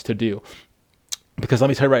called us to do. Because let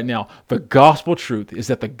me tell you right now, the gospel truth is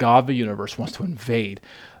that the God of the universe wants to invade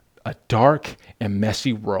a dark and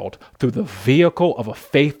messy world through the vehicle of a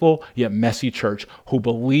faithful yet messy church who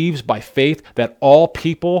believes by faith that all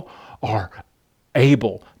people are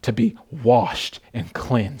able to be washed and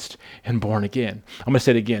cleansed and born again. I'm going to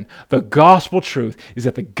say it again. The gospel truth is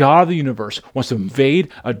that the God of the universe wants to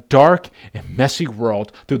invade a dark and messy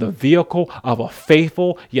world through the vehicle of a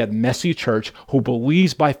faithful yet messy church who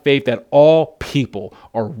believes by faith that all people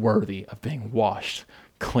are worthy of being washed,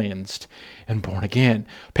 cleansed, and born again.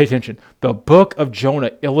 Pay attention. The book of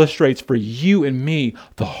Jonah illustrates for you and me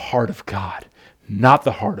the heart of God, not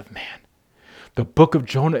the heart of man. The book of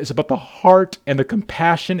Jonah is about the heart and the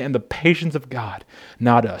compassion and the patience of God,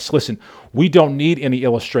 not us. Listen, we don't need any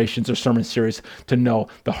illustrations or sermon series to know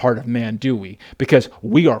the heart of man, do we? Because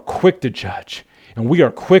we are quick to judge, and we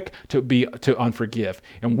are quick to unforgive,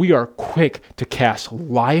 and we are quick to cast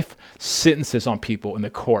life sentences on people in the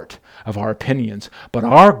court of our opinions. But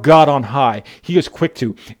our God on high, he is quick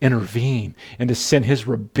to intervene and to send his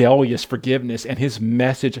rebellious forgiveness and his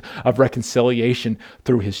message of reconciliation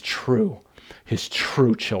through his true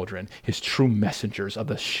children, his true messengers of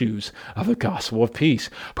the shoes of the gospel of peace.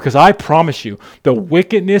 Because I promise you, the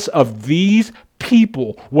wickedness of these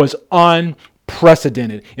people was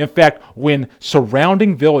unprecedented. In fact, when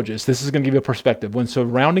surrounding villages, this is going to give you a perspective, when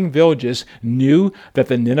surrounding villages knew that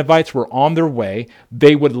the Ninevites were on their way,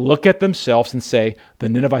 they would look at themselves and say, the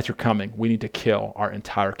Ninevites are coming. We need to kill our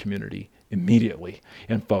entire community immediately.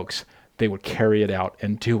 And folks, they would carry it out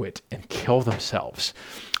and do it and kill themselves.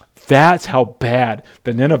 That's how bad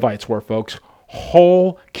the Ninevites were, folks.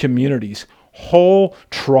 Whole communities, whole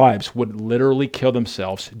tribes would literally kill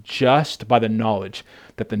themselves just by the knowledge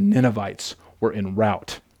that the Ninevites were en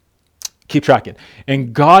route. Keep tracking.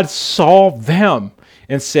 And God saw them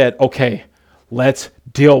and said, okay, let's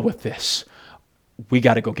deal with this. We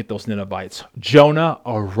got to go get those Ninevites. Jonah,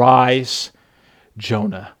 arise.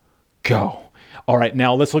 Jonah, go. All right,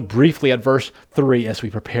 now let's look briefly at verse 3 as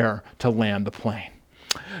we prepare to land the plane.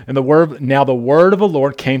 And the word of the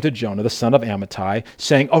Lord came to Jonah, the son of Amittai,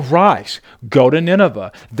 saying, arise, go to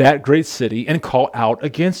Nineveh, that great city, and call out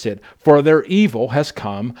against it, for their evil has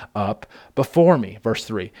come up before me. Verse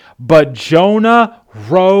 3. But Jonah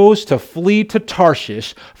rose to flee to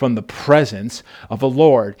Tarshish from the presence of the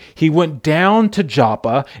Lord. He went down to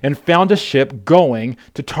Joppa and found a ship going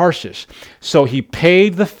to Tarshish. So he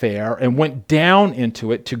paid the fare and went down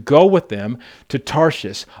into it to go with them to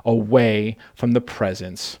Tarshish, away from the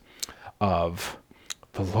presence of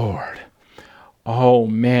the Lord. Oh,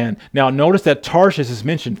 man. Now, notice that Tarshish is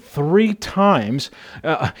mentioned 3 times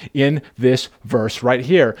in this verse right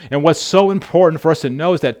here. And what's so important for us to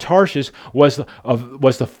know is that Tarshish was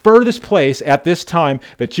the furthest place at this time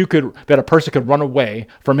that a person could run away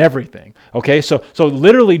from everything. Okay, so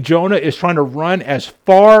literally Jonah is trying to run as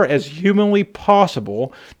far as humanly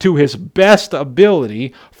possible to his best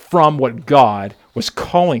ability from what God was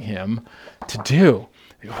calling him to do.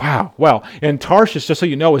 Wow. And Tarshish, just so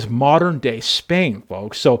you know, is modern day Spain,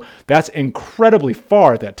 folks. So that's incredibly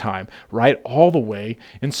far at that time, right? All the way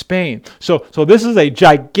in Spain. So this is a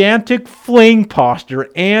gigantic fleeing posture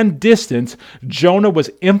and distance Jonah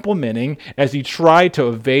was implementing as he tried to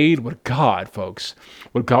evade what God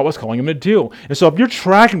was calling him to do. And so if you're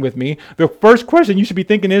tracking with me, the first question you should be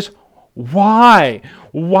thinking is, why?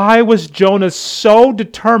 Why was Jonah so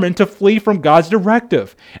determined to flee from God's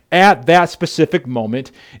directive at that specific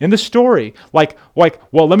moment in the story?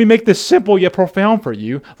 Well, let me make this simple yet profound for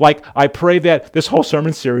you. Like I pray that this whole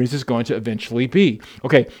sermon series is going to eventually be.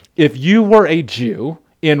 Okay, if you were a Jew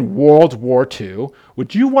in World War II,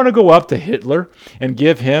 would you want to go up to Hitler and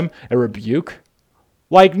give him a rebuke?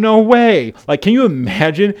 Like, no way. Like, can you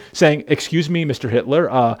imagine saying, excuse me, Mr.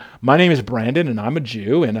 Hitler, my name is Brandon and I'm a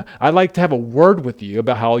Jew and I'd like to have a word with you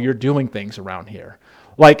about how you're doing things around here.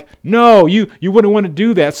 Like, no, you wouldn't want to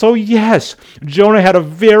do that. So yes, Jonah had a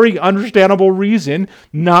very understandable reason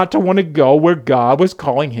not to want to go where God was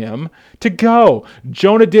calling him to go.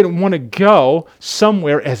 Jonah didn't want to go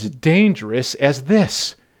somewhere as dangerous as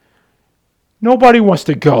this. Nobody wants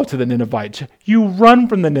to go to the Ninevites. You run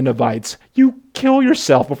from the Ninevites. You kill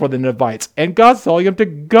yourself before the Ninevites. And God's telling him to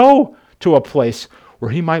go to a place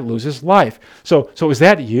where he might lose his life. So is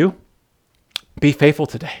that you? Be faithful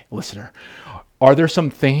today, listener. Are there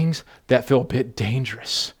some things that feel a bit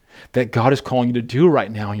dangerous that God is calling you to do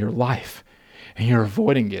right now in your life? And you're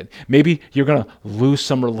avoiding it. Maybe you're going to lose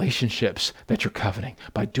some relationships that you're coveting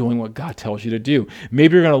by doing what God tells you to do.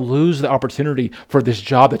 Maybe you're going to lose the opportunity for this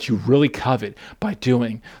job that you really covet by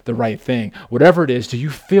doing the right thing. Whatever it is, do you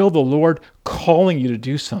feel the Lord calling you to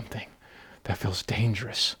do something that feels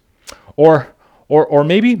dangerous? Or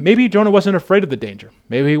maybe Jonah wasn't afraid of the danger.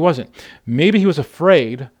 Maybe he wasn't. Maybe he was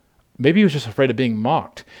afraid Maybe he was just afraid of being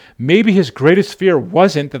mocked. Maybe his greatest fear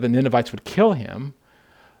wasn't that the Ninevites would kill him,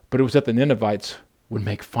 but it was that the Ninevites would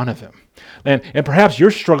make fun of him. And perhaps you're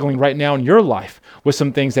struggling right now in your life with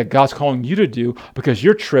some things that God's calling you to do because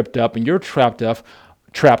you're tripped up and you're trapped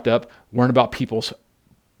up worrying about people's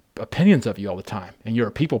opinions of you all the time, and you're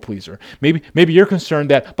a people pleaser. Maybe you're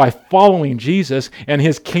concerned that by following Jesus and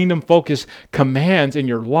his kingdom focused commands in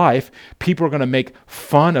your life, people are going to make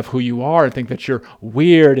fun of who you are and think that you're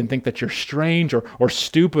weird and think that you're strange or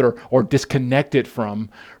stupid or disconnected from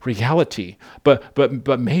reality.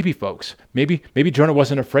 But maybe, folks, maybe Jonah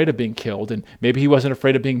wasn't afraid of being killed, and maybe he wasn't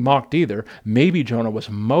afraid of being mocked either. Maybe Jonah was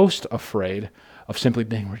most afraid of simply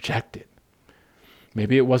being rejected.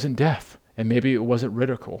 Maybe it wasn't death. And maybe it wasn't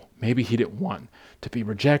ridicule. Maybe he didn't want to be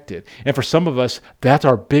rejected. And for some of us, that's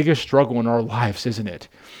our biggest struggle in our lives, isn't it?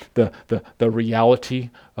 The reality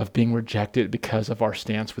of being rejected because of our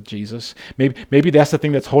stance with Jesus. Maybe that's the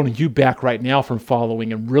thing that's holding you back right now from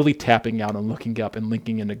following and really tapping out and looking up and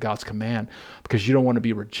linking into God's command, because you don't want to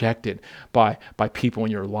be rejected by people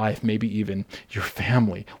in your life, maybe even your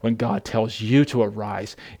family, when God tells you to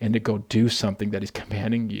arise and to go do something that he's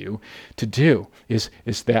commanding you to do. Is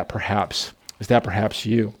that perhaps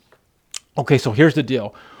you? Okay, so here's the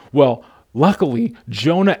deal. Well, luckily,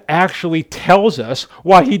 Jonah actually tells us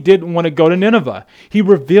why he didn't want to go to Nineveh. He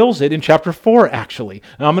reveals it in chapter 4, actually.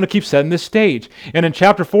 And I'm going to keep setting this stage. And in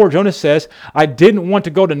chapter 4, Jonah says, I didn't want to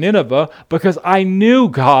go to Nineveh because I knew,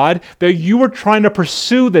 God, that you were trying to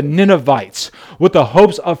pursue the Ninevites with the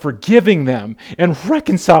hopes of forgiving them and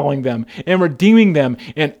reconciling them and redeeming them.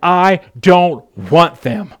 And I don't want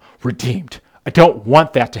them redeemed. I don't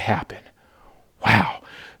want that to happen. Wow.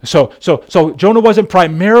 So Jonah wasn't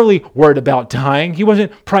primarily worried about dying. He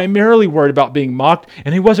wasn't primarily worried about being mocked,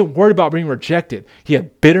 and he wasn't worried about being rejected. He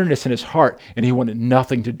had bitterness in his heart, and he wanted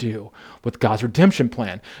nothing to do with God's redemption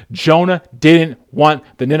plan. Jonah didn't want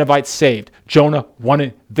the Ninevites saved. Jonah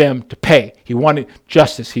wanted them to pay. He wanted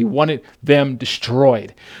justice. He wanted them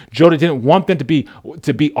destroyed. Jonah didn't want them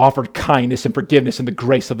to be offered kindness and forgiveness and the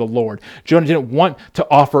grace of the Lord. Jonah didn't want to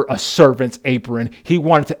offer a servant's apron. He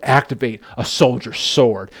wanted to activate a soldier's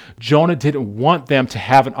sword. Jonah didn't want them to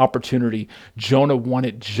have an opportunity. Jonah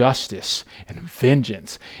wanted justice and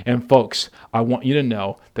vengeance. And folks, I want you to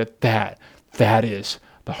know that is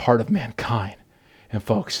the heart of mankind. And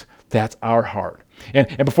folks, that's our heart.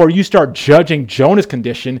 And before you start judging Jonah's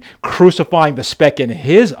condition, crucifying the speck in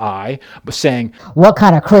his eye, but saying, what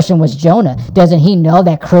kind of Christian was Jonah? Doesn't he know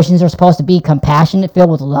that Christians are supposed to be compassionate,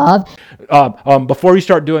 filled with love? Before you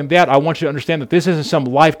start doing that, I want you to understand that this isn't some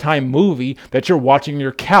Lifetime movie that you're watching on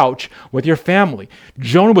your couch with your family.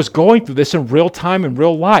 Jonah was going through this in real time, in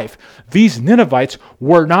real life. These Ninevites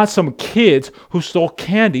were not some kids who stole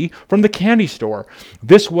candy from the candy store.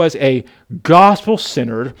 This was a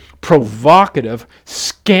gospel-centered, provocative,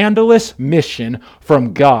 scandalous mission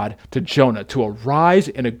from God to Jonah to arise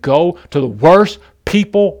and to go to the worst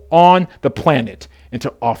people on the planet and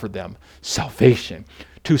to offer them salvation.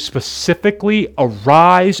 To specifically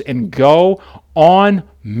arise and go on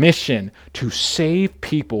mission to save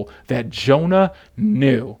people that Jonah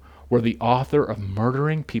knew were the author of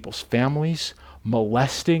murdering people's families,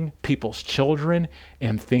 molesting people's children,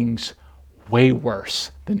 and things way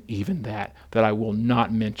worse than even that I will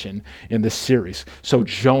not mention in this series. So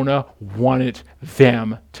Jonah wanted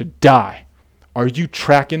them to die. Are you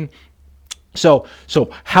tracking? So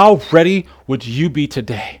how ready would you be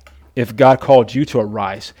today if God called you to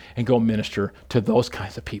arise and go minister to those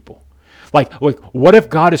kinds of people? Like what if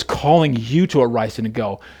God is calling you to arise and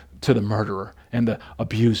go to the murderer and the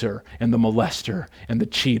abuser and the molester and the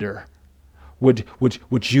cheater?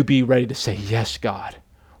 Would you be ready to say, yes, God,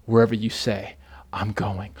 wherever you say, I'm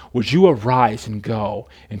going? Would you arise and go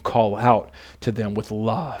and call out to them with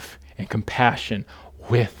love and compassion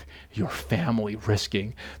with your family,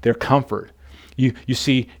 risking their comfort? You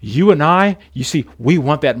see, you and I, we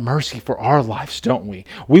want that mercy for our lives, don't we?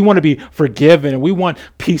 We want to be forgiven and we want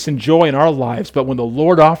peace and joy in our lives. But when the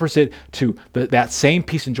Lord offers it to that same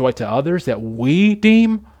peace and joy to others that we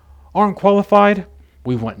deem aren't qualified,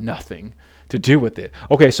 we want nothing to do with it.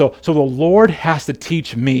 Okay, so the Lord has to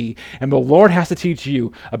teach me and the Lord has to teach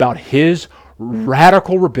you about his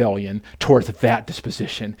radical rebellion towards that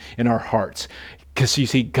disposition in our hearts. Because you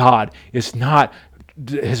see, God is not,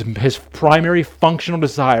 his primary functional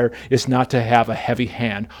desire is not to have a heavy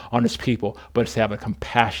hand on his people, but it's to have a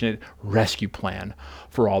compassionate rescue plan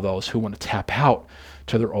for all those who want to tap out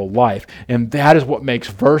to their old life. And that is what makes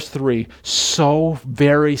verse 3 so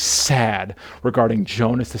very sad regarding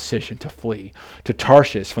Jonah's decision to flee to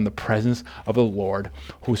Tarshish from the presence of the Lord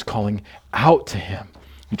who is calling out to him.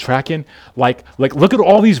 You tracking? Like look at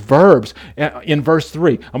all these verbs in verse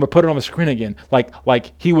 3. I'm gonna put it on the screen again.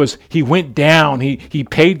 Like he went down, he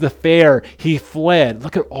paid the fare, he fled.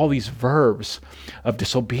 Look at all these verbs of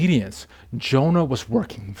disobedience. Jonah was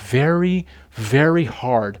working very, very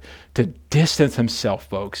hard to distance himself,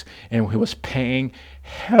 folks, and he was paying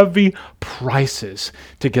heavy prices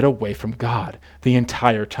to get away from God the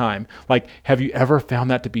entire time. Like, have you ever found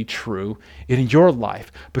that to be true in your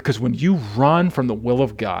life? Because when you run from the will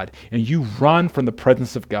of God, and you run from the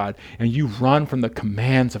presence of God, and you run from the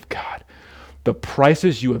commands of God, the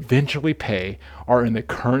prices you eventually pay are in the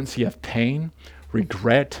currency of pain,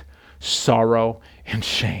 regret, sorrow, and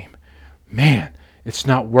shame. Man, it's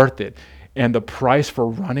not worth it. And the price for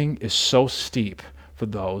running is so steep for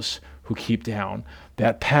those who keep down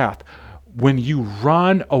that path. When you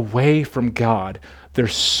run away from God,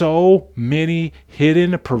 there's so many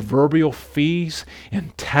hidden proverbial fees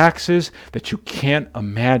and taxes that you can't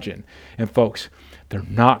imagine. And folks, they're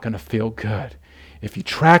not going to feel good. If you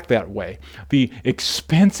track that way, the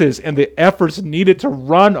expenses and the efforts needed to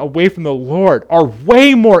run away from the Lord are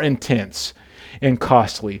way more intense and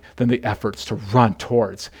costly than the efforts to run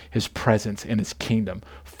towards his presence and his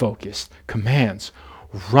kingdom-focused commands.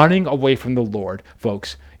 Running away from the Lord,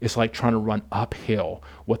 folks, is like trying to run uphill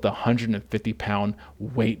with a 150-pound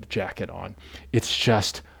weight jacket on. It's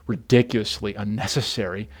just ridiculously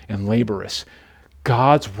unnecessary and laborious.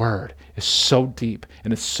 God's word is so deep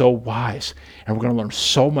and it's so wise, and we're going to learn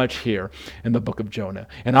so much here in the book of Jonah.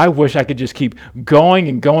 And I wish I could just keep going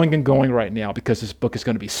and going and going right now, because this book is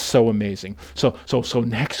going to be so amazing. So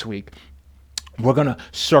next week, we're going to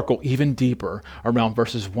circle even deeper around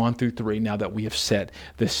verses 1 through 3 now that we have set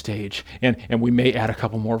this stage. And we may add a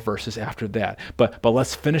couple more verses after that. But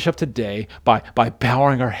let's finish up today by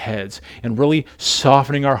bowing our heads and really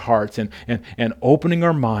softening our hearts and opening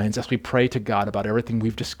our minds as we pray to God about everything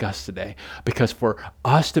we've discussed today. Because for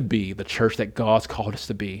us to be the church that God's called us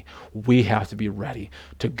to be, we have to be ready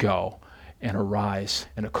to go and arise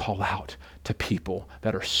and to call out to people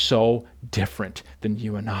that are so different than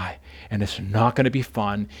you and I. And it's not going to be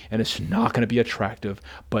fun, and it's not going to be attractive,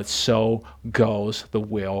 but so goes the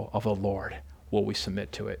will of the Lord. Will we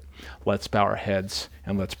submit to it? Let's bow our heads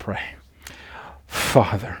and let's pray.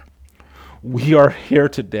 Father, we are here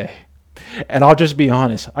today. And I'll just be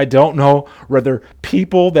honest, I don't know whether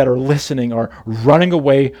people that are listening are running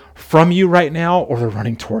away from you right now or they're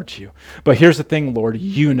running towards you. But here's the thing, Lord,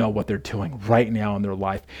 you know what they're doing right now in their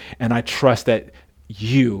life. And I trust that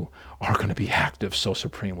you are going to be active so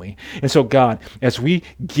supremely. And so, God, as we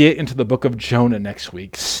get into the book of Jonah next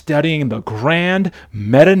week, studying the grand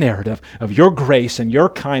meta-narrative of your grace and your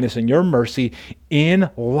kindness and your mercy in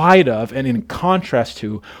light of and in contrast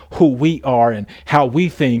to who we are and how we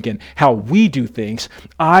think and how we do things,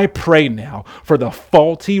 I pray now for the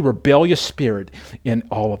faulty, rebellious spirit in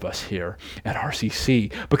all of us here at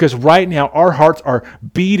RCC. Because right now our hearts are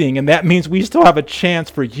beating, and that means we still have a chance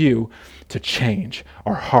for you to change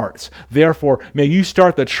our hearts. Therefore, may you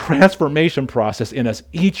start the transformation process in us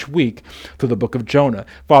each week through the book of Jonah.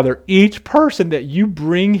 Father, each person that you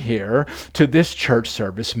bring here to this church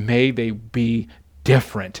service, may they be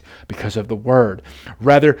different because of the word.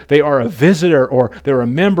 Whether they are a visitor or they're a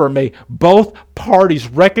member, may both parties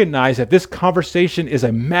recognize that this conversation is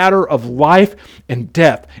a matter of life and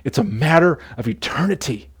death. It's a matter of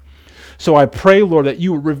eternity. So I pray, Lord, that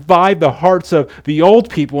you would revive the hearts of the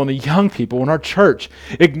old people and the young people in our church.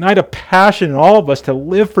 Ignite a passion in all of us to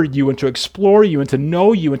live for you and to explore you and to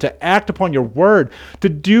know you and to act upon your word, to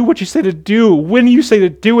do what you say to do, when you say to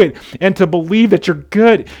do it, and to believe that you're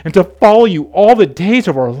good and to follow you all the days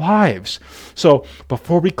of our lives. So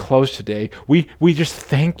before we close today, we just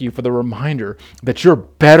thank you for the reminder that you're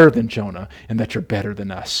better than Jonah and that you're better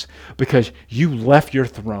than us, because you left your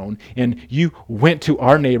throne and you went to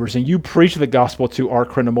our neighbors and you preached the gospel to our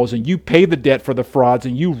criminals and you paid the debt for the frauds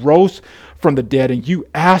and you rose from the dead and you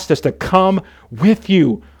asked us to come with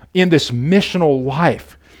you in this missional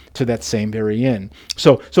life to that same very end.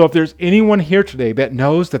 So if there's anyone here today that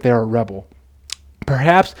knows that they're a rebel,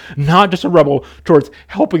 perhaps not just a rebel towards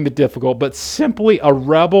helping the difficult, but simply a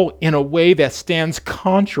rebel in a way that stands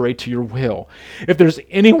contrary to your will. If there's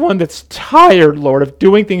anyone that's tired, Lord, of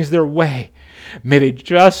doing things their way, may they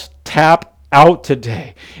just tap out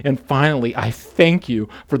today. And finally, I thank you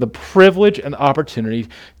for the privilege and opportunity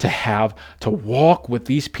to walk with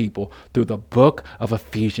these people through the book of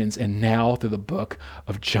Ephesians and now through the book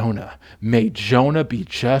of Jonah. May Jonah be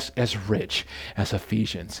just as rich as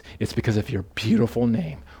Ephesians. It's because of your beautiful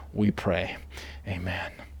name we pray.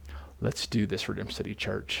 Amen. Let's do this, Redemption City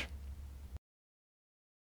Church.